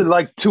 You really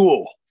like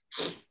Tool.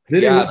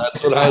 Yeah,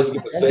 that's what I was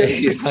going to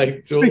say.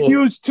 Like Tool. I'm a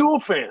huge Tool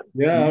fan.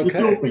 Yeah,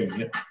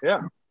 okay.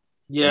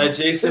 Yeah,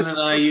 Jason and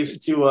I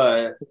used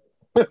to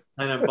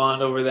kind of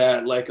bond over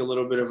that, like a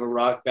little bit of a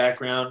rock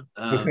background.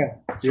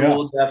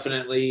 Tool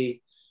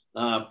definitely,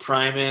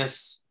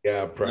 Primus.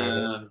 Yeah,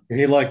 Primus. And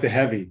he liked the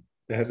heavy.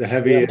 The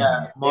heavy.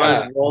 Yeah,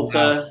 Mars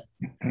Volta,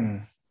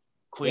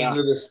 Queens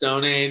of the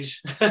Stone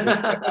Age.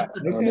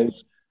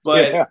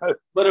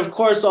 But of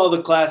course, all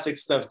the classic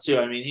stuff too.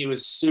 I mean, he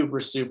was super,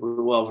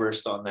 super well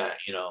versed on that.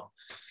 You know,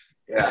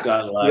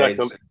 Scott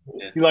Lights.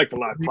 He liked a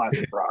lot of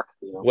classic rock.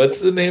 You know?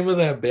 What's the name of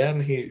that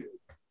band?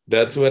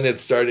 That's when it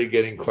started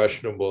getting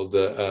questionable.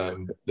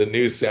 The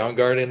new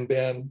Soundgarden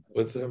band.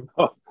 What's them?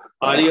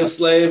 Audio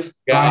Slave.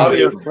 Yeah,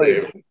 Audio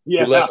Slave.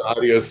 Yeah, we love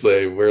Audio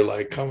Slave. We're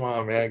like, come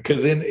on, man.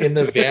 Because in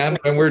the van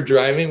when we're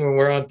driving, when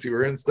we're on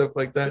tour and stuff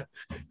like that,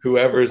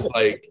 whoever's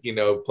like, you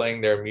know, playing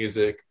their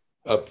music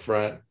up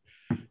front,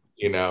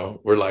 you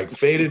know, we're like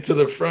faded to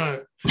the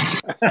front.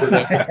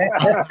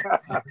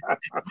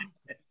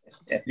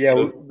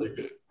 Yeah,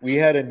 we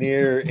had a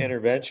near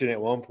intervention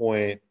at one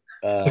point.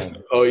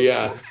 Oh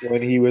yeah,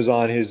 when he was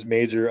on his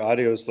major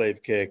Audio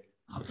Slave kick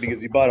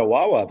because he bought a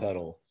wah-wah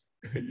pedal.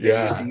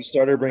 Yeah, he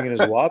started bringing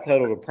his wah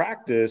pedal to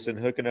practice and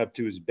hooking up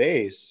to his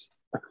bass.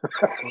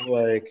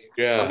 Like,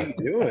 yeah, what are you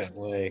doing?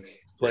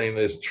 Like playing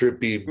this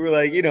trippy. We were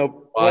like, you know,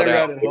 play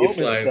around at home and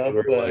stuff.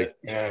 We're like,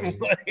 man,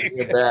 bring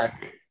it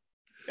back.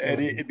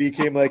 And it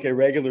became like a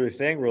regular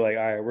thing. We're like,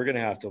 all right, we're gonna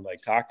have to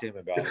like talk to him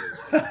about this.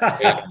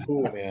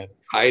 Cool, man.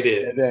 Hide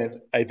it. And then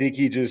I think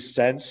he just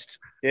sensed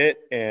it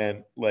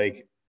and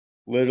like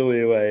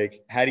literally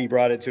like had he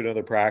brought it to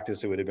another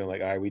practice, it would have been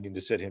like, all right, we need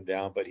to sit him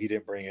down. But he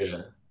didn't bring it.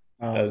 Yeah.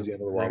 That was the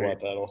end of the wah-wah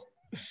pedal.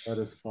 That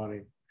is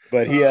funny.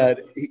 But he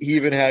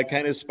even had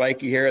kind of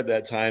spiky hair at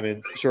that time,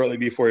 and shortly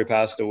before he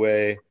passed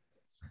away,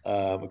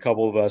 a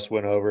couple of us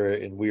went over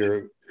and we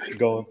were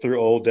going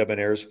through old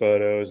Debonair's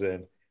photos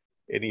and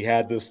he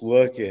had this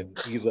look and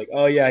he's like,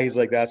 oh yeah, he's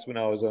like, that's when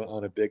I was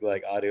on a big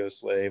like Audio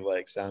Slave,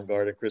 like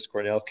Soundgarden, Chris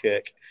Cornell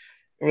kick.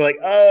 And we're like,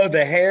 oh,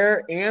 the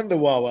hair and the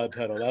wah-wah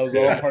pedal. That was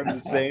all part of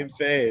the same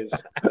phase.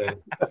 I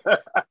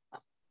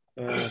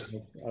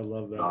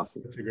love that.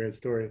 Awesome. That's a great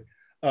story.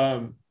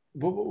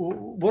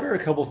 What are a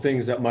couple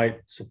things that might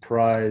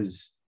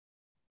surprise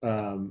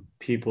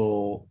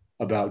people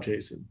about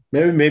Jason?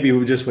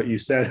 Maybe just what you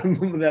said.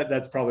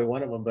 That's probably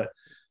one of them. But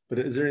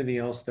is there anything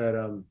else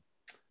that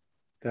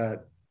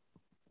that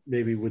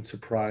maybe would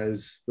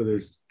surprise, whether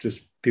it's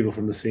just people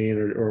from the scene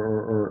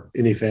or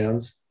any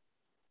fans?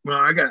 Well,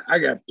 I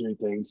got three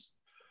things.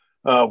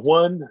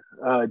 One,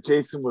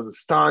 Jason was a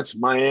staunch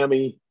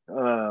Miami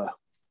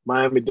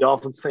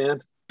Dolphins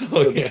fan.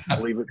 Oh yeah,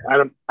 believe it.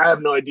 I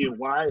have no idea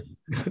why.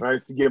 I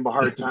used to give him a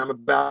hard time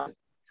about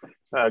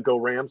it. Go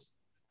Rams.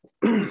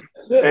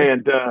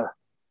 and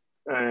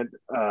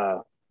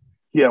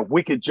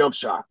wicked jump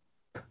shot.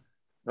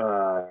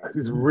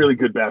 He's a really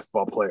good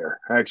basketball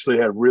player. I actually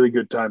had a really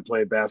good time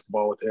playing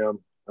basketball with him.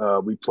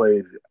 We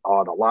played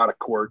on a lot of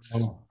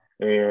courts,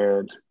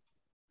 and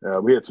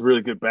we had some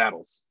really good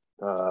battles.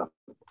 And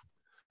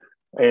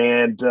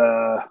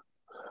can't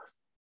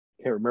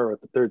remember what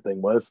the third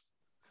thing was.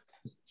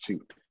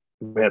 Shoot,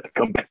 we have to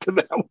come back to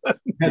that one.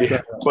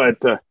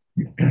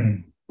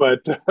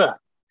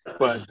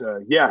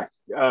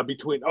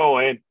 Between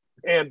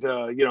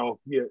you know,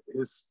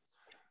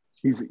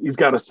 he's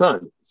got a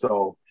son.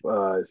 So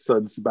his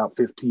son's about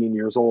 15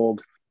 years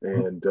old,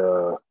 and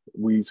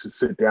we used to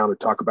sit down and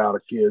talk about our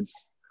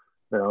kids.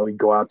 You know, we'd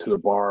go out to the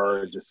bar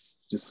and just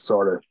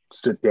sort of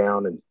sit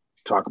down and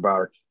talk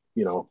about,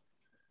 you know,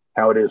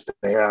 how it is to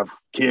have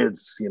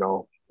kids, you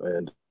know,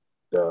 and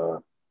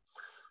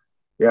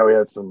we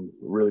had some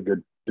really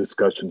good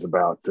discussions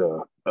about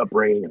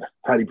upbringing and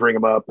how do you bring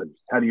them up and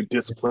how do you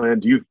discipline?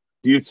 Do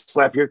you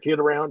slap your kid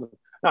around?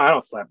 No, I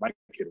don't slap my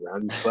kid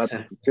around. You slap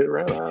your kid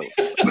around?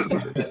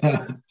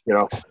 You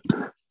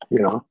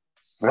know,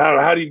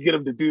 how do you get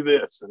them to do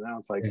this? And I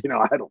was like, you know,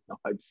 I don't know.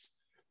 I just,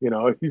 you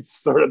know, you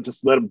sort of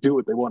just let them do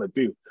what they want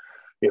to do.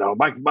 You know,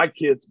 my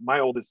kids, my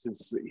oldest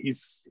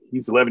he's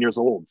 11 years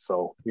old.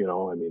 So, you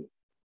know, I mean,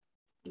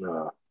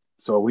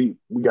 so we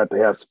got to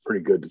have some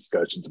pretty good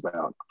discussions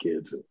about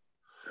kids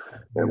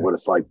and what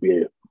it's like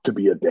to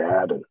be a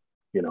dad. And,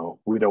 you know,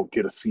 we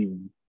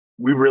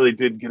really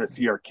didn't get to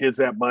see our kids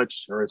that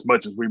much or as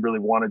much as we really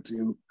wanted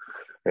to.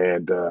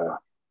 And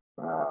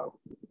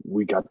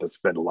we got to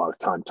spend a lot of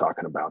time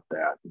talking about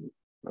that. And,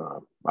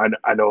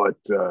 I know it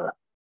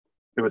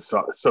was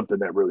something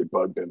that really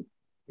bugged him,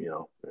 you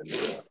know, and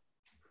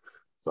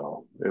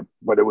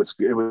but it was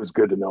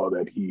good to know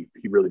that he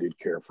really did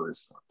care for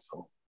his son.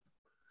 So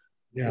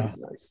yeah, it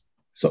was nice.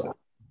 So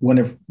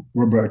wonder if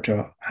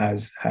Roberto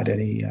has had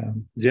any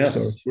yes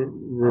stories.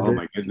 Oh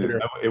my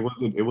goodness,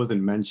 it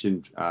wasn't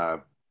mentioned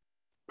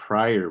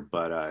prior,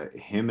 but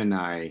him and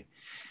I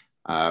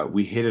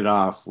we hit it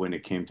off when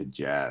it came to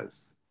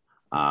jazz.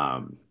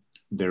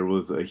 There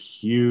was a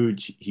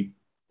huge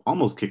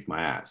almost kicked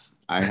my ass.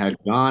 I had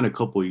gone a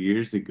couple of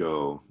years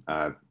ago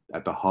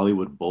at the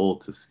Hollywood Bowl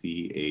to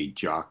see a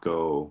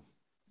Jocko,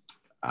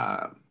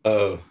 Oh,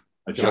 a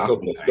Jaco Jocko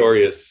night.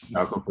 Pastorius.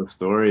 Jocko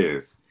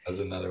Pastorius. That's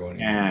another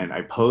one. And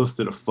I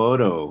posted a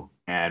photo,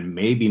 and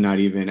maybe not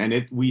even,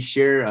 and we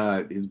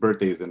share his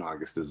birthday is in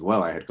August as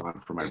well. I had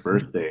gone for my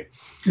birthday.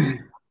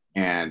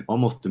 And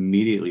almost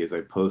immediately as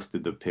I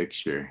posted the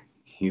picture,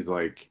 he's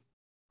like,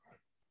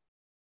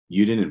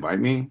 "You didn't invite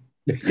me?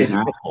 You're an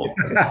asshole."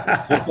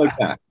 Just like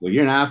that. Well,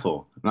 you're an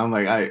asshole. And I'm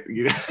like,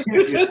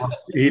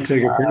 He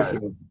took it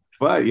personally.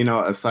 But,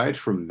 aside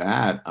from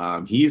that,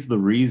 he's the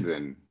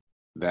reason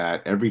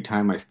that every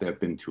time I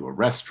step into a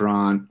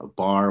restaurant, a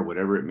bar,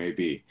 whatever it may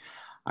be,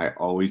 I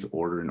always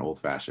order an old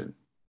fashioned.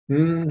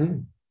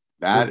 Mm-hmm.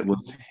 That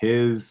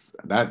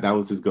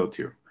was his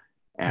go-to.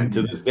 And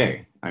to this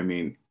day, I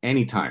mean,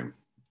 anytime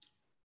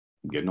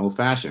I'm getting old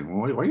fashioned.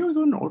 Why are you always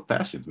ordering old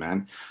fashions,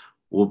 man?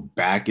 Well,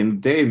 back in the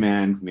day,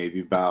 man,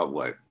 maybe about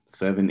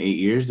 7, 8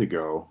 years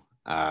ago,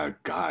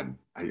 God,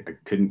 I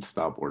couldn't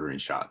stop ordering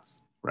shots,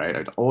 right?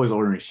 I'd always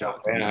ordering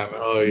shots.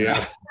 Oh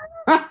yeah.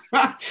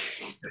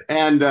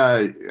 And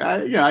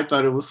I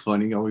thought it was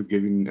funny, always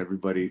giving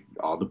everybody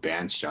all the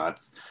band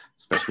shots,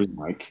 especially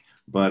Mike.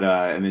 But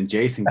and then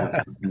Jason comes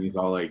up and he's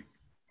all like,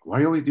 "Why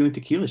are you always doing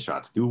tequila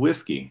shots? Do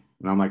whiskey."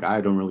 And I'm like,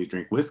 "I don't really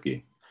drink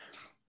whiskey."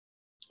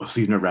 "Oh,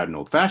 so you've never had an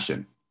old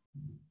fashioned?"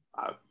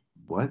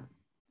 What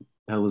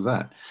the hell is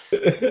that?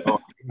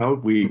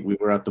 We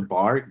were at the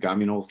bar, got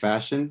me an old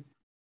fashioned.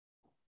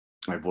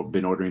 I've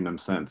been ordering them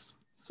since.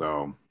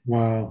 So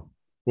wow.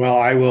 Well,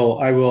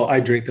 I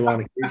drink them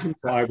on occasion,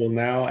 so I will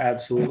now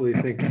absolutely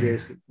think of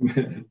Jason.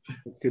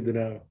 That's good to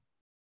know.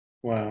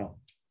 Wow.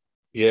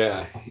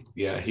 Yeah.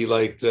 He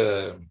liked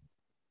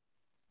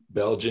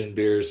Belgian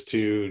beers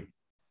too,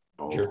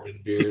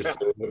 German beers.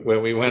 So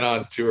when we went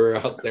on tour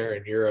out there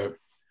in Europe,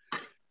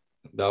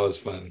 that was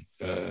fun.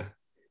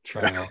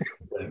 Trying out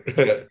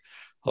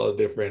all the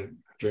different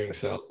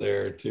drinks out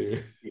there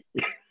too.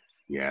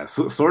 Yeah,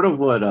 so sort of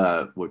what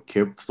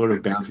Kip, sort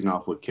of bouncing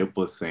off what Kip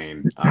was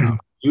saying.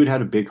 Dude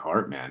had a big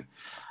heart, man.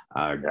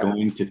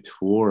 Going to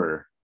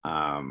tour.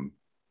 That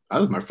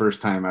was my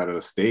first time out of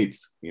the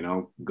States,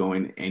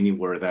 going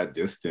anywhere that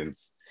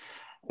distance.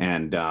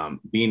 And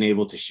being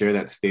able to share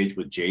that stage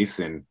with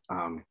Jason.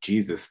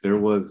 Jesus, there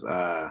was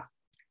Uten,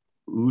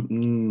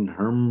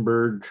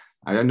 Hermberg.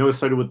 I know it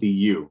started with the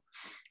U,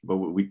 but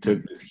we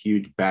took this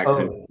huge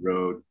backcountry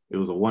road. It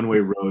was a one-way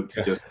road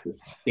to just the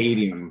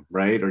stadium,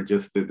 right? Or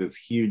just this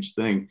huge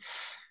thing.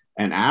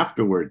 And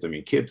afterwards, I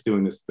mean, Kip's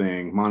doing this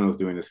thing, Mono's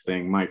doing this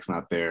thing, Mike's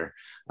not there.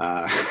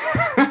 And,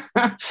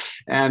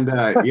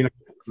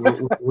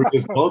 we're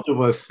just both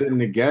of us sitting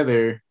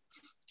together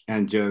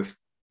and just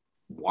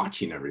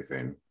watching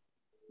everything.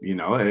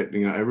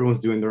 Everyone's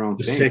doing their own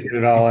Just thing. taking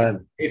it all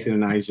in. Jason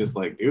and I, he's just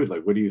like, "Dude,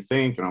 what do you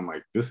think?" And I'm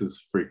like, "This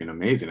is freaking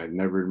amazing. I'd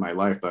never in my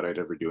life thought I'd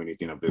ever do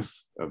anything of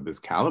this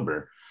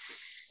caliber."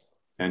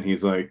 And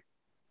he's like,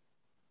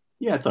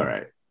 "Yeah, it's all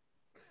right."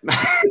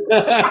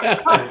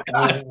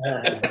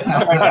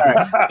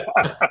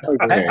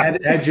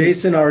 Had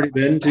Jason already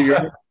been to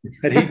Europe?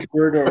 Had he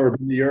toured or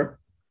been to Europe?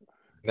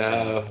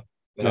 No,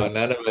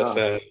 none of us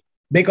had.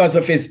 Because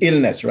of his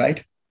illness,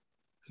 right?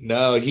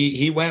 No,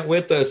 he went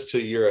with us to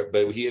Europe,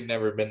 but he had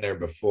never been there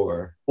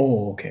before.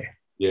 Oh, okay.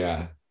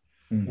 Yeah.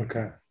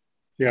 Okay.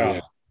 Yeah.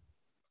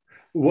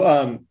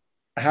 Well,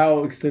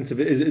 how extensive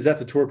is that?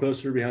 The tour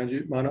poster behind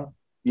you, Mono?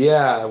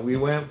 Yeah, we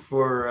went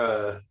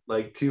for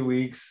 2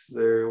 weeks.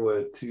 There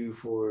were 2,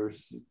 4,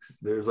 6.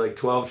 There's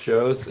 12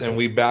 shows, and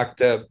we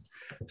backed up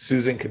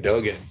Susan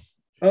Cadogan.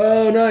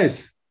 Oh,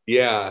 nice.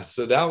 Yeah,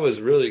 so that was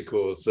really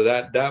cool. So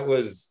that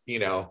was,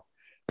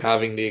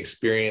 having the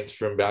experience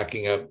from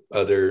backing up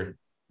other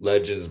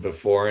legends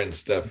before and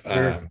stuff.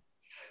 Sure.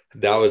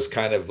 That was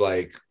kind of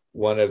like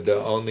one of the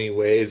only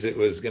ways it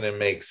was going to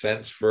make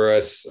sense for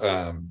us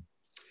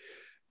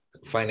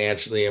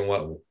financially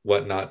and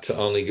whatnot to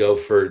only go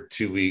for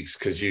 2 weeks,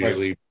 because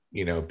usually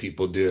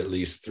people do at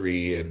least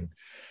 3, and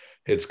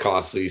it's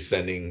costly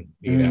sending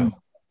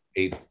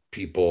 8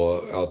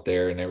 people out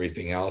there and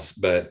everything else.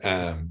 But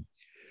that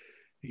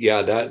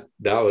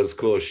was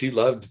cool. She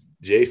loved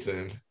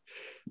Jason.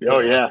 Oh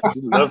yeah,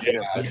 she loved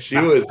him. Yeah, she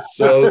was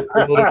so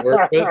cool to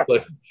work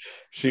with.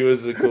 She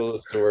was the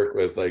coolest to work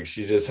with.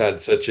 She just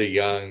had such a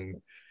young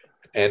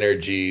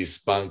energy,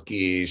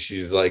 spunky.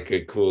 She's like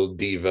a cool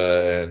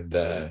diva,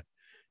 and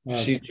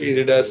she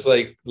treated us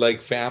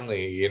like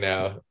family,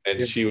 and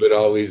she would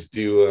always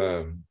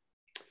do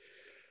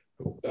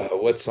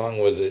what song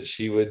was it?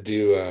 She would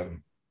do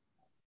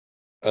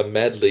a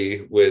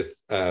medley with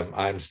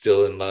I'm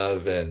Still in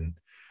Love and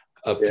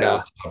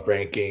Uptown Top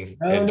Ranking.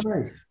 Oh, and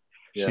nice.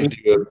 She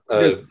do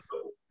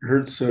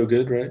Hurts So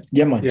Good, right?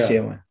 Yeah, man. Yeah.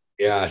 Yeah, man.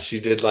 Yeah, she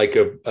did like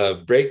a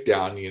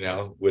breakdown,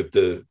 with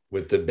the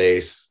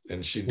bass,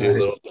 and she did a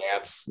little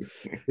dance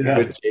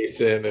with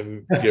Jason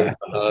and give him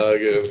a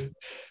hug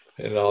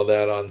and all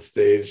that on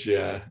stage.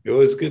 Yeah, it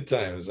was good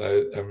times.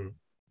 I'm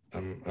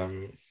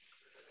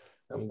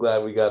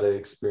glad we got to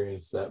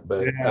experience that.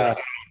 But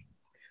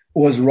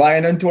was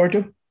Ryan on tour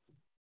too?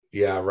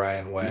 Yeah,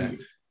 Ryan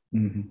went.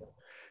 Mm-hmm.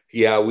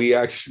 Yeah, we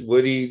actually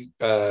Woody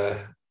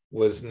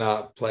was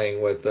not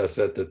playing with us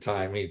at the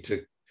time. He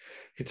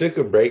took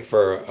a break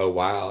for a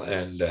while,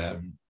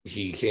 and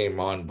he came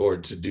on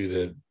board to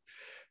do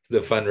the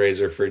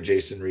fundraiser for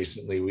Jason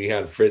recently. We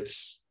had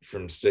Fritz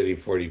from Steady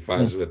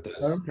 45s with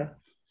us. Okay.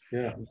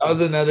 Yeah. That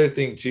was another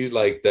thing too,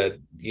 like that,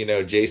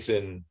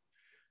 Jason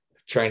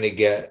trying to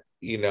get,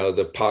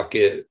 the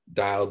pocket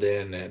dialed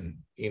in and,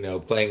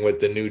 playing with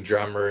the new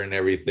drummer and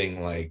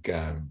everything, like,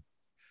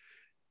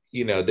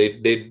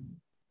 they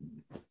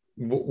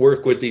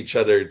work with each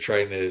other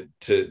trying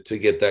to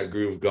get that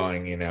groove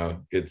going.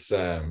 It's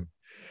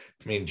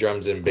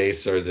drums and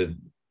bass are the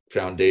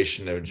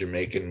foundation of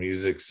Jamaican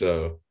music,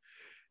 so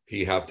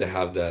you have to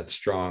have that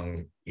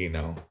strong,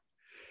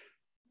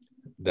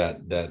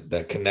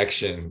 that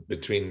connection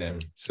between them.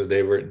 So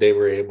they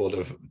were able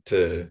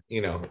to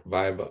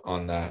vibe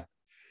on that.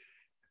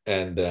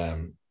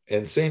 And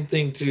same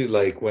thing too,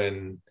 like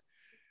when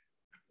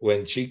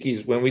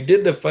Cheeky's, when we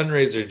did the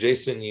fundraiser,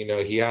 Jason,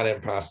 he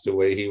hadn't passed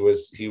away. He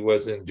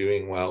wasn't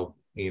doing well,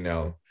 he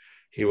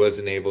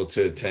wasn't able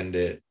to attend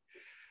it.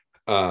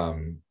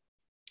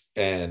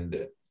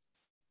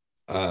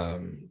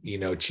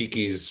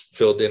 Cheeky's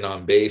filled in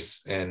on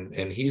bass,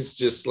 and he's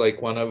just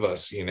like one of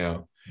us,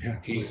 Yeah.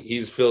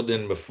 He's filled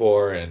in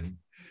before, and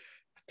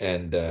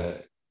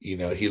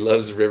he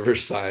loves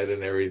Riverside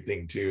and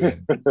everything too.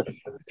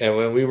 And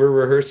when we were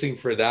rehearsing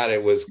for that,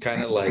 it was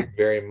kind of like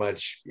very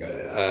much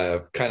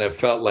kind of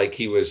felt like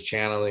he was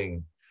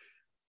channeling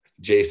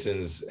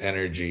Jason's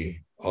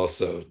energy,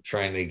 also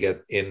trying to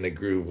get in the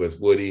groove with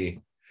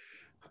Woody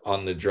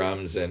on the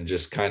drums, and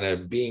just kind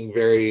of being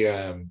very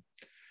kind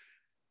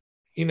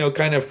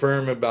of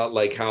firm about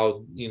like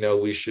how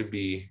we should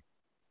be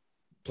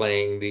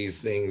playing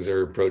these things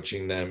or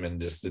approaching them,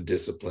 and just the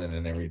discipline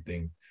and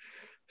everything.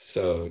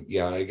 So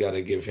yeah, I got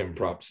to give him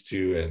props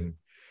too. And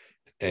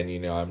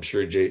I'm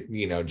sure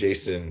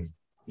Jason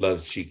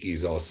loves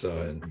Cheeky's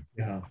also. And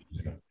no,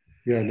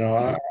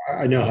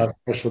 I know how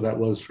special that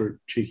was for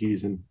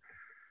Cheeky's. And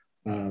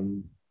I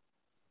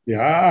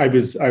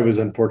was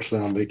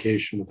unfortunately on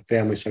vacation with the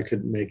family, so I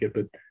couldn't make it,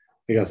 but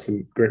I got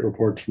some great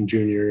reports from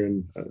Junior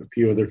and a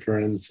few other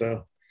friends.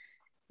 So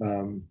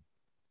with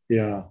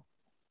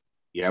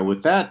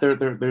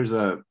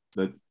that,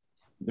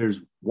 there's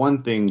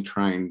one thing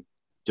trying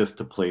just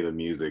to play the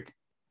music,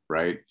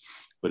 right?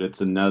 But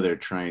it's another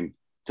trying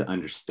to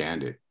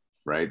understand it,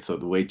 right? So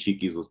the way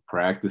Cheeky's was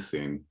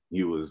practicing,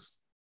 he was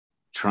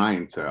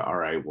trying to, all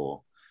right,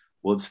 well,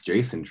 what's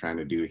Jason trying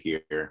to do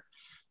here?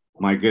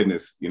 My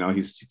goodness,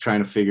 he's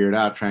trying to figure it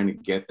out, trying to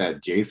get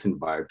that Jason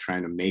vibe,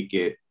 trying to make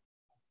it,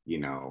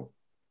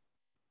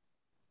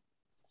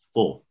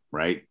 full,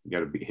 right? You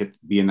got to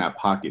be in that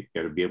pocket.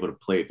 You got to be able to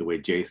play it the way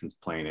Jason's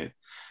playing it.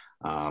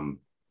 And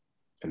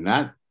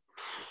that,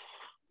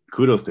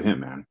 kudos to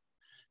him, man.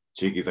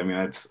 Cheeky's,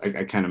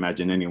 I can't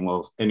imagine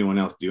anyone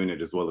else doing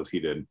it as well as he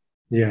did.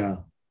 Yeah.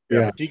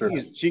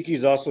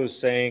 Cheeky's also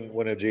sang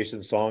one of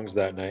Jason's songs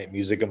that night,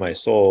 Music of My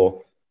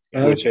Soul,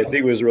 which I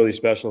think was really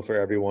special for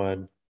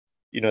everyone.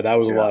 That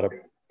was a lot of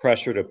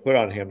pressure to put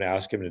on him to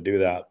ask him to do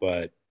that.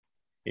 But,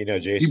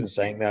 Jason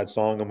sang that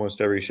song almost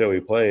every show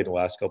he played the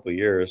last couple of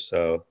years.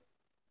 So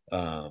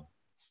that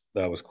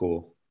was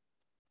cool.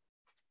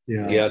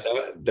 Yeah,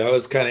 that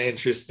was kind of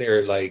interesting.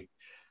 Or like,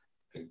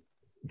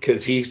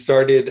 because he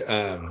started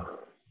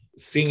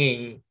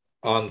singing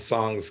on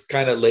songs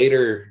kind of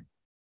later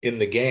in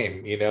the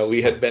game.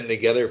 We had been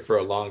together for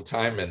a long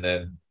time, and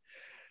then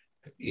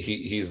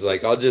he's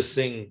like, I'll just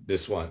sing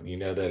this one,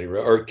 that he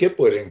wrote. Or Kip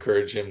would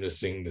encourage him to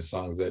sing the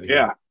songs that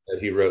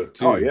he wrote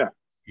too. Oh yeah.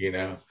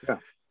 Yeah.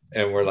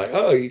 And we're like,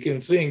 oh, you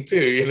can sing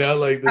too,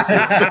 like this is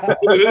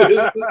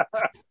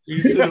you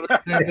should have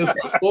done this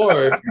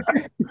before.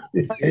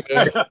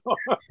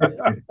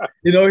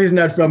 He's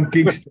not from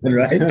Kingston,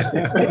 right?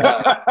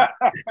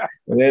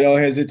 They don't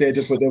hesitate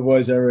to put the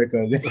voice on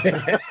record. Way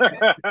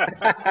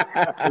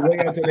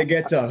out to the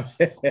ghetto.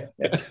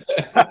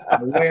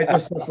 Way out to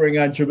suffering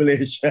and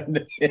tribulation.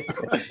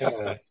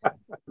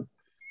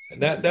 And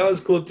that was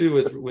cool too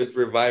with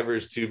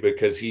Revivers too,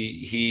 because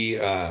he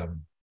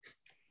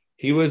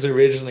was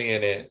originally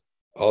in it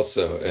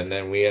also, and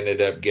then we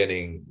ended up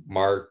getting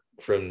Mark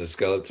from the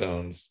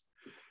Skeletones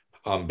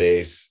on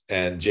bass,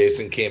 and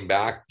Jason came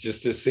back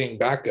just to sing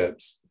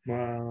backups.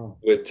 Wow.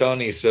 With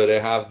Tony. So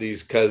to have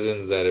these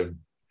cousins that have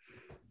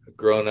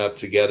grown up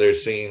together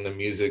singing the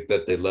music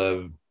that they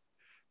love,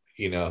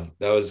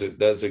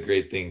 that's a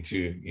great thing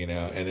too,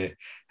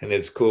 and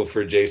it's cool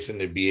for Jason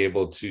to be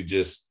able to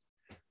just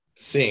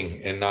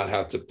sing and not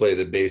have to play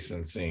the bass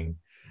and sing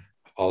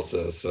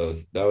also. So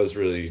that was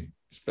really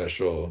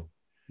special.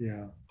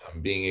 Yeah.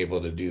 Being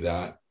able to do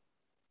that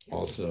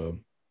also.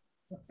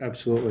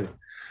 Absolutely.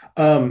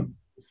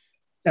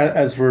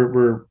 As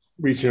we're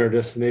reaching our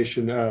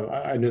destination,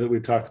 I know that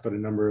we've talked about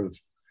a number of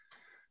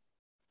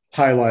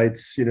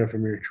highlights,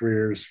 from your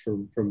careers,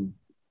 from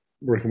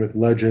working with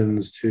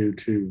legends to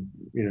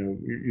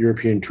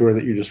European tour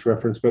that you just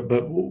referenced. But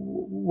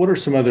what are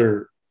some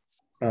other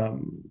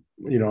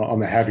on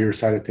the happier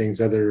side of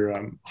things,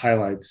 other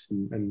highlights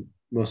and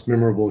most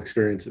memorable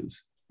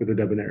experiences with the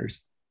Debonaires?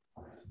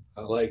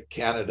 I like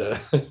Canada.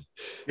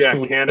 Yeah,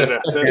 Canada.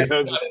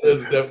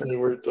 That's definitely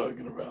worth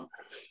talking about.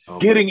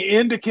 Getting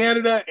into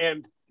Canada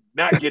and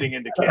not getting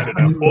into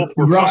Canada. Both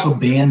We were were also fun.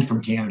 banned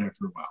from Canada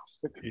for a while.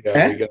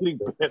 Yeah, we got Getting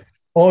banned.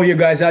 Oh, you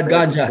guys had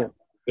ganja.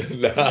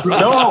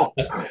 No.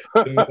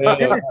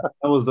 That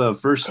was the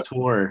first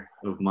tour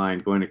of mine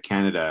going to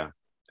Canada,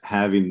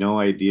 having no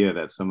idea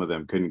that some of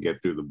them couldn't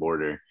get through the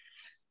border.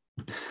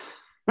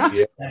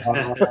 Yeah.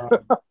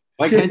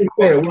 Why can't you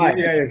Wait, guys why?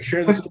 Yeah,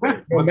 share the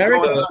story. what's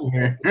America? going on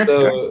here?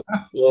 So,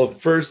 well,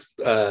 first,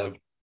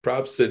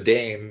 props to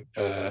Dane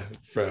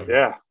from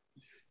Yeah.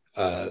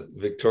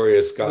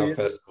 Victoria Ska Oh, yeah.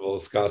 Festival,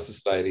 Ska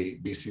Society,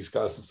 BC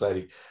Ska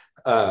Society.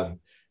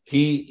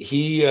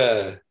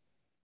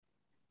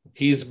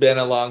 He's been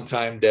a long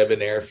time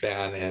Debonair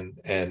fan,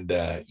 and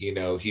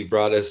he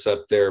brought us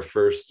up there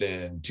first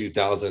in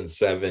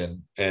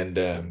 2007,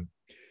 and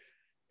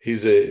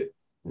he's a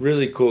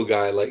really cool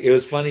guy. Like, it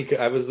was funny,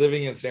 I was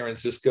living in San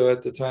Francisco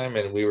at the time,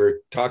 and we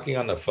were talking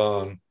on the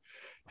phone,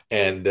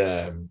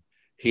 and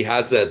he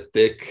has that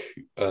thick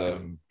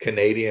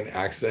Canadian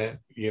accent,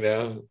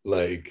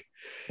 like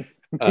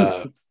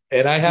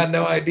and I had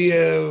no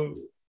idea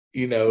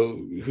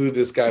who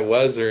this guy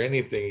was or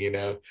anything,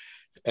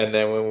 and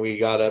then when we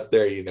got up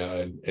there,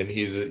 and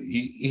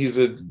he's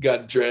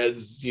got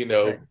dreads,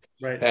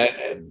 Right.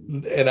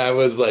 and I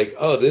was like,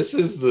 oh, this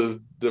is the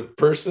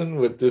person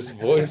with this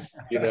voice,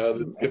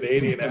 this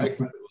Canadian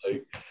accent,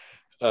 like,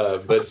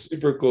 but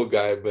super cool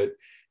guy. But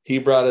he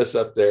brought us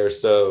up there.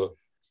 So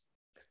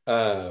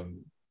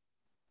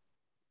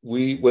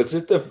it was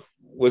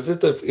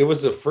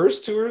the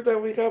first tour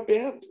that we got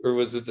banned, or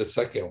was it the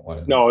second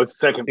one? No, it's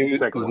second. It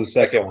second was one. the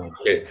second one.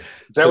 Okay.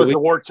 That So was we- the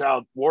war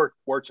child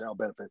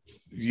benefits.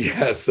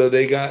 Yeah, so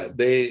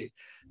they're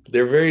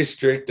very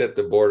strict at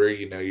the border.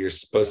 You're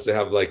supposed to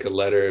have like a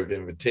letter of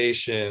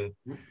invitation,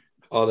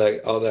 all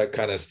that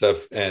kind of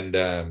stuff, and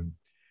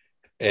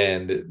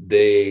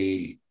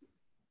they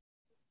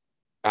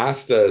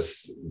asked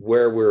us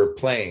where we were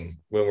playing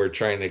when we're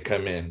trying to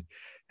come in,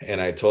 and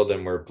I told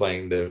them we're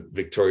playing the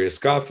Victoria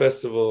Ska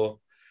Festival,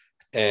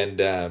 and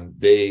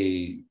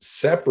they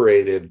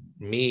separated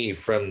me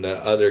from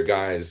the other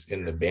guys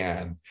in the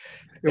band.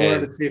 They wanted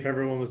And- to see if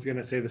everyone was going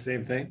to say the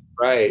same thing.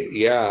 Right.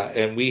 Yeah.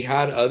 And we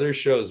had other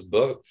shows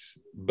booked,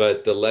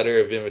 but the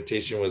letter of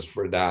invitation was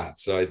for that.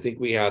 So I think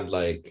we had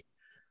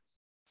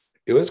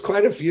it was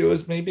quite a few. It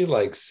was maybe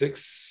like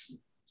 6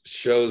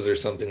 shows or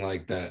something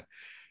like that.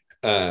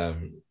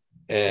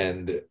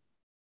 And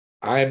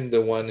I'm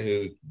the one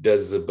who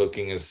does the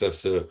booking and stuff.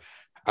 So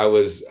I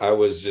was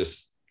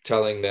just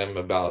telling them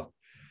about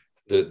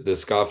the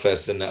Ska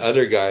Fest, and the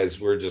other guys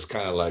were just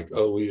kind of like,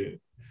 oh, we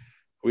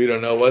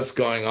don't know what's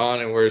going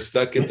on, and we're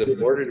stuck at the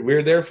border.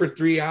 We're there for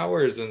 3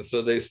 hours, and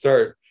so they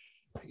start,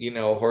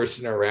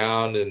 horsing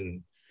around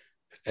and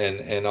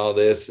all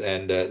this,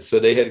 and so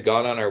they had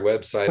gone on our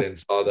website and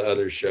saw the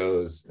other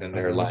shows, and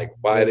they're like,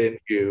 "Why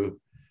didn't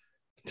you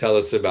tell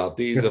us about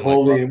these?" I'm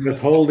like,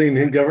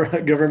 Withholding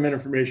government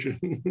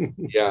information.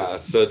 yeah.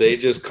 So they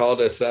just called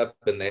us up,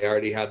 and they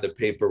already had the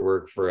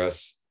paperwork for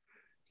us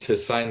to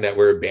sign that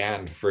we're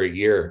banned for a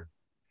year.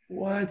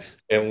 What?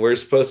 And we're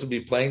supposed to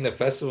be playing the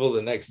festival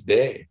the next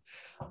day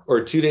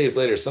or 2 days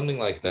later, something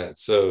like that.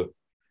 So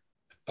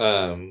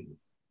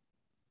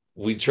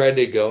we tried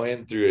to go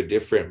in through a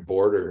different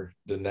border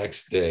the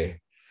next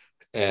day,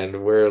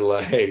 and we're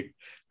like,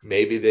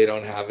 maybe they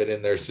don't have it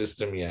in their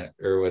system yet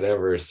or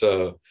whatever.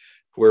 So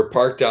we're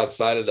parked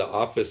outside of the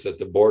office at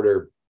the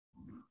border.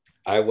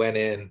 I went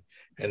in,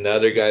 and the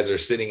other guys are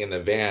sitting in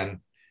the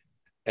van,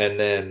 and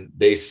then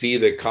they see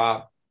the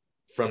cop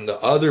from the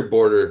other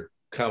border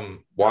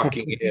come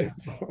walking in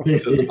to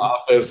the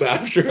office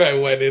after I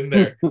went in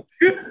there.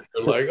 They're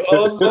like,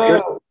 oh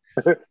no.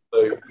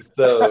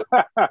 So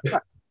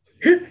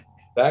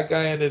that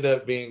guy ended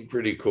up being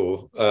pretty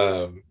cool.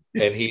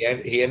 And he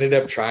ended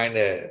up trying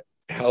to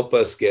help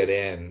us get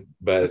in,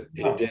 but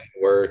it didn't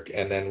work.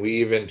 And then we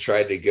even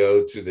tried to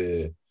go to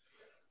the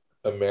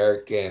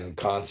American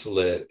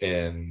consulate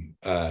in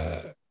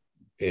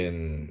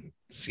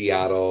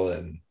Seattle,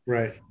 and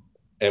Right.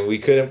 we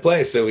couldn't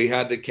play, so we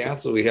had to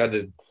cancel. We had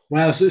to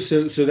Wow. So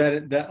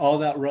that all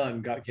that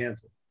run got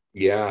canceled.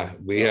 Yeah,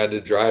 we had to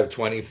drive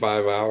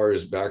 25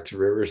 hours back to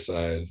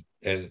Riverside,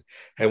 and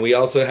we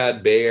also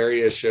had Bay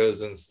Area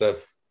shows and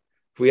stuff.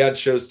 We had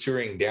shows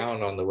touring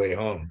down on the way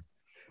home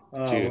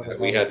too. That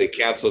we had to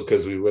cancel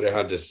because we would have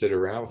had to sit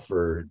around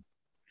for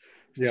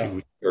 2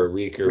 weeks or a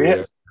week or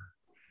whatever.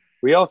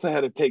 We also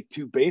had to take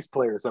 2 bass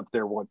players up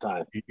there one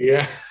time.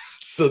 Yeah.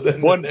 So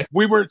then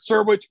we weren't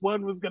sure which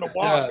one was going to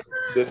walk.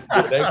 Yeah,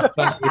 the next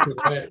time we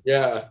went,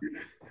 yeah,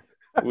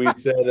 we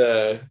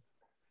said,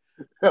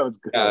 that was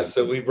good. Yeah,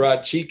 so we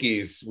brought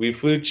Cheekies. We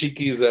flew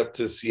Cheekies up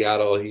to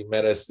Seattle. He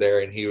met us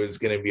there, and he was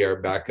going to be our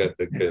backup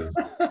because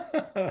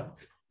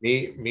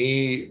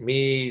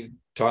me,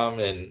 Tom,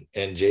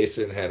 and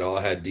Jason had all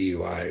had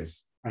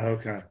DUIs.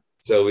 Okay.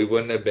 So we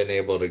wouldn't have been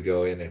able to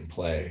go in and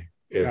play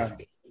if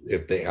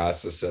if they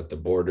asked us at the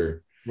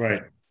border.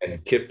 Right.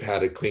 And Kip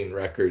had a clean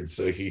record,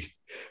 so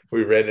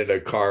we rented a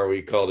car.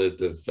 We called it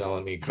the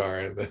felony car,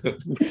 and then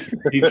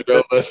he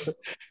drove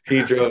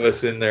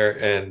us in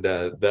there, and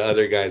the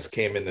other guys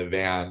came in the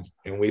van,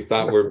 and we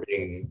thought we're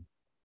being,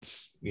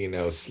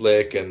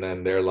 slick, and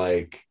then they're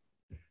like,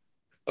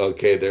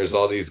 okay, there's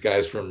all these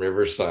guys from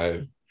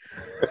Riverside.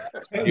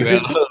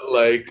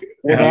 Like,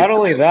 well, not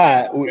only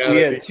that, we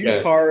had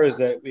two cars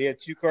that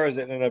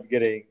ended up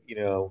getting,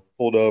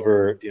 pulled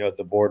over, at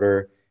the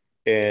border,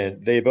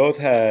 and they both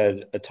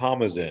had a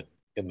Thomason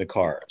in the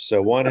car.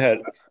 So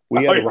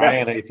we had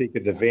Ryan, I think,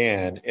 in the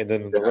van, and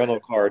then the rental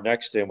car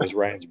next to him was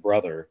Ryan's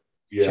brother,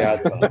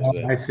 Chad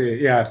Thomason. I see.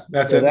 Yeah,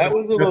 that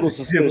was a little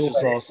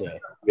suspicious, also.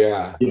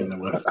 Yeah, that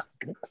was.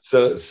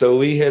 So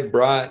we had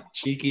brought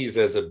Cheekies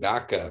as a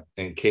backup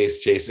in case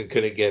Jason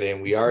couldn't get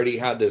in. We already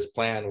had this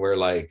plan where,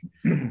 like,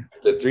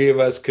 the three of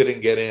us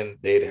couldn't get in,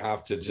 they'd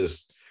have to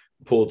just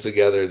pull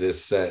together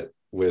this set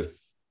with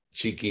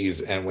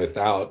Cheekies and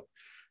without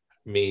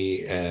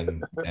me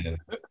and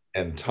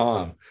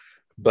Tom.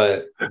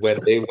 But when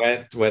they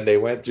went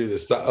through the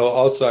stuff,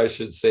 also I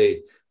should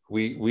say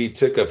we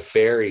took a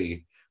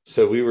ferry,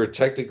 so we were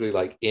technically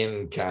like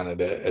in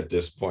Canada at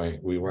this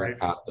point. We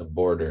weren't at the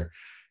border,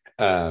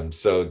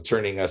 so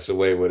turning us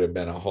away would have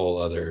been a whole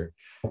other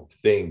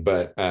thing.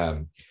 But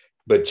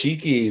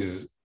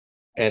Cheekies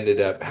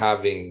ended up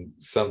having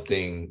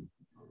something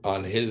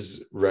on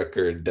his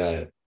record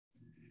that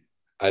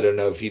I don't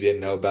know if he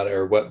didn't know about it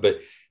or what, but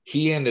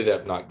he ended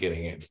up not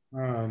getting in.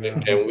 Oh, no.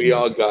 And we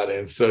all got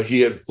in. So he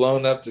had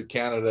flown up to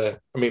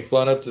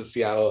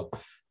Seattle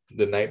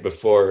the night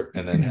before,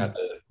 and then had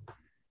to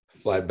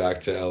fly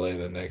back to LA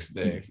the next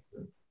day.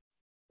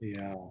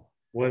 Yeah.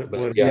 What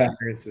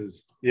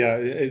experiences. Yeah.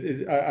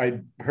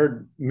 I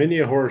heard many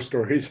horror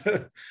stories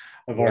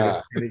of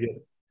artists trying to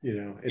get,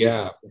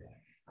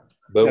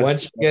 But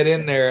once you get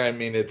in there, I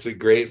mean, it's a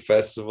great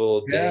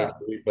festival. Dan,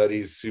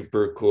 everybody's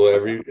super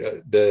cool.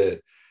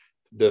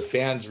 The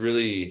fans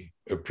really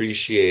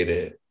appreciate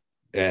it,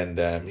 and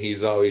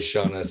he's always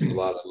shown us a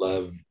lot of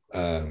love.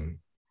 For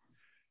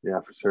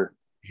sure.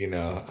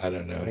 I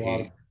don't know,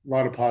 a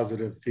lot of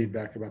positive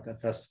feedback about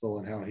that festival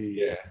and how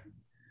he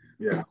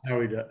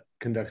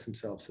conducts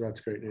himself. So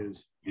that's great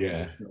news.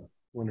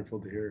 Wonderful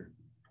to hear.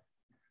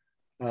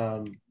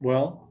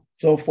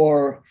 So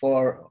for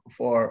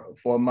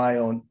my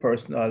own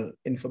personal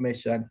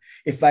information,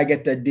 if I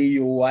get a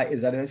DUI,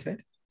 is that what I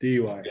said?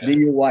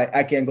 DUI,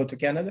 I can go to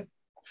Canada.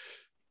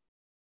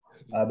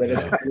 Not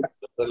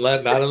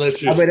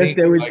unless you're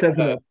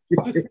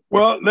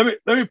Well, let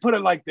me put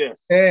it like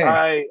this.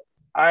 Hey.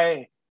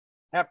 I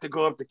have to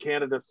go up to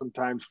Canada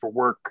sometimes for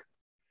work,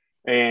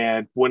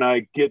 and when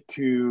I get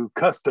to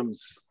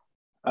customs,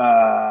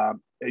 it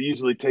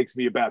usually takes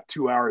me about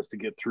 2 hours to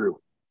get through.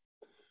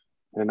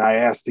 And I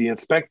asked the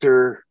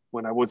inspector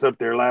when I was up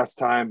there last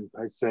time,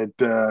 I said,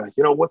 why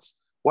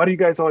do you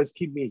guys always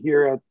keep me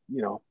here at,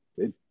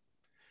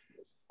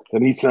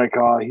 and he's like,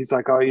 you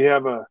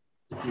have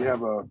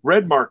a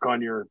red mark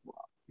on your,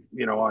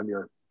 on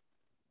your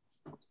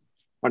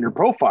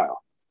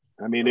profile.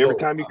 I mean, every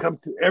time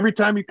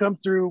you come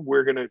through,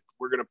 we're gonna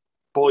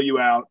pull you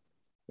out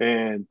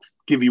and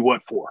give you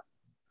what for.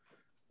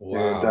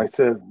 Wow. And I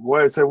said,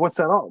 what's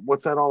that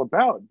all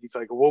about? He's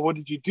like, well, what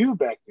did you do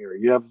back there?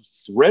 You have a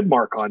red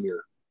mark on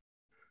your.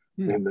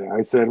 And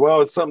I said,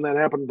 well, it's something that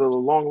happened a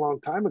long, long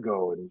time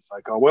ago. And he's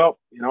like, oh, well,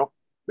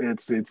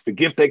 it's the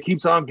gift that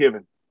keeps on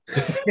giving.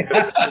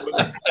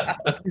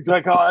 He's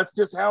like, oh, that's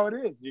just how it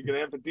is. You're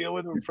gonna have to deal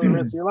with it for the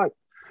rest of your life.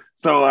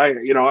 So I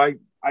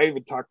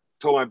even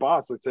told my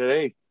boss, I said,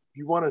 hey, if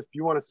you want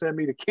to send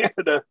me to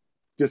Canada,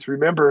 just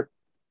remember,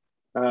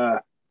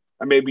 I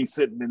may be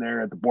sitting in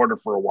there at the border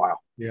for a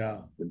while.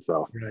 Yeah. And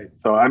so,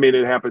 so I mean,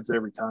 it happens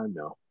every time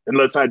now,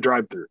 unless I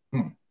drive through.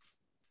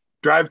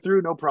 Drive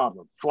through, no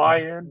problem. Fly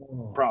in,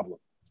 problem.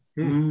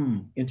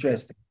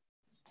 Interesting.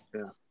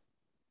 Yeah.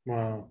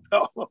 Wow.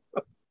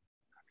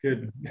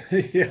 Good.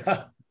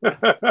 Yeah.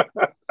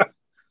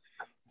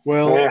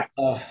 Well,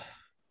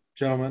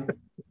 gentlemen,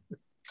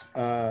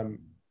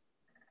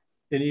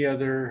 any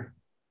other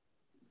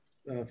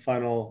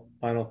final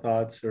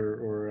thoughts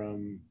or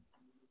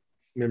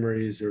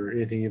memories or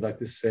anything you'd like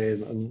to say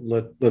and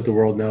let the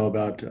world know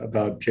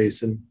about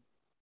Jason?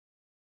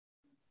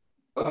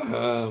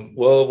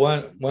 Well,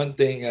 one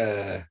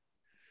thing,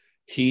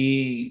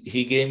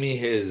 he gave me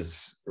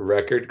his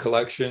record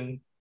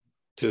collection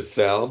to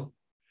sell,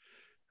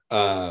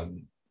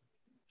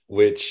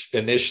 which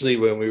initially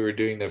when we were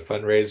doing the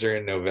fundraiser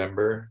in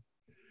November,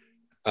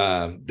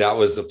 that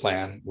was the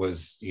plan,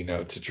 was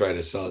to try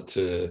to sell it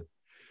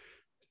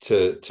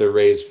to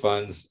raise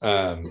funds.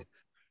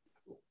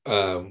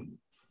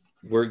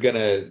 We're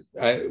gonna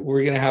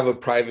have a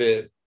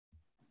private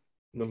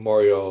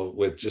memorial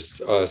with just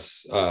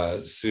us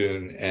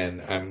soon,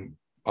 and I'm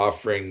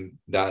offering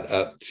that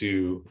up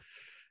to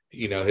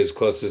his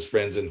closest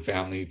friends and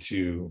family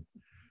to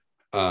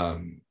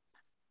own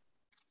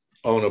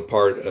a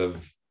part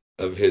of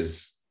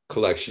his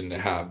collection, to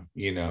have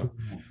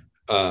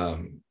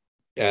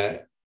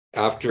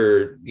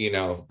after,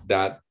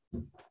 that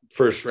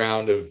first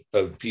round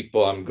of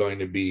people, I'm going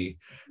to be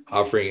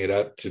offering it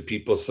up to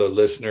people. So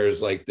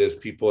listeners like this,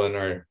 people in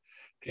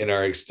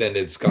our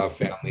extended ska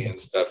family and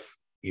stuff,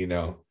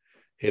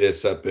 hit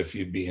us up if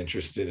you'd be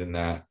interested in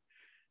that.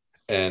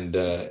 And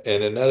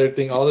another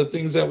thing, all the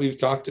things that we've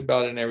talked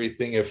about and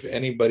everything, if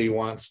anybody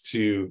wants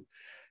to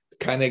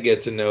kind of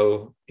get to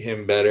know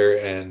him better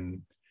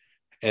and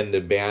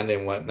the band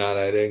and whatnot,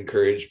 I'd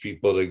encourage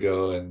people to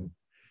go and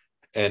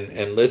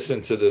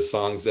listen to the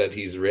songs that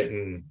he's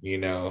written,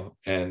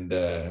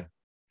 and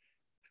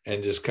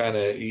just kind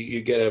of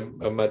you get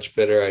a much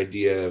better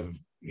idea of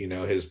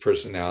his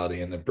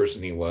personality and the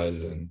person he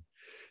was, and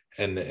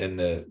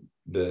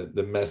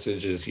the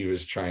messages he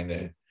was trying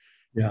to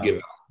give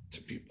out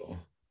to people.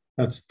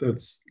 That's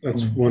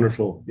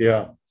wonderful.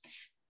 Yeah,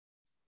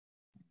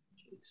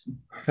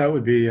 that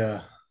would be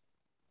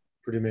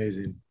pretty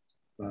amazing.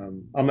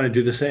 I'm going to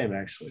do the same,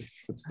 actually.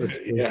 That's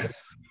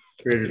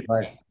great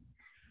advice.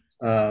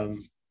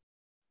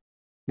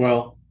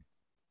 Well,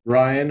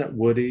 Ryan,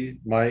 Woody,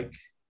 Mike,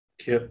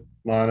 Kip,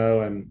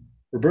 Mono, and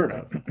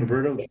Roberto.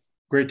 Roberto,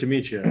 great to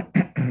meet you.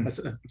 I've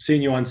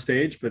seen you on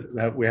stage, but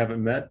we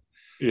haven't met.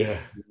 Yeah.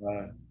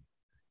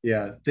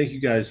 Thank you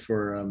guys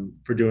for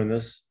doing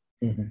this.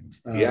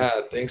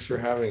 Thanks for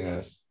having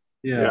us.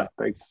 Yeah,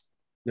 thanks.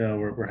 No,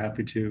 we're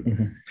happy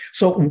to.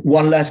 So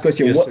one last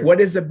question. Yes,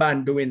 what is the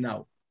band doing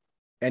now?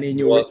 Any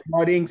new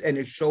recordings,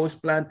 any shows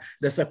planned?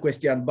 That's a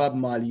question Bob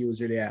Marley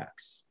usually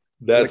asks.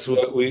 That's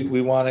what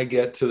we want to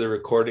get to, the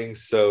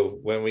recordings. So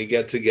when we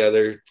get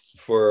together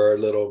for our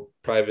little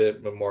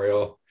private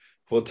memorial,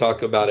 we'll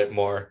talk about it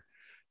more.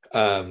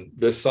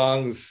 The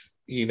songs,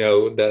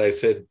 that I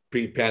said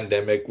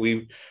pre-pandemic,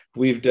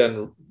 we've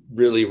done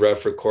really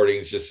rough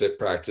recordings just at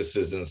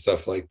practices and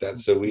stuff like that.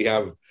 So we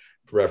have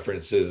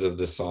references of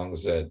the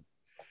songs that,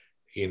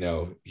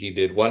 he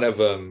did. One of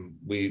them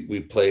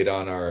we played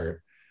on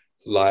our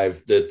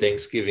live, the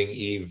Thanksgiving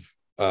Eve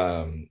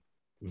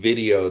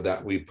video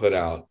that we put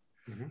out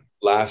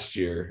last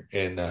year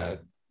in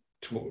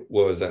what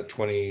was that,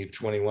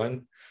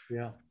 2021?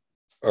 Yeah.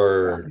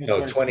 Or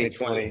no,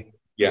 2020.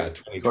 Yeah,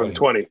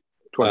 2020.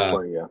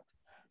 2020, yeah.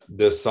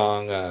 The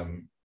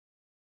song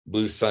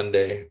Blue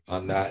Sunday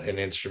on that, an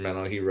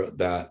instrumental, he wrote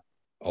that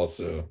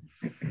also.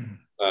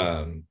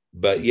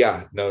 But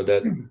yeah, no,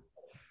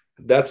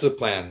 that's the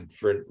plan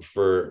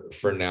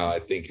for now. I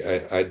think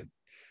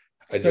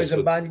so is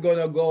the band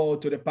gonna go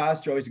to the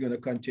pasture, or is gonna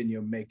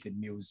continue making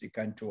music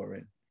and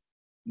touring?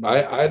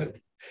 I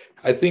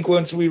think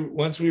once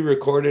we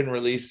record and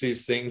release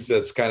these things,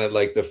 that's kind of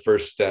like the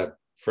first step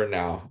for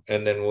now,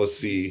 and then we'll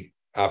see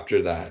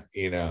after that.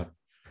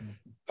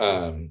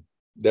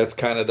 That's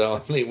kind of the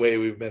only way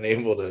we've been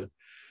able to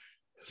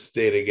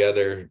stay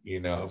together.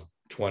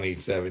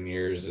 27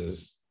 years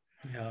is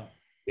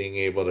being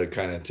able to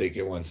kind of take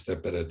it one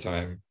step at a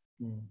time.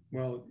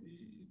 Well,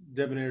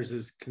 Debonaires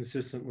is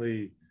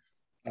consistently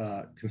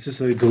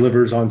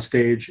delivers on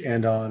stage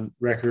and on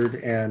record,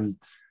 and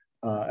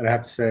I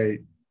have to say,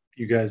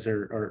 you guys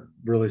are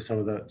really some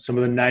of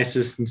the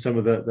nicest and some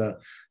of the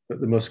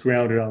most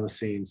grounded on the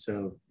scene.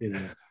 So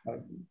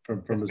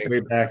from way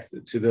back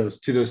to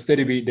those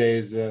steady beat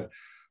days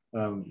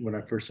when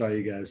I first saw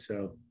you guys.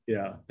 So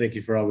yeah, thank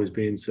you for always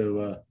being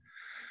so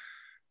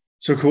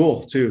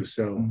cool too.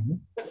 So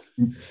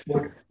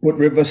put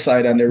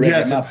Riverside on the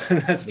reggae map.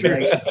 That's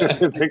true.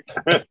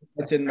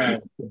 That's in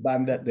the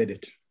band that did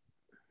it.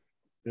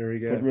 There we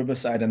go. Put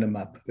Riverside on the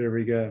map. There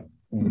we go.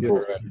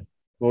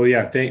 Well,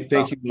 yeah. Thank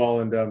you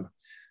all, and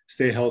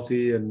stay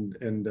healthy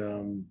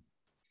and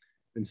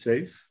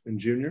safe. And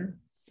Junior,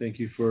 thank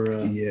you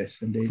for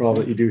yes, indeed, for all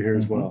that you do here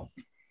as well.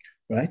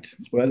 Right.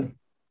 Well,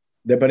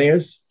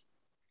 Debonaires,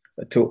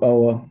 to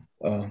our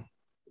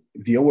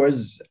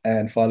viewers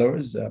and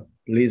followers,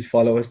 please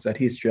follow us at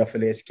History of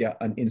LASK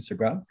on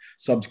Instagram.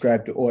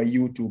 Subscribe to our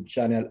YouTube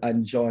channel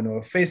and join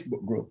our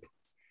Facebook group.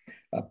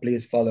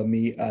 Please follow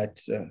me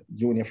at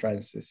Junior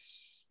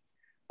Francis.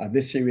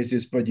 This series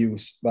is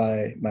produced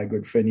by my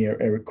good friend here,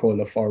 Eric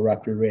Kohler, for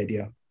Rockery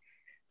Radio.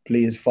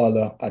 Please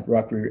follow at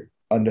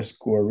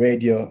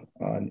Rockery_radio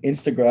on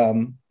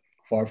Instagram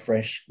for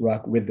fresh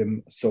rock,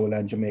 rhythm, soul,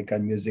 and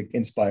Jamaican music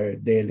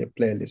inspired daily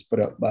playlist put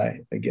up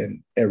by,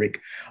 again, Eric.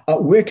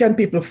 Where can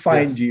people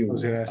find you? I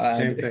was going to ask the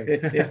same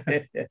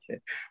thing.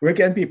 Where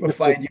can people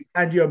find you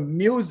and your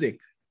music?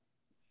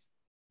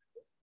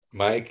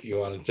 Mike, you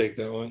want to take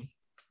that one?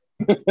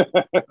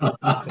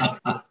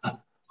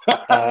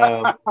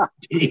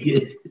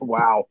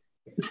 Wow.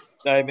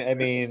 I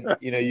mean,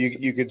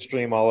 you can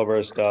stream all of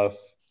our stuff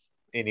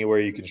anywhere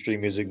you can stream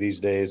music these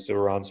days. So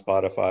we're on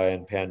Spotify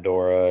and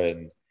Pandora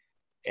and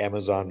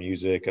Amazon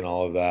Music and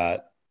all of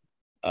that.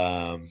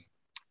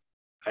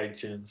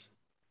 iTunes.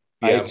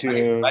 Yeah,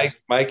 iTunes.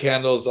 Mike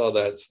handles all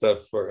that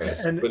stuff for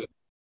us. And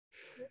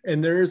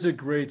there is a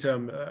great,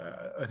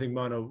 I think,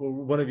 Mono,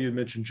 one of you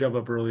mentioned Jump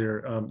Up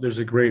earlier. There's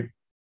a great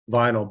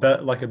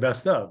vinyl, like a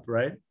best of,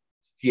 right?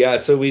 Yeah,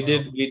 so we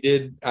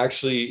did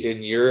actually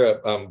in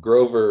Europe,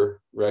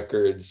 Grover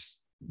Records,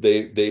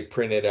 they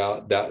printed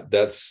out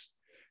that's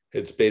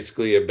It's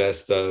basically a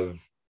best of.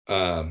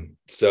 Oh,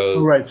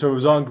 So right. So it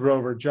was on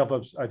Grover. Jump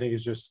Ups, I think,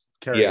 is just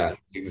karaoke. yeah,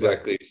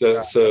 exactly.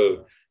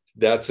 So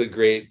that's a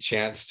great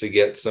chance to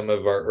get some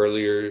of our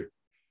earlier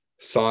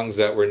songs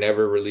that were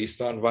never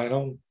released on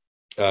vinyl.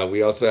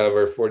 We also have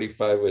our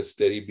 45 with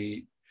Steady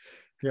Beat.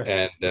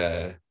 Yes.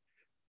 And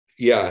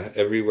yeah,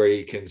 everywhere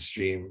you can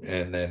stream,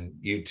 and then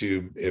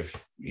YouTube if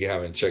you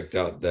haven't checked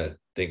out that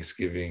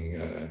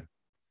Thanksgiving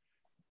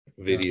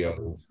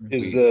video.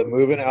 Is the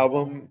Moving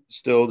album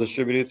still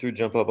distributed through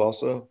Jump Up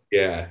also?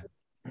 Yeah.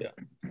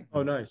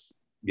 Oh, nice.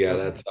 Yeah,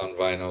 that's on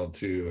vinyl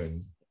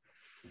too.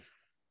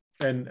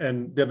 And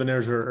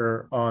Debonaires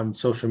are on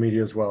social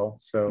media as well.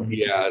 So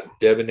Yeah,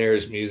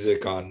 Debonaires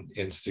Music on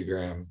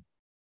Instagram,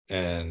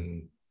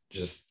 and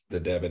just the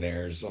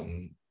Debonaires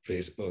on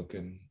Facebook.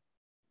 And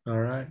all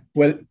right.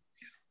 Well,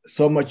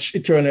 so much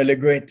eternally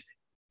great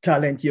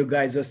talent. You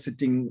guys are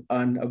sitting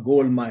on a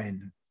gold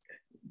mine.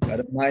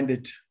 Gotta mind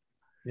it.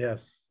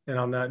 Yes. And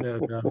on that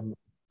note,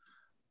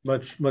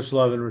 much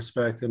love and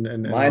respect, and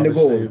mind the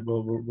gold.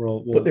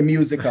 We'll put the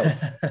music out.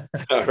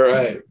 All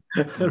right.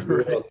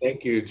 Right. Well,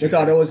 thank you. I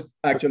thought I was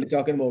actually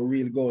talking about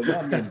real gold. No,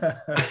 I mean.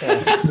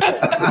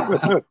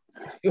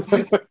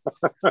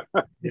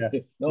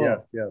 Yes. No.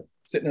 Yes.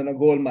 Sitting in a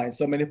gold mine.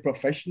 So many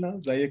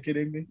professionals. Are you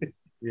kidding me?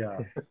 Yeah.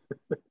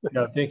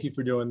 Thank you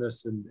for doing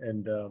this,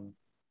 and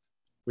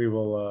we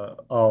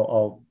will.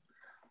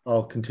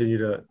 I'll continue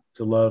to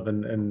love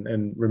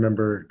and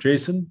remember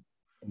Jason.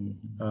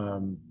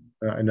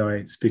 I know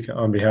I speak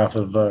on behalf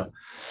of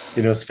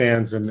his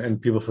fans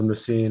and people from the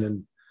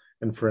scene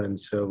and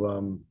friends.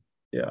 So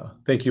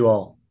thank you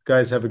all,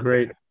 guys. Have a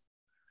great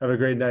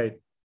night.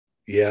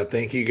 Yeah,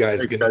 thank you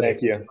guys. Good night.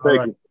 Thank you. All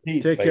right.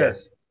 you. Take care.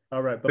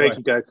 All right. Bye-bye. Thank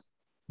you, guys.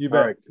 You bet.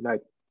 All right. Good night.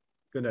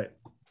 Good night.